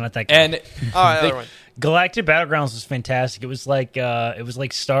Temple. No, not that guy. And Another one. Galactic Battlegrounds was fantastic. It was like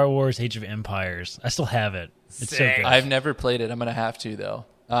Star Wars Age of Empires. I still have it. It's so Sick. good. I've never played it. I'm going to have to, though.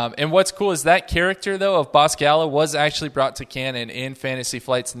 And what's cool is that character, though, of Boss Gallo was actually brought to canon in Fantasy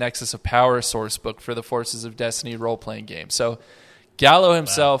Flight's Nexus of Power source book for the Forces of Destiny role-playing game. So Gallo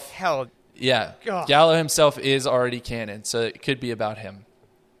himself, Hell, God. Gallo himself is already canon, so it could be about him.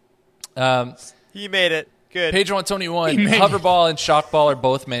 he made it. Good. Page 121, Hoverball and Shockball are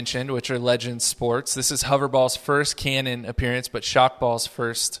both mentioned, which are Legends sports. This is Hoverball's first canon appearance, but Shockball's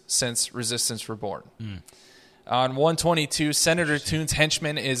first since Resistance Reborn. On 122, Senator Toon's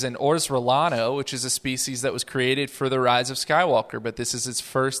henchman is an Ors Rolano, which is a species that was created for The Rise of Skywalker, but this is its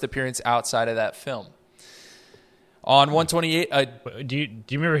first appearance outside of that film. On 128, Do you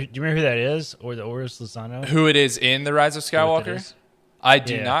remember who that is, or the Oris Lozano? who it is in The Rise of What that Skywalker? is? I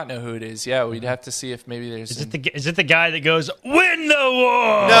do Yeah. not know who it is. Yeah, we'd have to see if maybe there's... Is it the guy that goes win the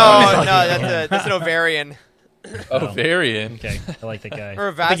war? No, that's an ovarian. Ovarian. Okay, I like that guy. Or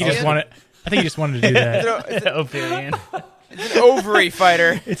a I think he just wanted to do that. Ovarian. It's an ovary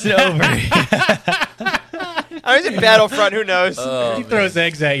fighter. It's an ovary. I was in Battlefront. Who knows? He throws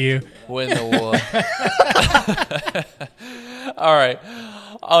eggs at you. Win the war. All right.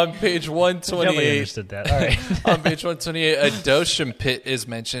 On page Nobody 128, understood that. All right. on page 128, a Dosham pit is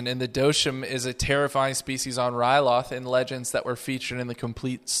mentioned, and the Dosham is a terrifying species on Ryloth in legends that were featured in the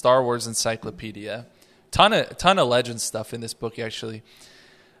complete Star Wars encyclopedia. Ton of legend stuff in this book, actually.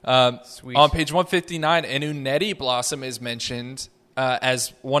 Sweet. On page 159, an Uneti blossom is mentioned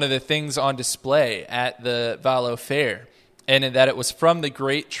as one of the things on display at the Valo Fair, and in that it was from the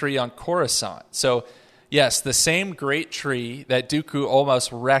great tree on Coruscant. So, yes, the same great tree that Dooku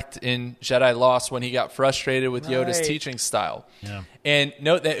almost wrecked in Jedi Lost when he got frustrated with Yoda's Right. teaching style. Yeah. And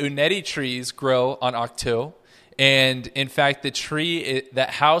note that Uneti trees grow on Ahch-To, and in fact, the tree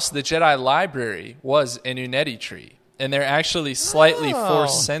that housed the Jedi library was an Uneti tree. And they're actually slightly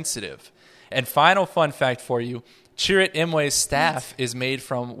force sensitive. And final fun fact for you, Chirrut Imwe's staff is made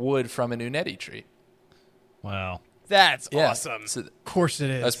from wood from an Uneti tree. Wow. That's Yeah. awesome. So Of course it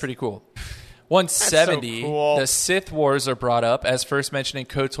is. that's pretty cool. 170, That's so cool. the Sith Wars are brought up, as first mentioned in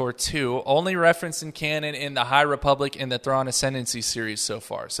KOTOR 2, only referenced in canon in the High Republic and the Thrawn Ascendancy series so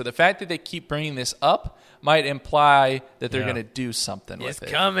far. So the fact that they keep bringing this up might imply that they're Yeah. going to do something It's with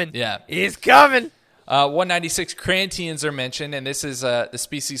it. coming. Yeah. It's coming. 196 Crantians are mentioned, and this is the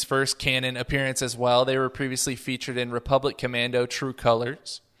species' first canon appearance as well. They were previously featured in Republic Commando True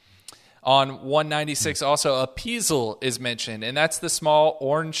Colors. On 196, also, a Peasel is mentioned, and that's the small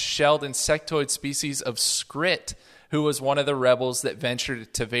orange-shelled insectoid species of Skrit, who was one of the rebels that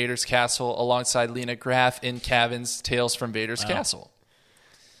ventured to Vader's castle alongside Lena Graff in Cavan's Tales from Vader's Castle.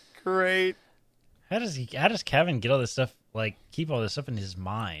 Great. How does Kevin get all this stuff, like, keep all this stuff in his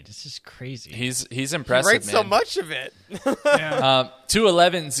mind? It's just crazy. He's He impressive, writes so man. much of it.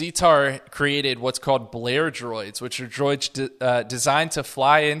 211, Zetar created what's called Blair droids, which are droids designed to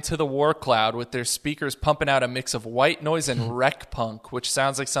fly into the war cloud with their speakers pumping out a mix of white noise and wreck punk, which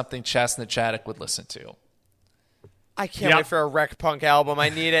sounds like something Chasna Chaddock would listen to. I can't wait for a Wreck Punk album. I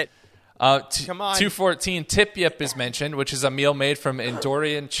need it. Come on. 214, Tip Yip is mentioned, which is a meal made from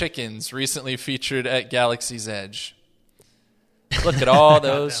Endorian chickens, recently featured at Galaxy's Edge. Look at all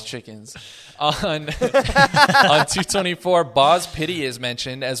those chickens. On 224, Boz Pity is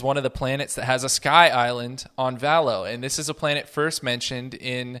mentioned as one of the planets that has a sky island on Valo. And this is a planet first mentioned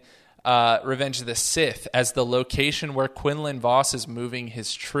in Revenge of the Sith as the location where Quinlan Voss is moving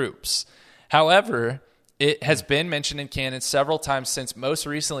his troops. However, it has been mentioned in canon several times since, most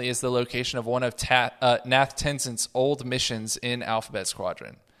recently is the location of one of Nath Tenzin's old missions in Alphabet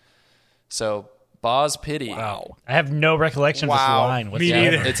Squadron. So, Boz Pity. Wow. I have no recollection of this Wow. line. What's Me that?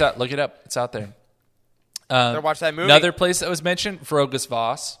 neither. It's out. Look it up. It's out there. Better watch that movie. Another place that was mentioned, Vrogus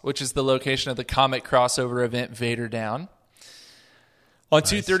Voss, which is the location of the comic crossover event Vader Down. On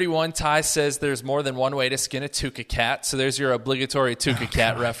 231, Ty says there's more than one way to skin a Tuca cat. So there's your obligatory Tuca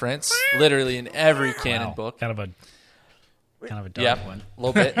cat reference, literally in every canon book. Kind of a dark Yep, one. a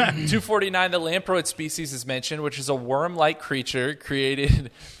little bit. 249, the lamproid species is mentioned, which is a worm-like creature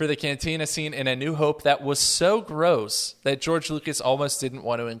created for the Cantina scene in A New Hope that was so gross that George Lucas almost didn't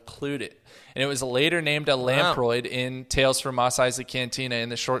want to include it. And it was later named a lamproid in Tales from Mos Eisley Cantina in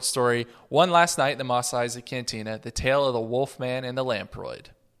the short story One Last Night in the Mos Eisley Cantina, The Tale of the Wolfman and the Lamproid.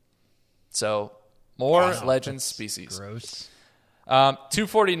 So, more legend species. Gross.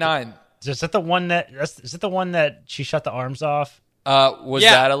 249. Is that the one that she shut the arms off? Was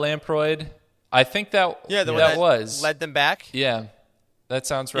Yeah. that a lamproid? I think that the one that was. led them back. Yeah, that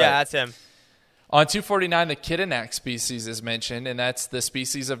sounds right. Yeah, that's him. On 249, the Kidanak species is mentioned, and that's the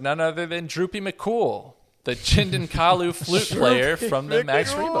species of none other than Droopy McCool, the Chinden Kalu flute player from the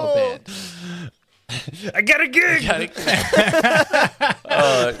Max Rebo Band. I got a gig.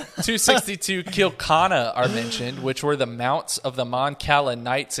 262 Kilkana are mentioned, which were the mounts of the Mon Cala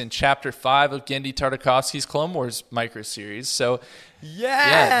Knights in Chapter 5 of Gendy Tartakovsky's Clone Wars microseries. So,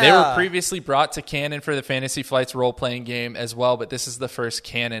 yeah, they were previously brought to canon for the Fantasy Flights role-playing game as well, but this is the first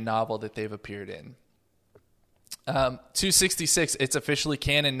canon novel that they've appeared in. 266, it's officially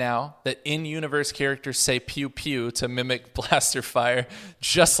canon now that in-universe characters say pew pew to mimic blaster fire,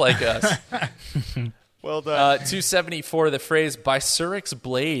 just like us. Well done. 274, the phrase Bysuric's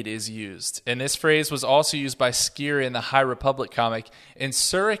blade is used. And this phrase was also used by Skier in the High Republic comic. And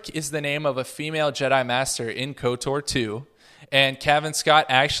Surik is the name of a female Jedi Master in KOTOR 2. And Kevin Scott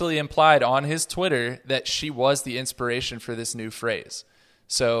actually implied on his Twitter that she was the inspiration for this new phrase.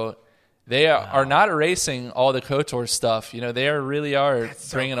 So they are not erasing all the KOTOR stuff. You know, they really are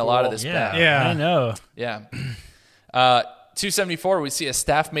bringing a lot of this back. Yeah. I know. Yeah. 274, we see a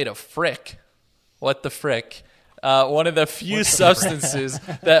staff made of frick. What the frick? one of the few substances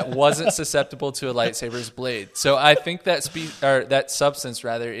that wasn't susceptible to a lightsaber's blade. So I think that substance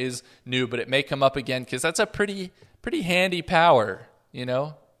rather is new, but it may come up again because that's a pretty handy power, you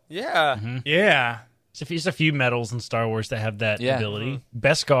know? Yeah. Yeah. There's a few metals in Star Wars that have that ability.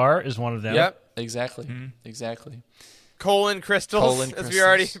 Beskar is one of them. Yep. Exactly. Exactly. Colon crystals, as we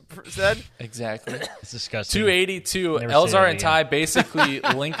already said. Exactly. It's disgusting. 282, Never say Elzar that and Ty basically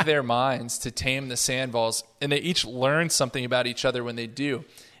link their minds to tame the Sandballs, and they each learn something about each other when they do.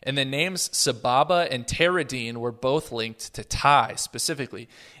 And the names Sababa and Terradine were both linked to Ty specifically.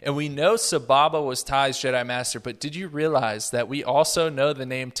 And we know Sababa was Ty's Jedi Master, but did you realize that we also know the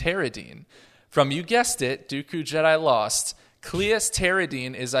name Terradine? From, you guessed it, Dooku Jedi Lost, Cleus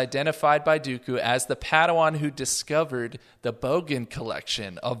Terradine is identified by Dooku as the Padawan who discovered the Bogan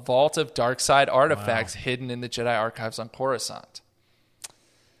Collection, a vault of dark side artifacts hidden in the Jedi archives on Coruscant.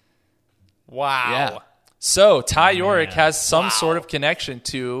 Wow. Yeah. So Ty Yorick has some sort of connection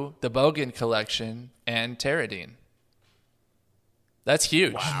to the Bogan Collection and Terradine. That's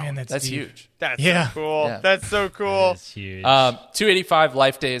huge. Wow, man, that's deep. huge. That's so cool. Yeah. That's so cool. That's huge. 285,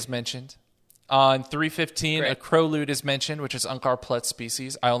 Life Day is mentioned. On 315, Great. a Crowlude is mentioned, which is Unkar Plutt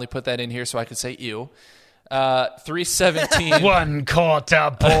species. I only put that in here so I could say ew. 317.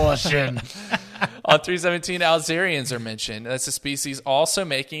 1/4 portion. On 317, Alzarians are mentioned. That's a species also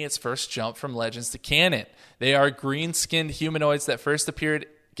making its first jump from legends to canon. They are green-skinned humanoids that first appeared,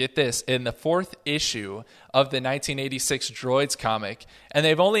 get this, in the 4th issue of the 1986 Droids comic, and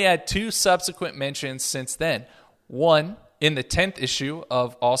they've only had 2 subsequent mentions since then. One in the 10th issue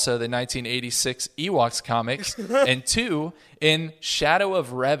of also the 1986 Ewoks comics, and 2 in Shadow of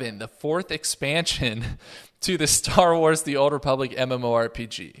Revan, the 4th expansion to the Star Wars The Old Republic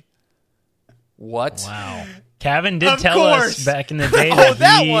MMORPG. What? Wow. Kevin did Of tell course. us back in the day that,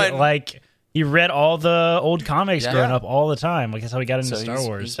 that he one. he read all the old comics Yeah. growing up all the time. Like that's how he got into So Star he's-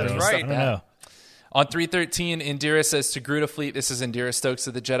 Wars. he's So pretty right. I don't know. On 313, Indira says to Gruta Fleet, this is Indira Stokes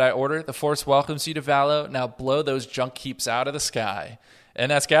of the Jedi Order, the Force welcomes you to Valo, now blow those junk heaps out of the sky. And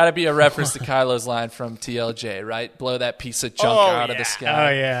that's got to be a reference to Kylo's line from TLJ, right? Blow that piece of junk out of the sky.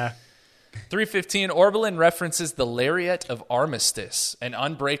 Oh, yeah. 315, Orbelin references the Lariat of Armistice, an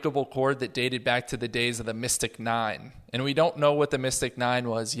unbreakable cord that dated back to the days of the Mystic Nine. And we don't know what the Mystic Nine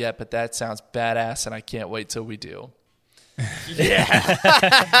was yet, but that sounds badass, and I can't wait till we do.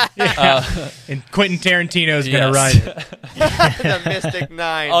 And Quentin Tarantino's going to Yes. write it. The Mystic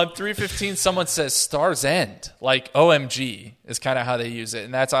Nine. On 315, someone says Star's End, like OMG is kind of how they use it.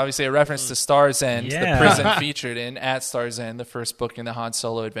 And that's obviously a reference to Star's End, Yeah. the prison featured in At Star's End, the first book in the Han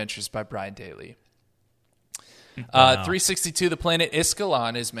Solo Adventures by Brian Daley. 362, the planet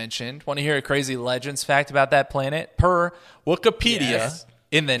Iskalon is mentioned. Want to hear a crazy legends fact about that planet? Per Wikipedia,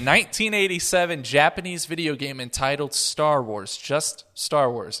 in the 1987 Japanese video game entitled Star Wars, just Star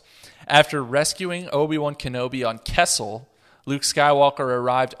Wars, after rescuing Obi-Wan Kenobi on Kessel, Luke Skywalker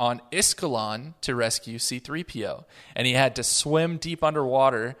arrived on Iskalon to rescue C-3PO, and he had to swim deep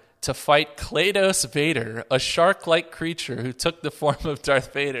underwater to fight Klados Vader, a shark-like creature who took the form of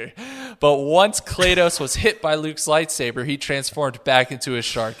Darth Vader. But once Klados was hit by Luke's lightsaber, he transformed back into a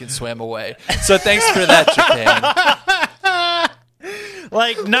shark and swam away. So thanks for that, Japan.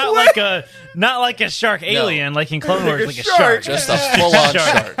 Like not like a shark alien, like in Clone Wars, like a shark. Just a full-on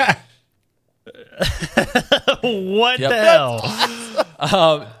shark. What Yep. the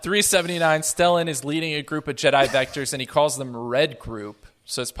hell? 379, Stellan is leading a group of Jedi Vectors, and he calls them Red Group.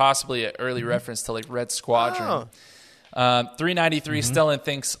 So it's possibly an early reference to like Red Squadron. 393, Stellan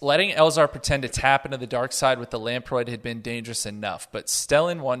thinks letting Elzar pretend to tap into the dark side with the Lamproid had been dangerous enough, but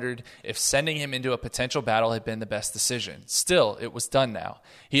Stellan wondered if sending him into a potential battle had been the best decision. Still, it was done now.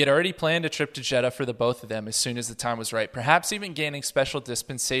 He had already planned a trip to Jeddah for the both of them as soon as the time was right, perhaps even gaining special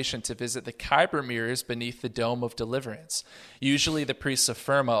dispensation to visit the Kyber mirrors beneath the Dome of Deliverance. Usually the priests of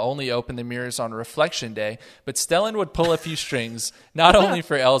Firma only open the mirrors on Reflection Day, but Stellan would pull a few strings, not only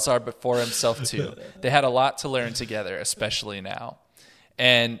for Elzar, but for himself too. They had a lot to learn together, especially now.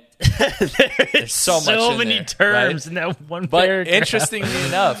 And there's so much in many there, terms right? in that one But paragraph. interestingly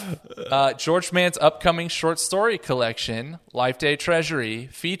enough, George Mann's upcoming short story collection, Life Day Treasury,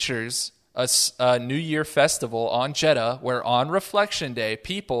 features a New Year festival on Jeddah where on Reflection Day,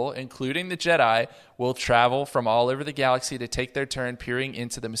 people, including the Jedi, will travel from all over the galaxy to take their turn peering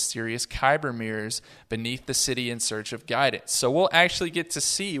into the mysterious Kyber mirrors beneath the city in search of guidance. So we'll actually get to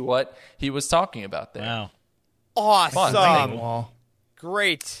see what he was talking about there. Wow. Awesome. Wall.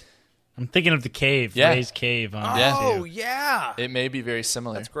 Great. I'm thinking of the cave, Yeah. Ray's cave. On Yeah. Oh, yeah. It may be very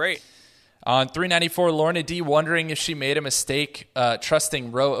similar. That's great. On 394, Lorna D, wondering if she made a mistake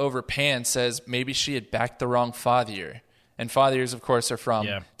trusting Roe over Pan, says maybe she had backed the wrong fathier. And fathiers, of course, are from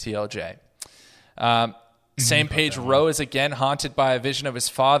TLJ. Same page, Roe is again haunted by a vision of his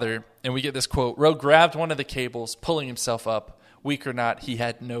father. And we get this quote, Roe grabbed one of the cables, pulling himself up. Weak or not, he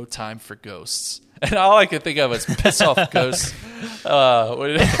had no time for ghosts. And all I could think of was piss off ghosts,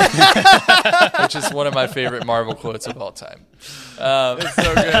 which is one of my favorite Marvel quotes of all time. It's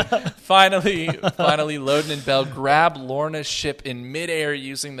so good. Finally, Loden and Bell grab Lorna's ship in midair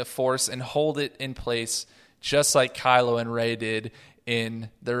using the Force and hold it in place, just like Kylo and Rey did in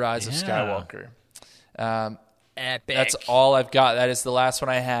The Rise of Skywalker. Epic. That's all I've got. That is the last one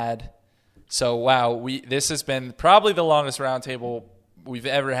I had. So, wow, this has been probably the longest roundtable we've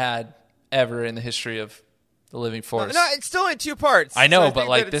ever had, ever in the history of the Living Force. No, it's still in 2 parts. I know, so but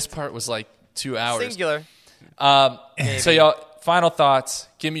like this part was like 2 hours. Singular. So, y'all, final thoughts.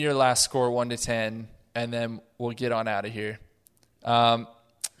 Give me your last score, 1 to 10, and then we'll get on out of here.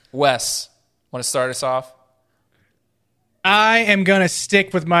 Wes, want to start us off? I am going to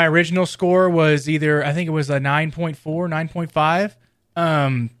stick with my original score was either, I think it was a 9.4,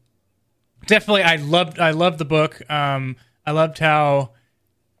 9.5. Definitely, I loved the book. I loved how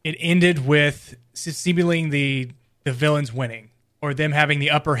it ended with seemingly the villains winning, or them having the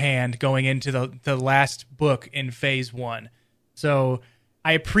upper hand going into the last book in Phase 1. So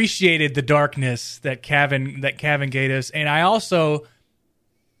I appreciated the darkness that Cavan gave us, and I also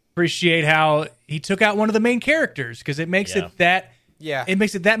appreciate how he took out one of the main characters, because it makes it that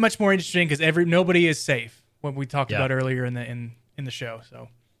much more interesting, because nobody is safe, what we talked about earlier in the show. So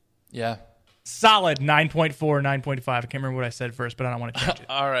yeah. Solid 9.4, 9.5. I can't remember what I said first, but I don't want to change it.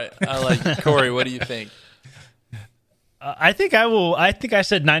 All right. I like it. Corey, what do you think? I think I will. I think I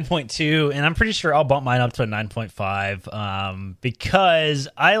said 9.2, and I'm pretty sure I'll bump mine up to a 9.5 because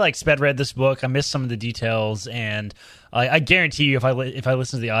I sped read this book. I missed some of the details, and I guarantee you, if I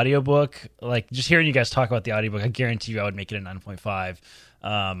listen to the audiobook, just hearing you guys talk about the audiobook, I guarantee you I would make it a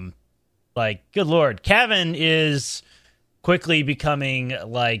 9.5. Good Lord, Cavan is quickly becoming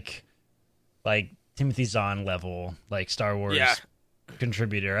like Timothy Zahn level, Star Wars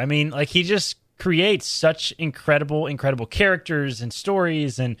contributor. I mean, he just creates such incredible characters and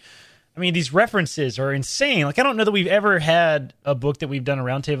stories, and I mean, these references are insane. I don't know that we've ever had a book that we've done a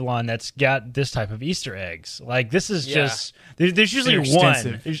roundtable on that's got this type of Easter eggs. This is just there's usually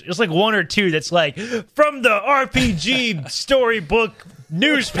one. There's one or two that's from the RPG storybook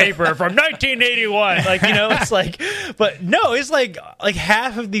newspaper from 1981. But no, it's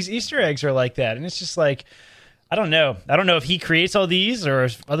half of these Easter eggs are like that, and it's just I don't know if he creates all these or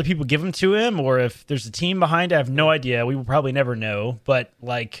if other people give them to him or if there's a team behind it. I have no idea. We will probably never know. But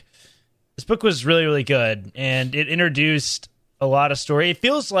this book was really, really good, and it introduced a lot of story. It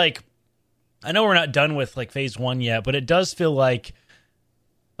feels I know we're not done with Phase 1 yet, but it does feel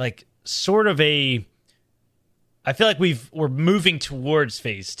sort of a. I feel we're moving towards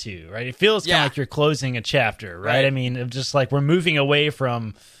Phase 2, right? It feels kind of like you're closing a chapter, right? I mean, just we're moving away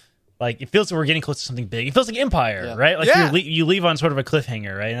from. It feels like we're getting close to something big. It feels like Empire, right? You leave on sort of a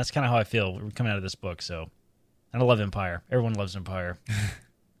cliffhanger, right? And that's kind of how I feel coming out of this book. So, and I love Empire. Everyone loves Empire.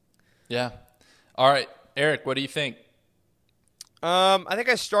 Yeah. All right, Eric, what do you think? I think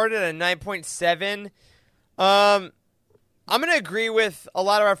I started at a 9.7. I'm going to agree with a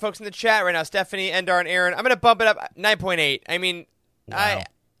lot of our folks in the chat right now, Stephanie, Endar, and Aaron. I'm going to bump it up 9.8. I mean, wow.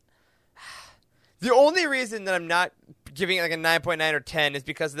 The only reason that I'm not giving it a 9.9 or 10 is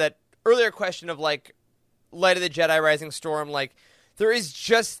because of that earlier question of Light of the Jedi Rising Storm. There is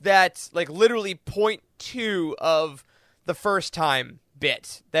just that literally 0.2 of the first time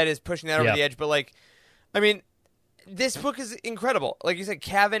bit that is pushing that over the edge. But I mean, this book is incredible. Like you said,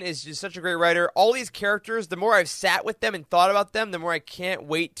 Cavan is just such a great writer. All these characters, the more I've sat with them and thought about them, the more I can't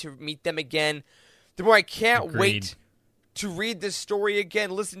wait to meet them again. The more I can't wait to read this story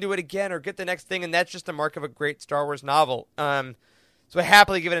again, listen to it again, or get the next thing, and that's just the mark of a great Star Wars novel. So I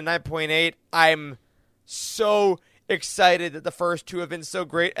happily give it a 9.8. I'm so excited that the first two have been so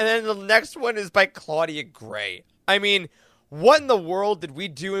great. And then the next one is by Claudia Gray. I mean, what in the world did we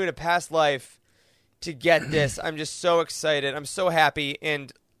do in a past life to get this? I'm just so excited. I'm so happy.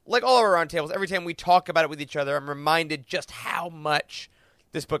 And like all of our roundtables, every time we talk about it with each other, I'm reminded just how much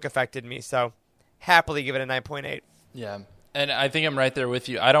this book affected me. So happily give it a 9.8. Yeah, and I think I'm right there with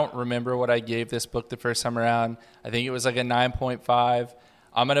you. I don't remember what I gave this book the first time around. I think it was a 9.5.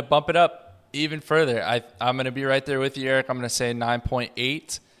 I'm going to bump it up even further. I'm going to be right there with you, Eric. I'm going to say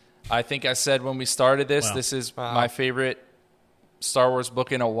 9.8. I think I said when we started this, this is my favorite Star Wars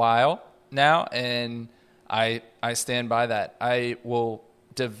book in a while now, and I stand by that. I will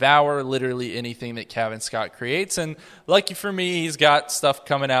devour literally anything that Kevin Scott creates. And lucky for me, he's got stuff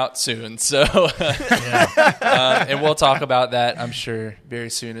coming out soon. So, and we'll talk about that, I'm sure, very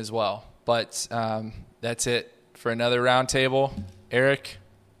soon as well. But that's it for another Roundtable. Eric,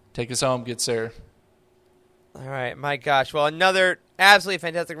 take us home, good sir. All right, my gosh. Well, another absolutely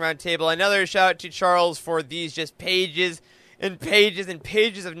fantastic Roundtable. Another shout out to Charles for these just pages and pages and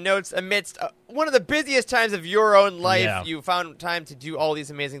pages of notes amidst one of the busiest times of your own life. Yeah. You found time to do all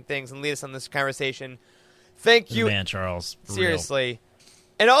these amazing things and lead us on this conversation. Thank you. Man, Charles. For Seriously. real.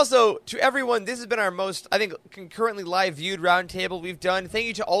 And also, to everyone, this has been our most, I think, concurrently live viewed Roundtable we've done. Thank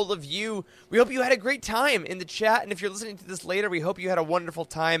you to all of you. We hope you had a great time in the chat. And if you're listening to this later, we hope you had a wonderful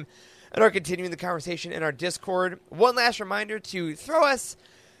time and are continuing the conversation in our Discord. One last reminder to throw us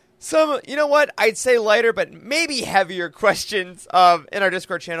some, you know what, I'd say lighter, but maybe heavier questions in our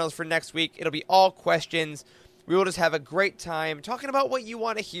Discord channels for next week. It'll be all questions. We will just have a great time talking about what you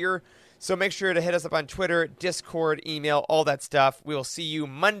want to hear. So make sure to hit us up on Twitter, Discord, email, all that stuff. We will see you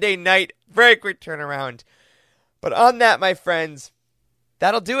Monday night. Very quick turnaround. But on that, my friends,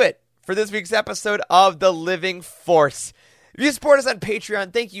 that'll do it for this week's episode of The Living Force. If you support us on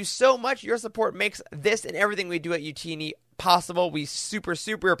Patreon, thank you so much. Your support makes this and everything we do at UTN possible. We super,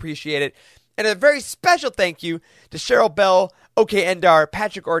 super appreciate it. And a very special thank you to Cheryl Bell, OK Endar,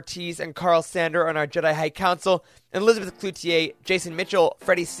 Patrick Ortiz, and Carl Sander on our Jedi High Council, and Elizabeth Cloutier, Jason Mitchell,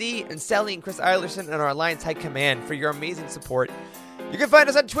 Freddie C., and Sally and Chris Eilerson on our Alliance High Command for your amazing support. You can find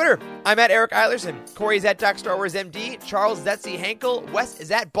us on Twitter. I'm at Eric Eilerson. Corey is at Doc Star Wars MD. Charles is at C. Hankel. Wes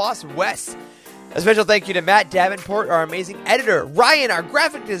is at Boss Wes. A special thank you to Matt Davenport, our amazing editor, Ryan, our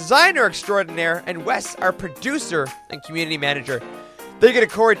graphic designer extraordinaire, and Wes, our producer and community manager. Thank you to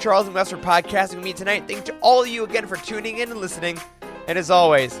Corey, Charles, and Wes for podcasting with me tonight. Thank you to all of you again for tuning in and listening. And as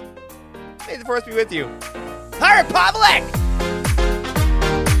always, may the Force be with you. High Republic!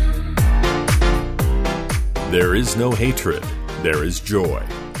 There is no hatred. There is joy.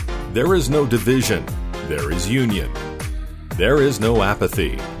 There is no division. There is union. There is no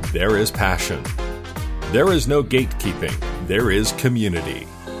apathy. There is passion. There is no gatekeeping. There is community.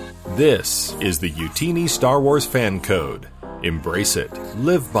 This is the UTN Star Wars Fan Code. Embrace it,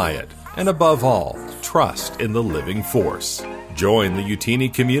 live by it, and above all, trust in the living force. Join the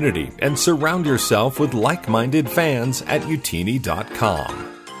UTN community and surround yourself with like-minded fans at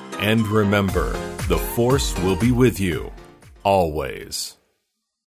utini.com. And remember, the force will be with you, always.